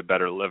create a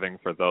better living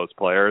for those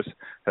players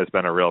has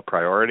been a real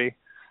priority.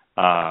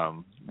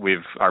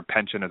 Our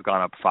pension has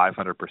gone up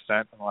 500%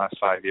 in the last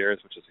 5 years,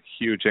 which is a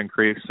huge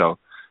increase. So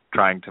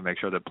trying to make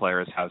sure that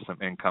players have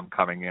some income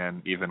coming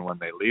in even when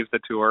they leave the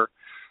tour,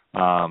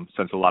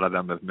 since a lot of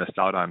them have missed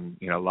out on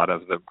a lot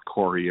of the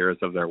core years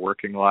of their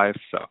working life.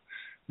 So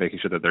making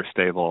sure that they're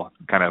stable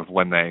kind of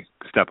when they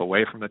step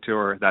away from the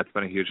tour, that's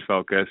been a huge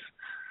focus.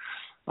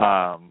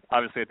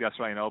 Obviously at the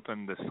Australian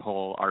Open, this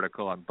whole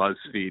article on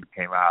BuzzFeed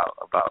came out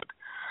about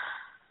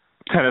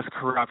tennis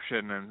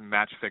corruption and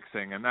match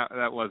fixing, and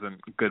that wasn't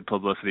good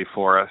publicity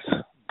for us,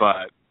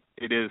 but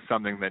it is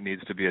something that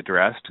needs to be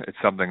addressed. It's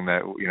something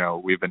that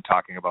we've been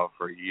talking about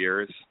for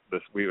years.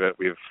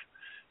 We've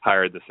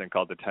hired this thing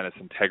called the Tennis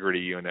Integrity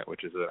Unit,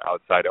 which is an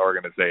outside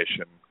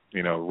organization,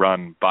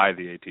 run by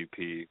the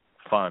ATP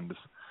funds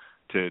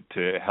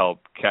to help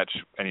catch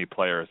any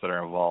players that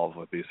are involved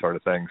with these sort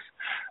of things.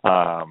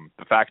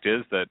 The fact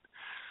is that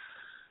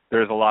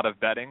there's a lot of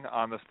betting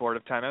on the sport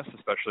of tennis,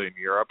 especially in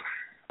Europe.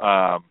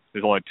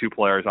 There's only 2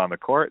 players on the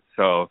court,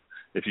 so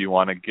if you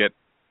want to get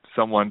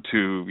someone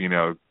to,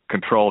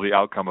 control the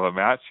outcome of a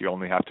match, you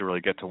only have to really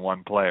get to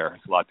one player.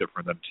 It's a lot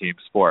different than team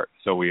sport,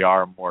 so we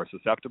are more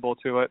susceptible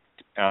to it.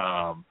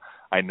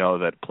 I know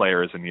that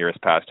players in years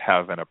past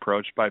have been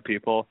approached by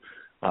people.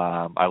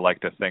 I like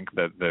to think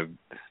that the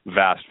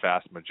vast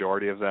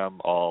majority of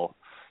them all,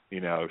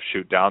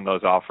 shoot down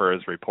those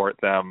offers, report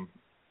them.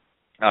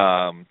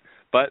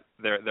 But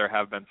there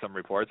have been some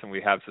reports, and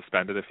we have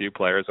suspended a few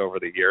players over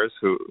the years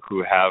who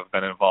have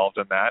been involved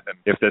in that. And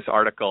if this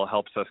article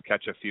helps us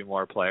catch a few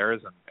more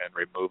players and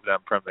remove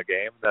them from the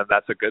game, then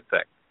that's a good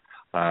thing.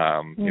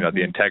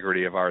 The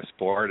integrity of our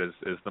sport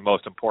is the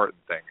most important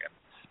thing. And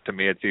to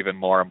me, it's even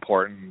more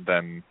important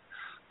than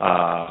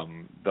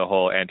the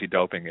whole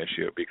anti-doping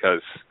issue,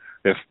 because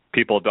if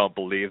people don't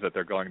believe that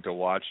they're going to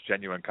watch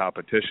genuine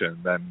competition,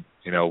 then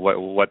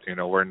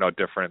we're no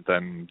different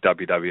than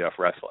WWF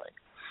wrestling.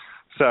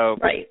 So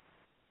right.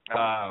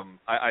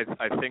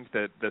 I think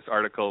that this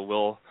article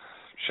will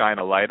shine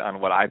a light on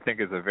what I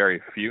think is a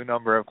very few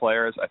number of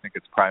players. I think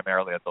it's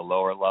primarily at the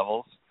lower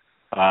levels.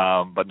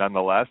 But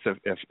nonetheless,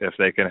 if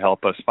they can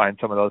help us find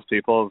some of those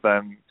people,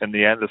 then in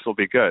the end, this will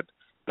be good.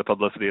 The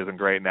publicity isn't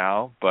great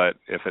now, but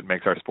if it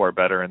makes our sport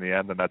better in the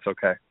end, then that's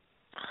okay.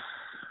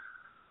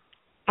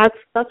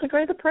 That's a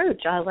great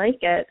approach. I like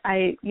it.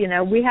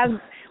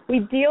 We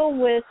deal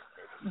with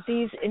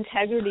these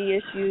integrity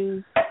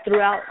issues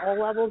throughout all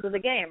levels of the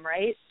game,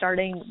 right?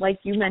 Starting, like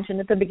you mentioned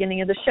at the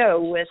beginning of the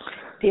show, with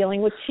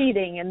dealing with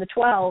cheating in the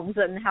 12s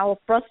and how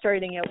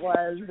frustrating it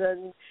was.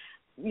 And,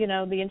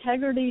 the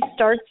integrity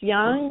starts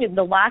young.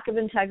 The lack of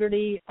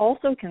integrity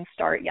also can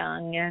start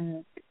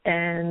young.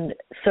 And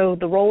so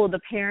the role of the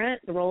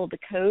parent, the role of the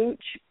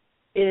coach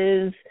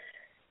is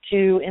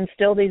to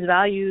instill these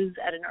values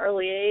at an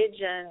early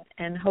age,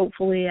 and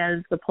hopefully as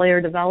the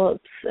player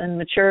develops and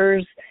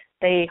matures,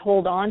 they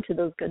hold on to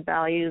those good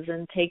values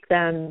and take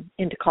them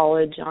into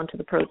college, onto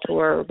the pro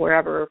tour,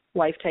 wherever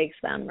life takes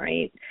them,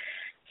 right?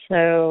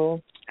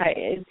 So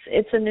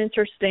it's an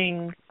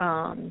interesting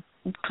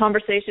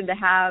conversation to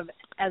have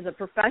as a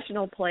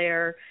professional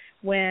player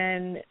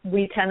when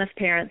we tennis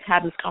parents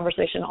have this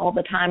conversation all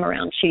the time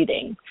around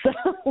cheating. So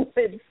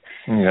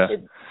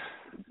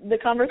the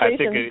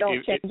conversations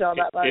don't change all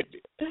that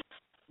much.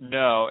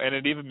 No, and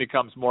it even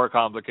becomes more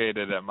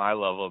complicated at my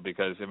level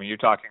because, I mean, you're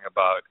talking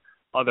about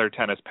other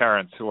tennis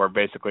parents who are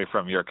basically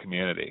from your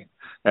community.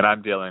 And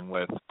I'm dealing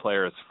with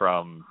players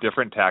from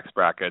different tax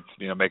brackets,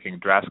 making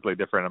drastically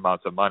different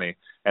amounts of money,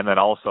 and then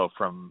also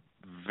from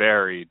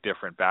very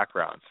different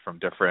backgrounds, from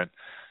different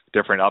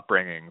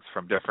upbringings,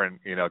 from different,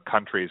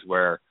 countries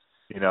where,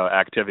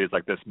 activities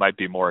like this might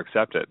be more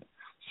accepted.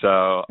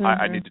 So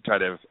I need to try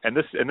to, and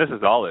this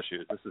is all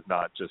issues. This is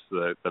not just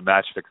the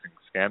match fixing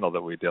scandal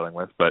that we're dealing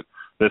with, but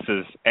this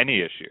is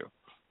any issue.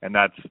 And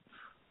that's,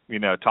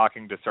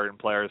 talking to certain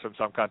players from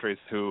some countries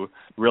who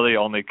really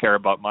only care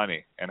about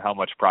money and how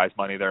much prize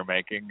money they're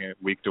making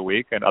week to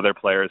week, and other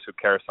players who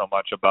care so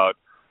much about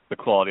the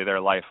quality of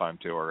their life on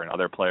tour, and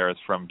other players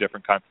from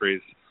different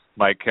countries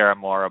might care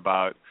more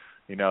about,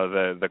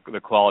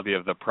 the quality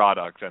of the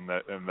product and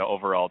the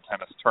overall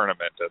tennis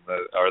tournament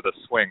or the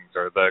swings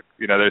or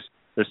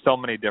there's so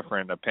many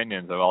different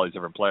opinions of all these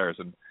different players,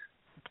 and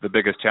the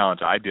biggest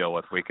challenge I deal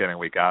with week in and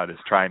week out is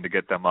trying to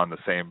get them on the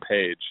same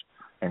page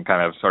and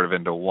kind of sort of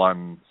into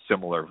one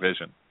similar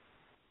vision.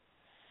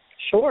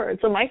 Sure.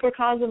 It's a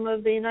microcosm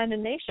of the United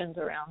Nations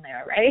around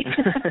there, right?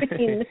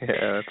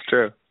 Yeah, that's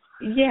true.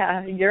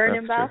 Yeah, you're an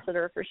That's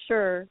ambassador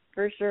true.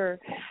 for sure.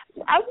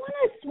 I want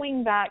to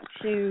swing back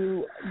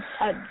to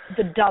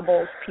the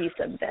doubles piece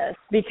of this,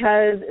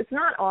 because it's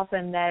not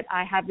often that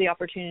I have the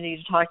opportunity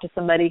to talk to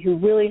somebody who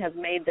really has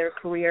made their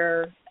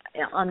career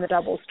on the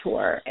doubles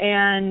tour.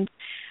 And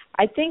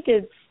I think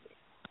it's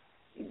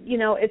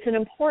an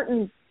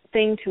important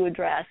thing to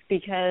address,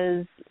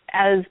 because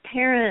as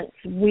parents,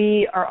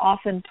 we are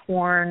often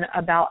torn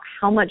about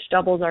how much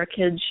doubles our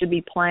kids should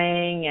be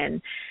playing.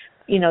 And,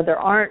 there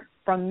aren't,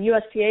 from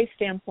USTA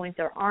standpoint,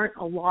 there aren't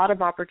a lot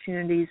of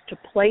opportunities to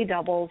play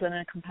doubles in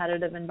a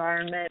competitive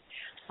environment.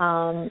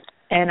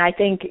 And I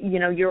think,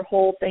 your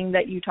whole thing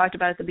that you talked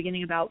about at the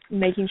beginning about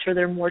making sure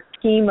there are more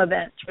team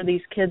events for these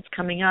kids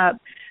coming up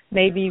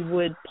maybe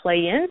would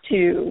play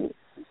into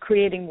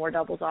creating more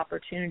doubles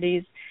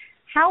opportunities.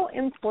 How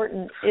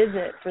important is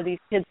it for these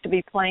kids to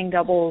be playing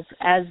doubles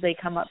as they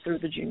come up through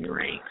the junior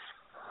ranks?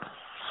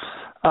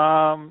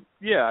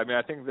 Yeah, I mean,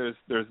 I think there's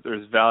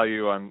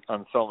value on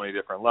so many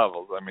different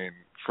levels. I mean,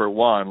 for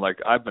one, like,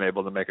 I've been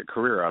able to make a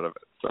career out of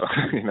it. So,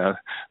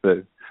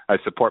 I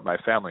support my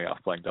family off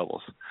playing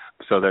doubles.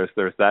 So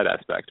there's that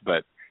aspect.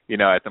 But,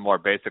 at the more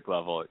basic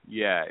level,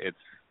 yeah,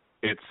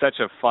 it's such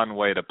a fun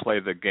way to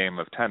play the game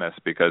of tennis,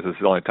 because it's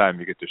the only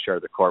time you get to share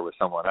the court with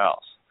someone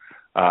else.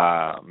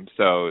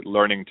 So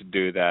learning to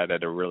do that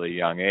at a really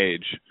young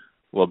age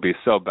will be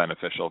so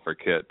beneficial for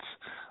kids.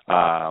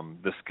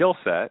 The skill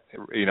set,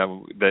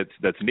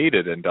 that's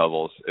needed in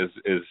doubles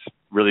is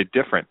really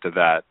different to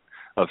that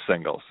of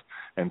singles.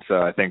 And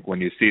so I think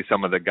when you see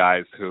some of the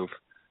guys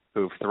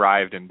who've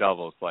thrived in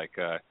doubles, like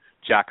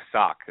Jack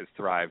Sock has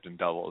thrived in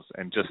doubles,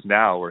 and just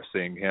now we're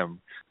seeing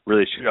him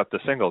really shoot up the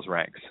singles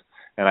ranks.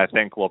 And I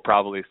think we'll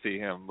probably see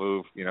him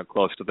move,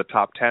 close to the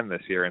top 10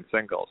 this year in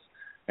singles.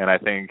 And I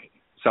think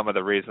some of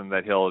the reason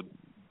that he'll,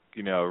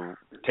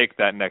 take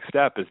that next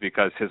step is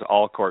because his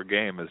all-court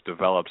game has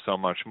developed so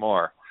much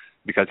more,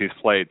 because he's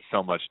played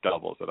so much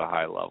doubles at a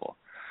high level.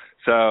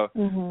 So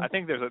I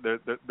think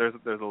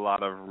there's a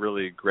lot of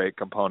really great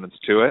components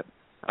to it.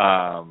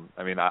 I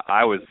mean,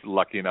 I was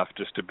lucky enough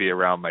just to be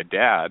around my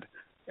dad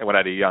when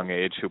at a young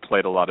age, who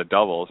played a lot of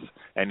doubles,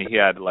 and he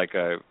had like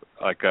a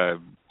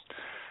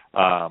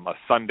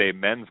Sunday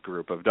men's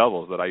group of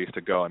doubles that I used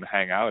to go and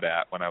hang out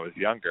at when I was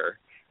younger.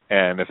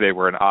 And if they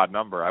were an odd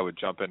number, I would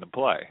jump in and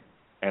play.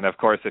 And of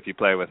course, if you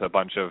play with a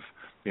bunch of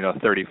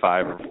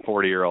 35 or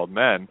 40-year-old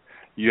men,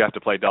 you have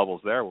to play doubles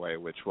their way,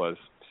 which was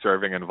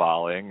serving and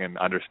volleying and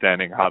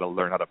understanding how to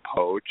learn how to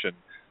poach and,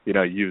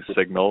 use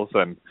signals.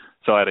 And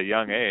so at a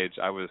young age,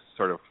 I was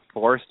sort of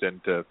forced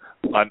into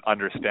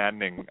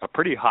understanding a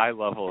pretty high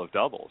level of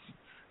doubles.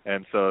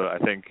 And so I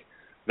think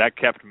that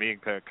kept me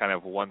kind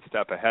of one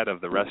step ahead of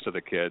the rest of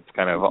the kids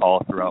kind of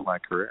all throughout my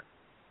career.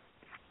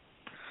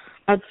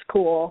 That's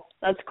cool.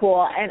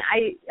 And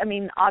I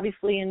mean,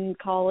 obviously in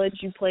college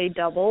you played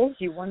doubles.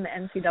 You won the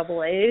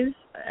NCAAs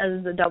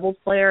as a doubles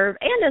player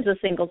and as a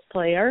singles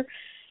player.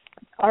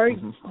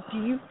 Do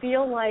you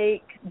feel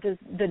like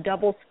the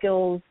double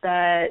skills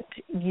that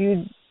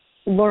you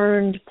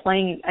learned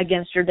playing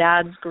against your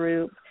dad's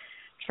group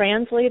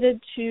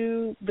translated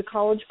to the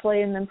college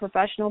play and then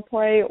professional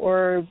play,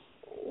 or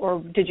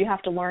did you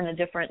have to learn a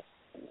different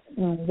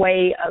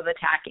way of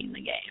attacking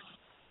the game?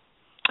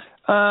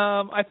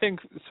 I think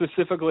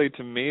specifically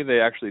to me, they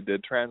actually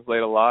did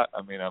translate a lot.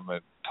 I mean, I'm a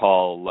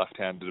tall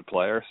left-handed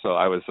player, so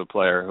I was a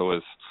player who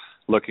was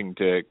looking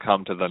to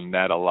come to the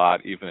net a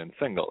lot, even in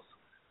singles.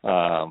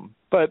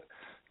 But,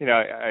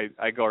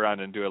 I go around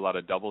and do a lot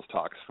of doubles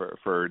talks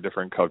for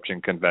different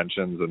coaching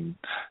conventions, and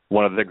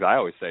one of the things I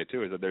always say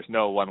too is that there's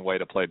no one way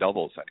to play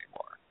doubles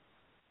anymore.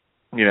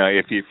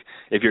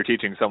 If you're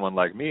teaching someone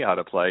like me how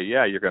to play,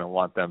 yeah, you're going to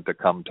want them to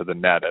come to the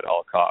net at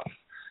all costs.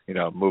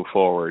 Move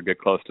forward, get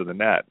close to the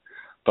net.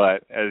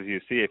 But as you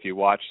see, if you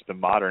watch the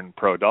modern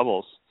pro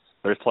doubles,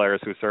 there's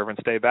players who serve and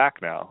stay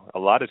back now. A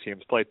lot of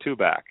teams play two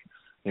back.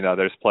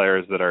 There's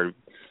players that are,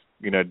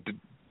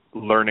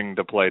 learning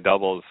to play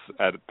doubles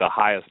at the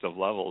highest of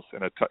levels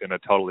in a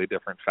totally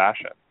different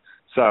fashion.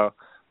 So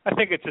I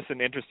think it's just an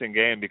interesting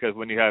game because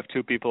when you have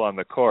two people on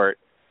the court,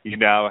 you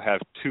now have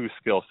two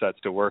skill sets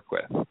to work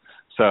with.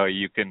 So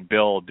you can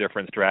build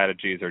different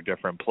strategies or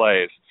different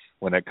plays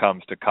when it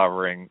comes to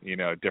covering,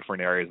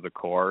 different areas of the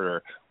court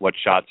or what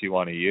shots you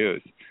want to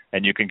use.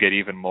 And you can get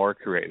even more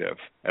creative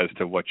as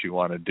to what you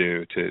want to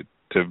do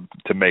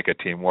to make a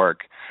team work.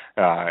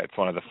 It's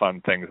one of the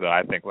fun things that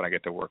I think when I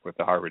get to work with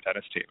the Harvard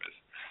tennis team is,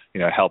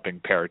 helping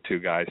pair two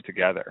guys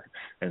together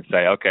and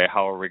say, okay,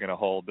 how are we going to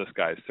hold this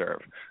guy's serve?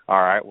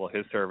 All right, well,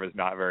 his serve is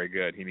not very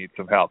good. He needs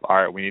some help. All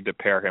right, we need to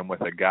pair him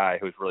with a guy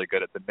who's really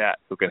good at the net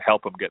who can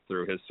help him get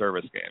through his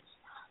service games.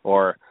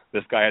 Or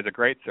this guy has a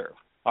great serve.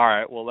 All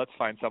right, well, let's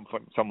find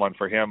someone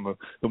for him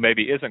who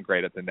maybe isn't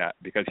great at the net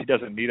because he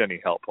doesn't need any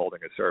help holding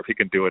a serve. He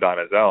can do it on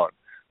his own.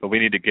 But we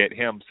need to get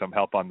him some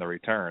help on the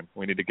return.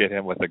 We need to get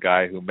him with a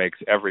guy who makes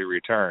every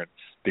return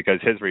because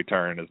his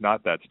return is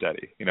not that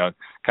steady,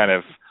 kind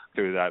of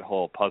through that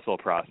whole puzzle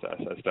process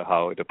as to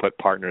how to put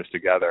partners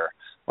together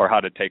or how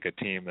to take a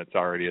team that's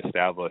already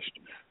established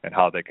and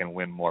how they can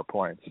win more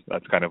points.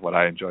 That's kind of what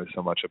I enjoy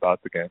so much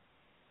about the game.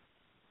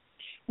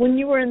 When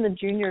you were in the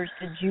juniors,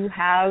 did you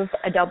have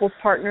a doubles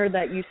partner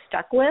that you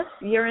stuck with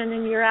year in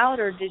and year out,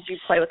 or did you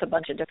play with a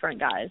bunch of different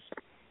guys?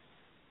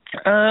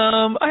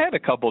 I had a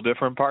couple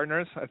different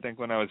partners. I think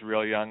when I was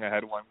real young, I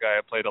had one guy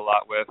I played a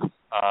lot with.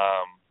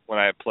 When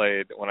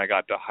I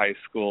got to high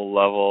school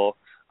level,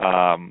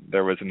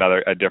 there was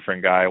a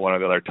different guy, one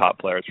of the other top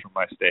players from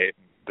my state.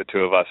 The two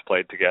of us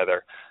played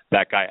together.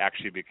 That guy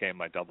actually became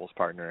my doubles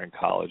partner in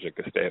college at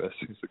Gustavus.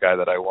 He's the guy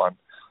that I won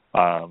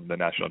the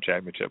national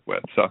championship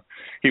with. So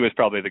he was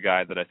probably the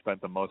guy that I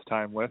spent the most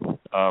time with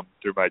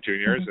through my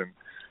juniors.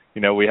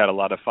 And, we had a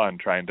lot of fun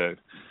trying to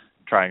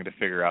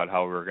figure out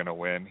how we were going to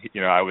win.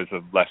 I was a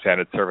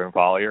left-handed serving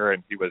volleyer,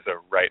 and he was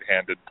a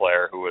right-handed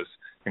player who was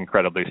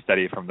incredibly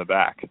steady from the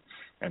back.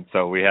 And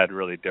so we had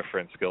really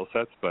different skill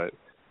sets, but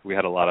we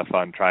had a lot of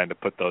fun trying to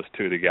put those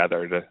two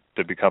together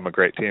to become a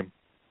great team.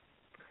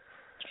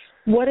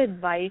 What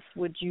advice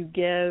would you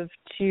give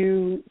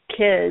to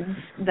kids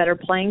that are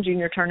playing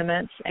junior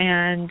tournaments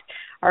and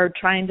are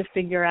trying to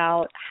figure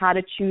out how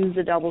to choose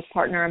a doubles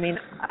partner? I mean,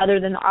 other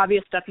than the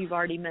obvious stuff you've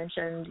already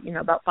mentioned,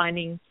 about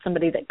finding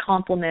somebody that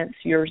complements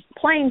your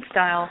playing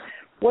style,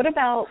 what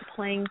about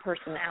playing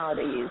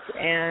personalities?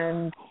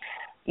 And,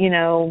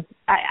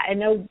 I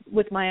know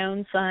with my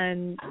own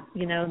son,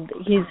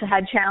 he's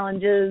had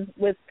challenges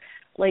with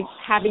like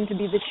having to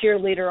be the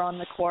cheerleader on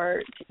the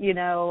court,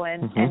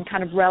 and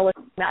kind of relish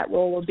that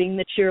role of being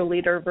the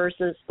cheerleader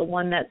versus the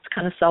one that's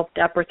kind of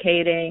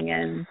self-deprecating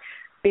and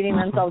beating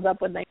themselves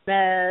up when they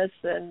miss.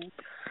 And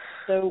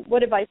so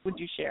what advice would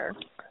you share?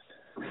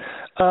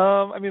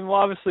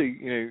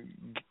 Obviously,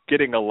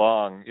 getting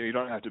along, you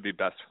don't have to be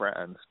best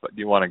friends, but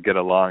you want to get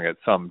along at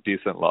some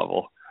decent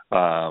level,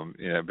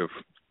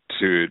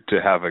 to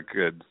have a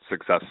good,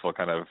 successful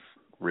kind of,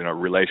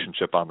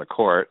 relationship on the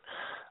court.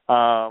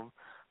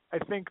 I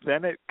think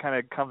then it kind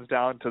of comes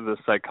down to the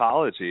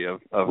psychology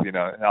of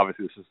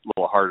obviously this is a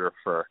little harder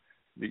for,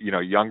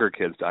 younger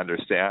kids to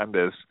understand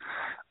is,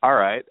 all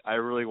right, I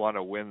really want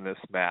to win this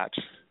match.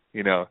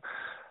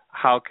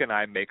 How can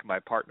I make my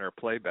partner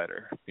play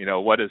better?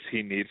 What does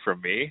he need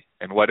from me?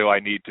 And what do I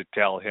need to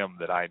tell him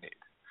that I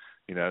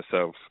need?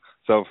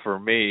 So for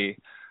me,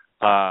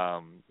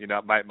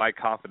 my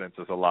confidence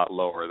is a lot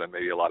lower than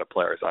maybe a lot of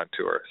players on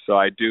tour. So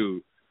I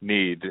do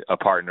need a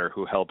partner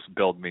who helps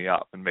build me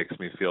up and makes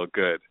me feel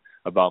good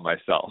about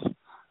myself.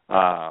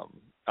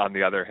 On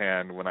the other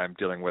hand, when I'm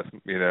dealing with,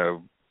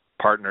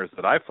 partners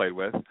that I played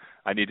with,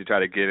 I need to try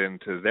to get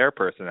into their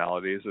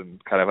personalities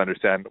and kind of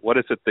understand, what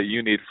is it that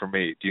you need from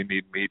me? Do you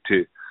need me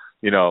to,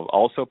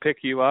 also pick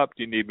you up?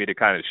 Do you need me to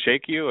kind of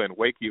shake you and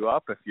wake you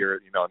up if you're,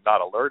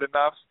 not alert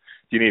enough?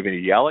 Do you need me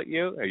to yell at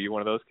you? Are you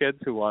one of those kids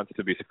who wants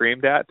to be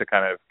screamed at to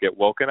kind of get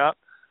woken up?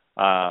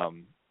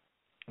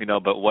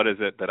 But what is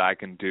it that I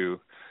can do,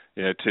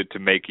 to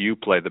make you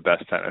play the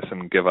best tennis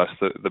and give us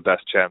the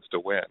best chance to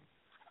win?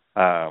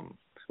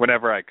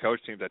 Whenever I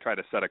coach teams, I try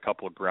to set a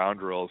couple of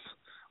ground rules.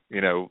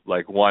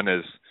 Like one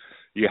is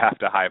you have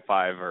to high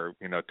five or,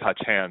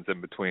 touch hands in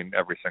between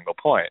every single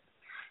point.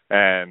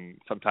 And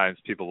sometimes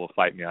people will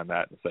fight me on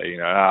that and say,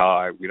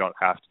 we don't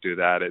have to do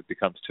that. It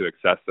becomes too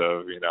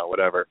excessive,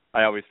 whatever.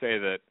 I always say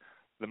that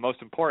the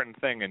most important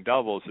thing in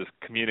doubles is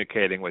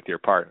communicating with your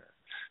partner.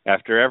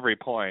 After every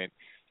point,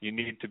 you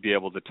need to be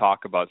able to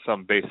talk about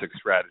some basic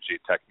strategy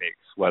techniques,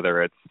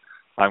 whether it's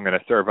I'm going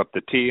to serve up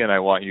the tee and I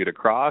want you to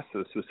cross,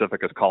 as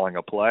specific as calling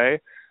a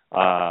play,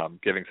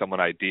 giving someone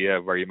an idea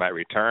of where you might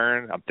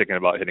return. I'm thinking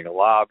about hitting a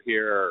lob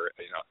here, or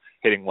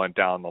hitting one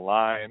down the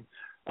line,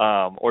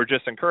 or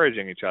just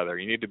encouraging each other.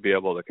 You need to be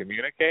able to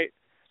communicate.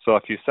 So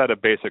if you set a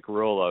basic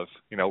rule of,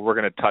 we're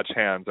going to touch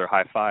hands or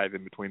high five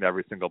in between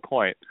every single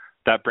point,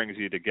 that brings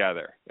you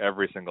together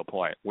every single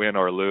point. Win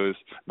or lose,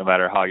 no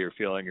matter how you're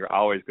feeling, you're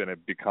always going to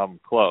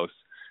become close.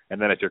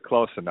 And then if you're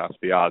close enough,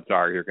 the odds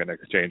are you're going to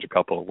exchange a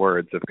couple of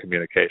words of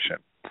communication.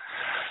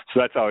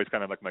 So that's always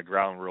kind of like my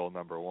ground rule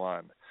number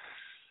one.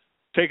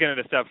 Taking it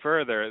a step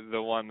further,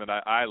 the one that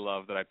I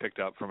love that I picked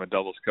up from a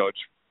doubles coach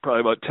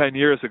probably about 10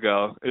 years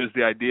ago is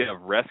the idea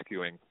of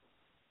rescuing.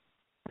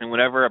 And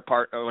whenever a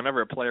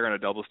player in a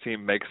doubles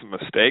team makes a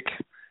mistake,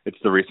 it's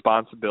the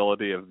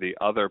responsibility of the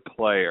other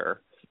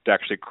player to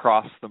actually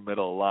cross the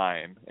middle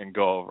line and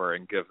go over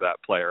and give that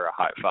player a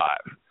high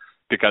five.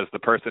 Because the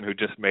person who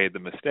just made the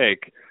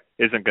mistake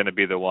isn't going to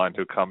be the one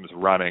who comes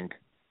running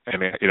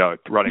and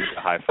running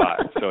the high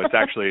five. So it's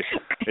actually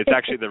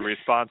the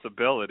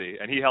responsibility.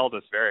 And he held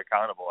us very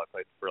accountable. I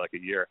played for like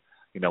a year,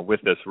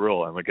 with this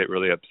rule, and would get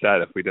really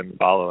upset if we didn't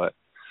follow it.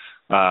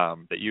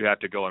 That you have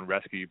to go and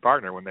rescue your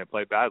partner when they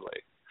play badly.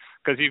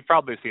 Because you've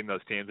probably seen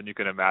those teams, and you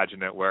can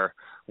imagine it, where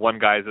one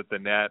guy's at the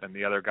net and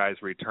the other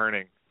guy's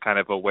returning kind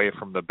of away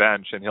from the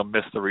bench, and he'll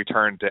miss the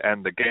return to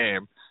end the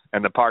game,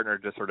 and the partner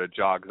just sort of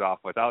jogs off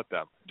without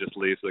them, just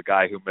leaves the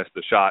guy who missed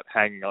the shot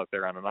hanging out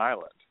there on an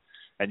island.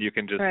 And you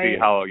can just see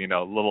how,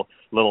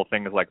 little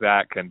things like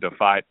that can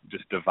divide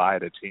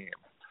a team.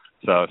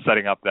 So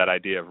setting up that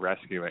idea of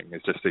rescuing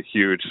is just a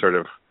huge sort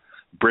of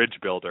bridge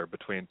builder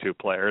between two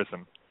players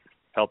and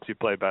helps you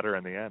play better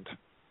in the end.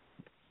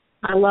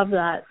 I love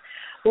that.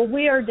 Well,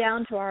 we are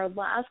down to our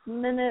last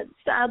minute.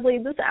 Sadly,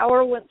 this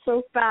hour went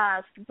so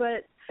fast,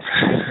 but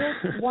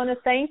I just want to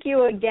thank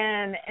you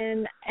again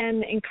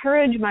and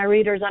encourage my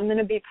readers. I'm going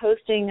to be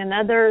posting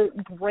another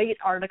great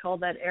article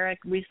that Eric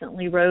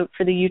recently wrote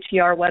for the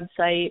UTR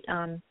website,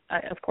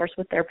 of course,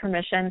 with their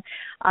permission,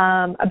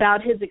 about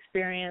his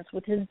experience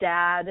with his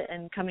dad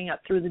and coming up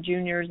through the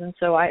juniors. And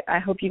so I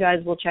hope you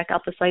guys will check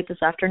out the site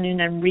this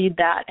afternoon and read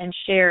that and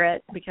share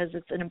it, because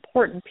it's an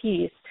important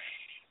piece.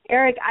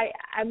 Eric,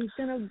 I'm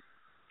going to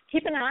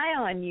keep an eye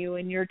on you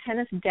in your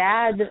tennis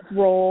dad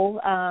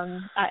role.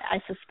 I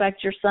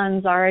suspect your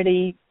son's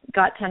already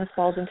got tennis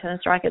balls and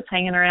tennis rackets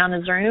hanging around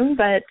his room,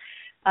 but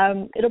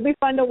it'll be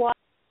fun to watch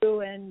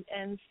you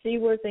and see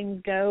where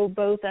things go,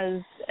 both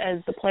as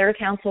the Player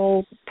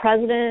Council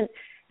president,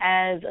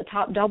 as a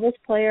top doubles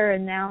player,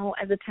 and now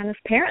as a tennis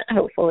parent,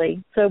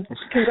 hopefully. So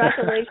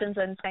congratulations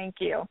and thank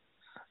you.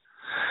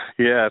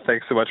 Yeah,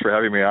 thanks so much for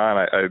having me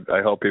on.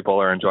 I hope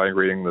people are enjoying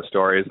reading the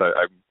stories.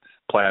 I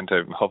plan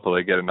to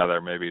hopefully get another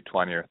maybe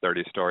 20 or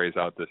 30 stories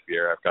out this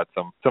year. I've got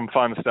some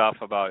fun stuff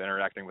about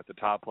interacting with the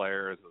top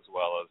players, as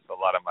well as a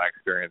lot of my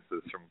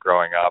experiences from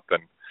growing up.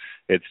 And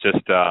it's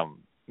just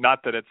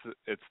not that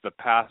it's the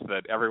path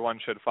that everyone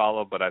should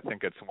follow, but I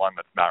think it's one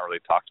that's not really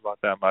talked about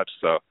that much.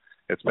 So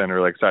it's been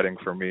really exciting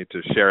for me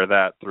to share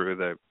that through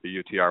the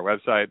UTR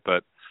website.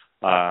 But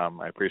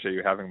I appreciate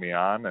you having me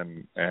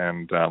on,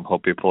 and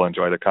hope people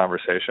enjoy the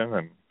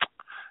conversation.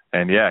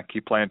 And yeah,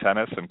 keep playing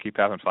tennis and keep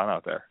having fun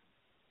out there.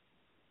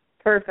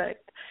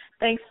 Perfect.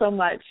 Thanks so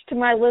much. To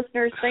my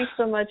listeners, thanks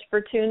so much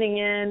for tuning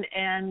in,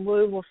 and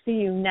we will see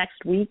you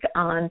next week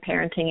on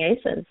Parenting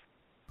Aces.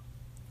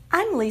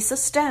 I'm Lisa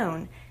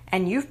Stone,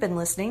 and you've been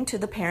listening to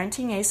the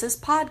Parenting Aces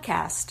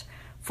podcast.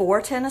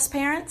 For tennis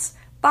parents,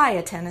 by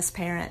a tennis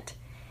parent.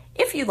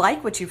 If you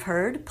like what you've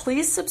heard,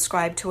 please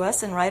subscribe to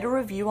us and write a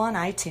review on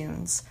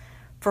iTunes.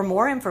 For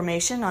more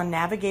information on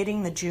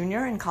navigating the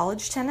junior and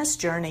college tennis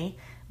journey,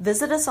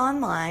 visit us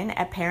online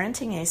at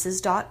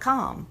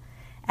parentingaces.com.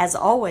 As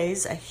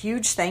always, a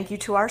huge thank you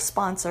to our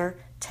sponsor,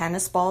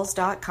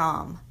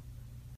 tennisballs.com.